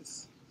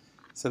increases.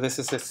 So this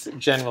is this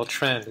general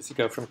trend. As you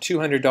go from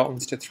 200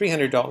 Daltons to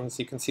 300 Daltons,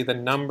 you can see the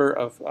number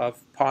of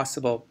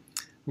possible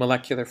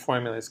molecular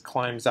formulas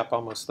climbs up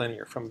almost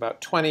linear, from about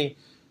 20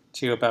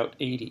 to about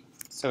 80.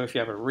 So if you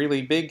have a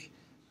really big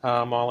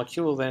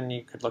molecule, then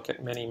you could look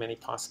at many, many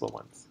possible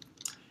ones.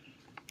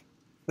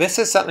 This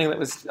is something that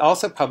was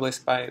also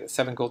published by the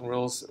 7 Golden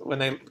Rules when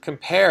they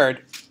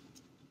compared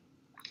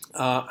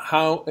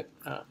how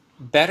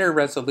better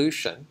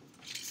resolution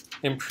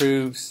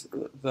improves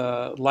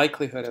the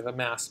likelihood of a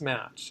mass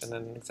match and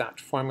an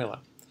exact formula.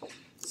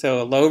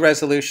 So a low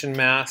resolution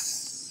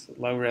mass,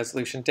 low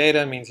resolution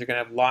data means you're going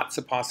to have lots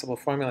of possible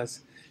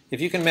formulas.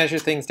 If you can measure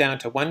things down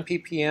to 1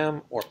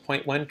 ppm or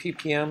 0.1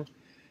 ppm,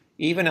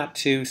 even up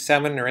to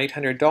 700 or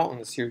 800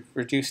 Daltons, you've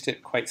reduced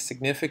it quite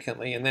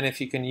significantly. And then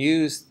if you can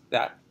use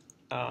that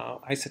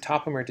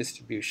isotopomer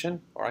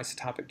distribution or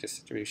isotopic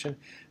distribution,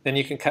 then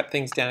you can cut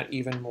things down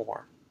even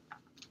more.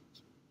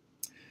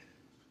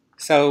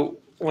 So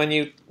when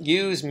you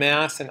use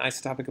mass and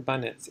isotopic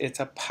abundance, it's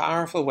a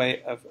powerful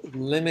way of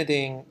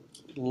limiting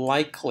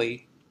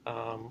likely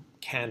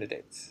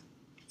candidates.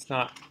 It's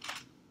not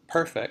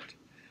perfect,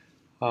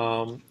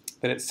 but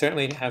it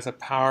certainly has a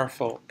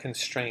powerful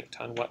constraint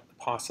on what the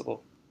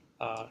possible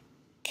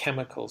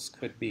chemicals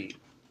could be.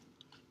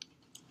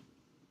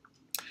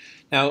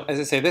 Now, as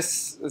I say,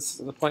 this is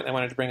the point I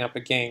wanted to bring up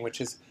again, which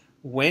is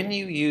when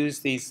you use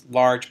these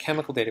large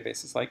chemical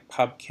databases like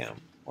PubChem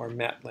or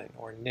Metlin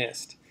or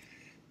NIST,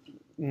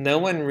 no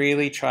one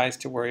really tries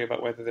to worry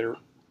about whether they're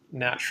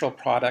natural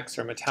products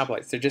or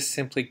metabolites. They're just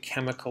simply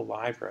chemical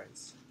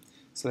libraries.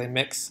 So they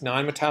mix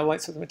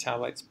non-metabolites with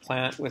metabolites,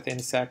 plant with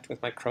insect, with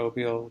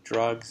microbial,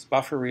 drugs,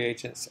 buffer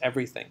reagents,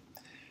 everything.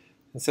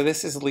 And so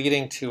this is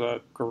leading to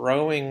a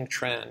growing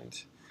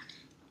trend,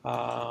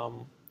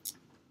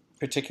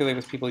 particularly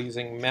with people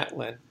using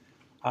Metlin,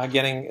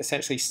 getting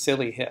essentially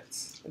silly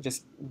hits.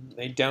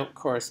 They don't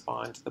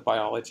correspond to the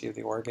biology of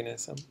the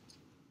organism.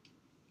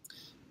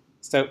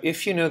 So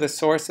if you know the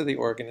source of the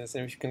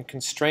organism, if you can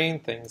constrain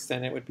things,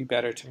 then it would be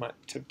better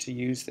to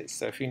use these.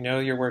 So if you know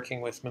you're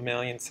working with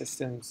mammalian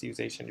systems, use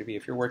H&DB.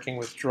 If you're working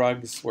with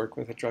drugs, work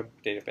with a drug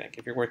data bank.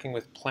 If you're working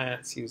with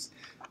plants, use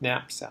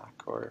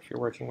knapsack. Or if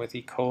you're working with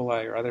E.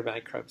 coli or other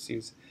microbes,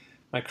 use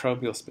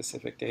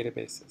microbial-specific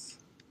databases.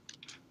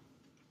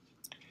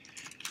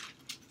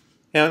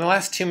 Now, in the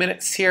last 2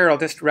 minutes here, I'll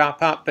just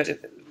wrap up, but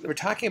we're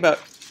talking about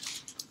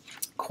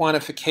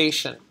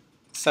quantification.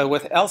 So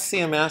with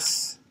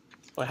LCMS,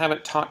 I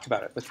haven't talked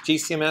about it. With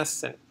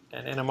GCMS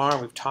and NMR,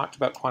 we've talked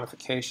about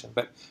quantification,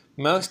 but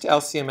most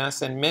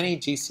LCMS and many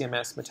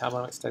GCMS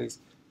metabolomic studies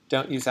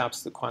don't use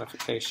absolute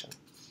quantification.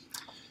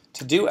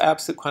 To do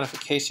absolute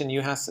quantification,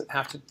 you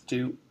have to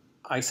do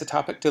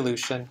isotopic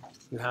dilution.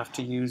 You have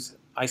to use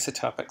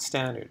isotopic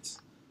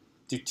standards,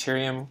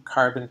 deuterium,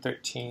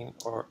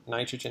 carbon-13, or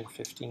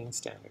nitrogen-15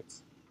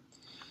 standards.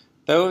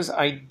 Those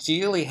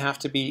ideally have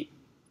to be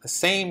the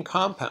same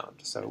compound,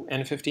 so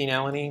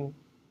N15-alanine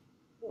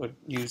would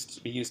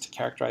be used to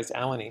characterize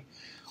alanine,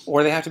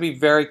 or they have to be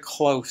very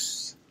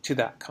close to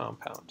that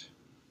compound.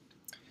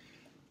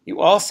 You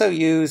also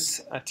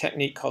use a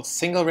technique called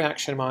single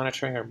reaction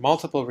monitoring or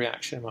multiple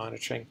reaction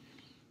monitoring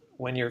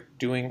when you're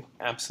doing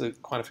absolute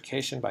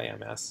quantification by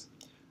MS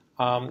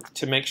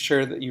to make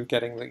sure that you're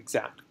getting the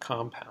exact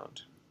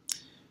compound.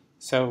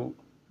 So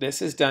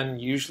this is done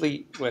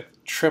usually with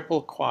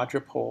triple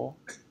quadrupole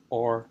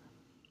or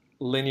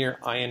linear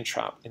ion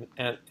trap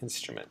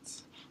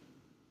instruments.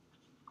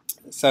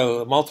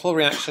 So multiple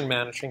reaction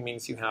monitoring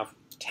means you have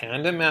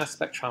tandem mass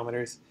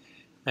spectrometers,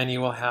 and you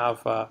will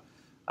have a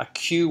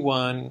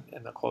Q1,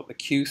 and they'll call it the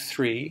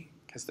Q3,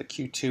 because the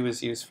Q2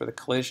 is used for the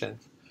collision,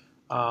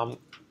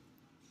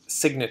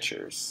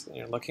 signatures.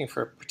 You're looking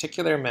for a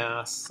particular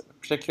mass, a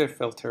particular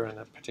filter, and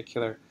a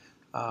particular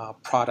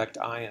product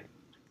ion.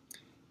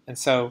 And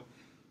so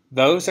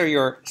those are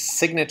your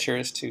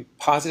signatures to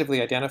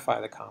positively identify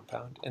the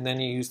compound, and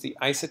then you use the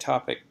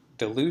isotopic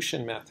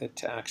dilution method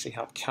to actually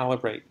help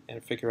calibrate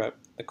and figure out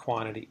the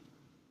quantity.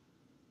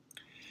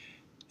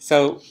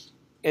 So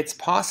it's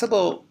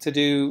possible to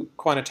do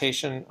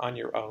quantitation on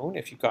your own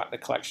if you've got the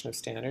collection of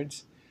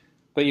standards,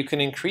 but you can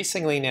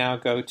increasingly now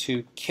go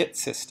to kit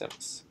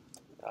systems.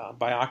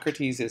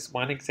 Biocrates is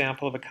one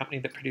example of a company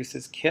that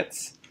produces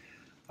kits.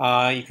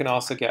 You can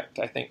also get,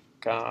 I think,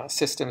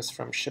 systems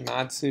from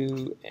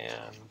Shimadzu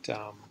and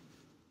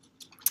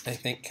I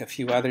think a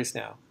few others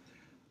now,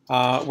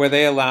 where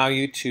they allow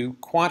you to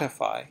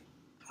quantify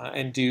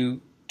and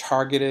do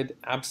targeted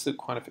absolute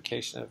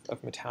quantification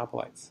of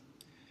metabolites.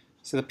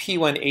 So the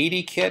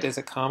P180 kit is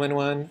a common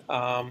one,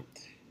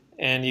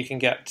 and you can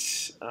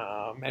get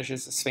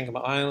measures of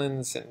sphingomyelins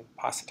islands and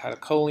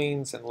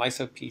phosphatidylcholines and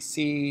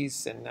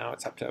lyso-PCs, and now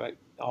it's up to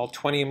all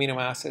 20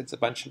 amino acids, a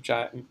bunch of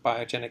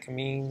biogenic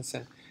amines,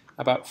 and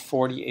about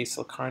 40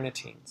 acyl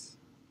carnitines.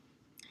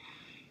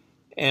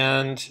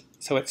 And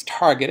so it's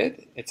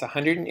targeted. It's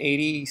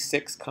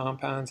 186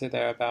 compounds or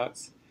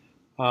thereabouts.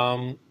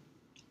 So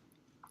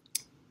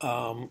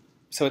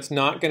it's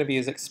not going to be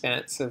as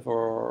expansive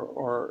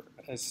or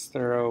as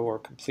thorough or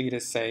complete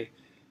as, say,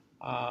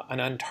 an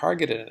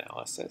untargeted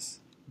analysis.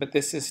 But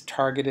this is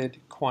targeted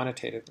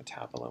quantitative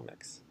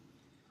metabolomics.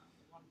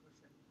 One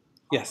question.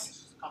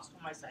 Yes. How much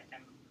customize I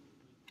can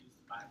use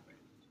BioQuery?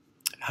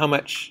 How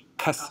much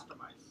Customize.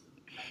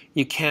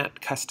 you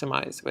can't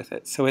customize with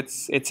it. So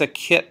it's a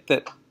kit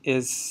that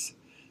is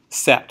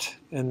set,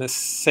 and the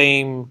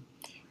same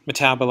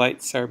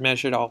metabolites are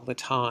measured all the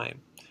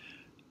time.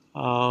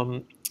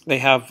 They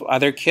have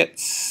other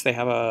kits. They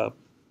have a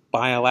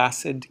bile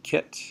acid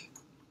kit.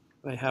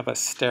 They have a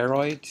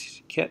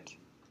steroid kit.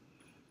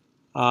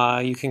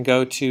 You can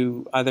go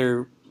to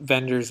other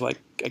vendors like,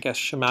 I guess,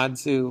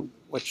 Shimadzu,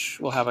 which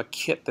will have a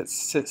kit that's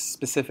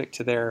specific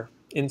to their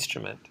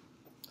instrument.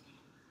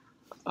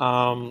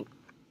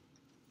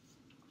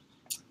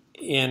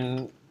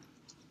 In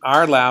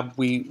our lab,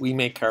 we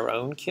make our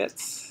own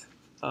kits,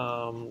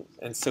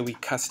 and so we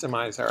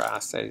customize our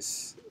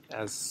assays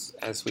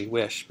as we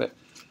wish. But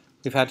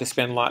we've had to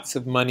spend lots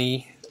of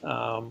money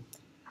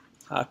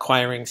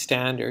acquiring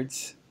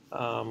standards.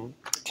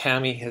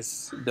 Tammy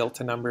has built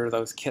a number of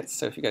those kits,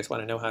 so if you guys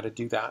want to know how to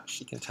do that,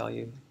 she can tell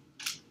you.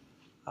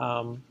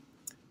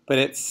 But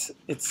it's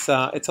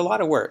a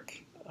lot of work.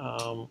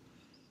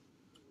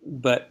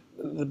 But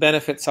the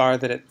benefits are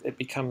that it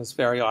becomes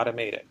very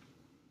automated.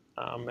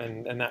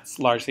 And that's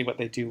largely what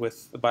they do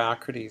with the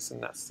Biocrates,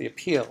 and that's the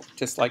appeal.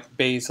 Just like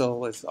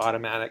Basal is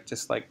automatic,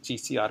 just like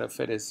GC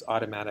AutoFit is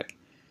automatic,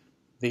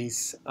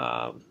 these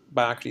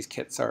Biocrates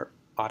kits are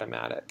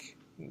automatic.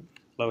 You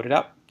load it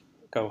up,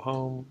 go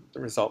home, the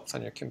results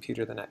on your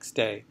computer the next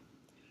day.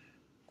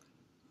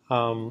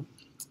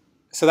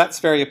 So that's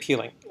very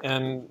appealing.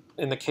 And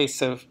in the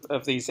case of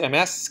these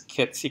MS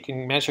kits, you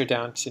can measure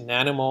down to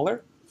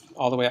nanomolar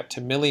all the way up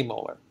to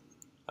millimolar.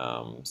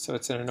 So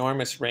it's an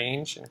enormous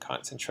range in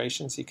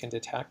concentrations you can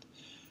detect.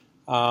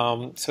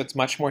 So it's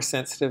much more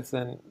sensitive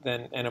than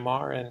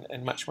NMR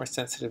and much more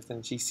sensitive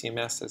than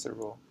GCMS as a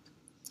rule.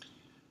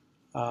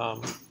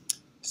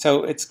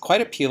 So it's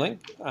quite appealing,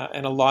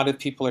 and a lot of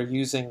people are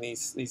using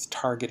these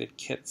targeted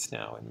kits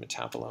now in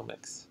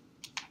metabolomics.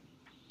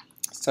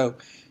 So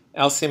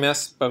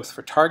LCMS both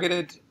for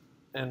targeted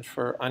and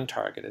for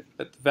untargeted,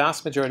 but the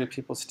vast majority of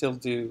people still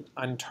do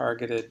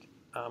untargeted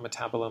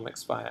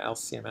metabolomics via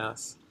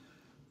LCMS,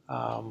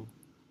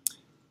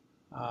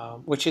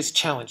 which is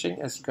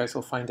challenging, as you guys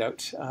will find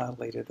out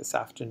later this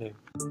afternoon.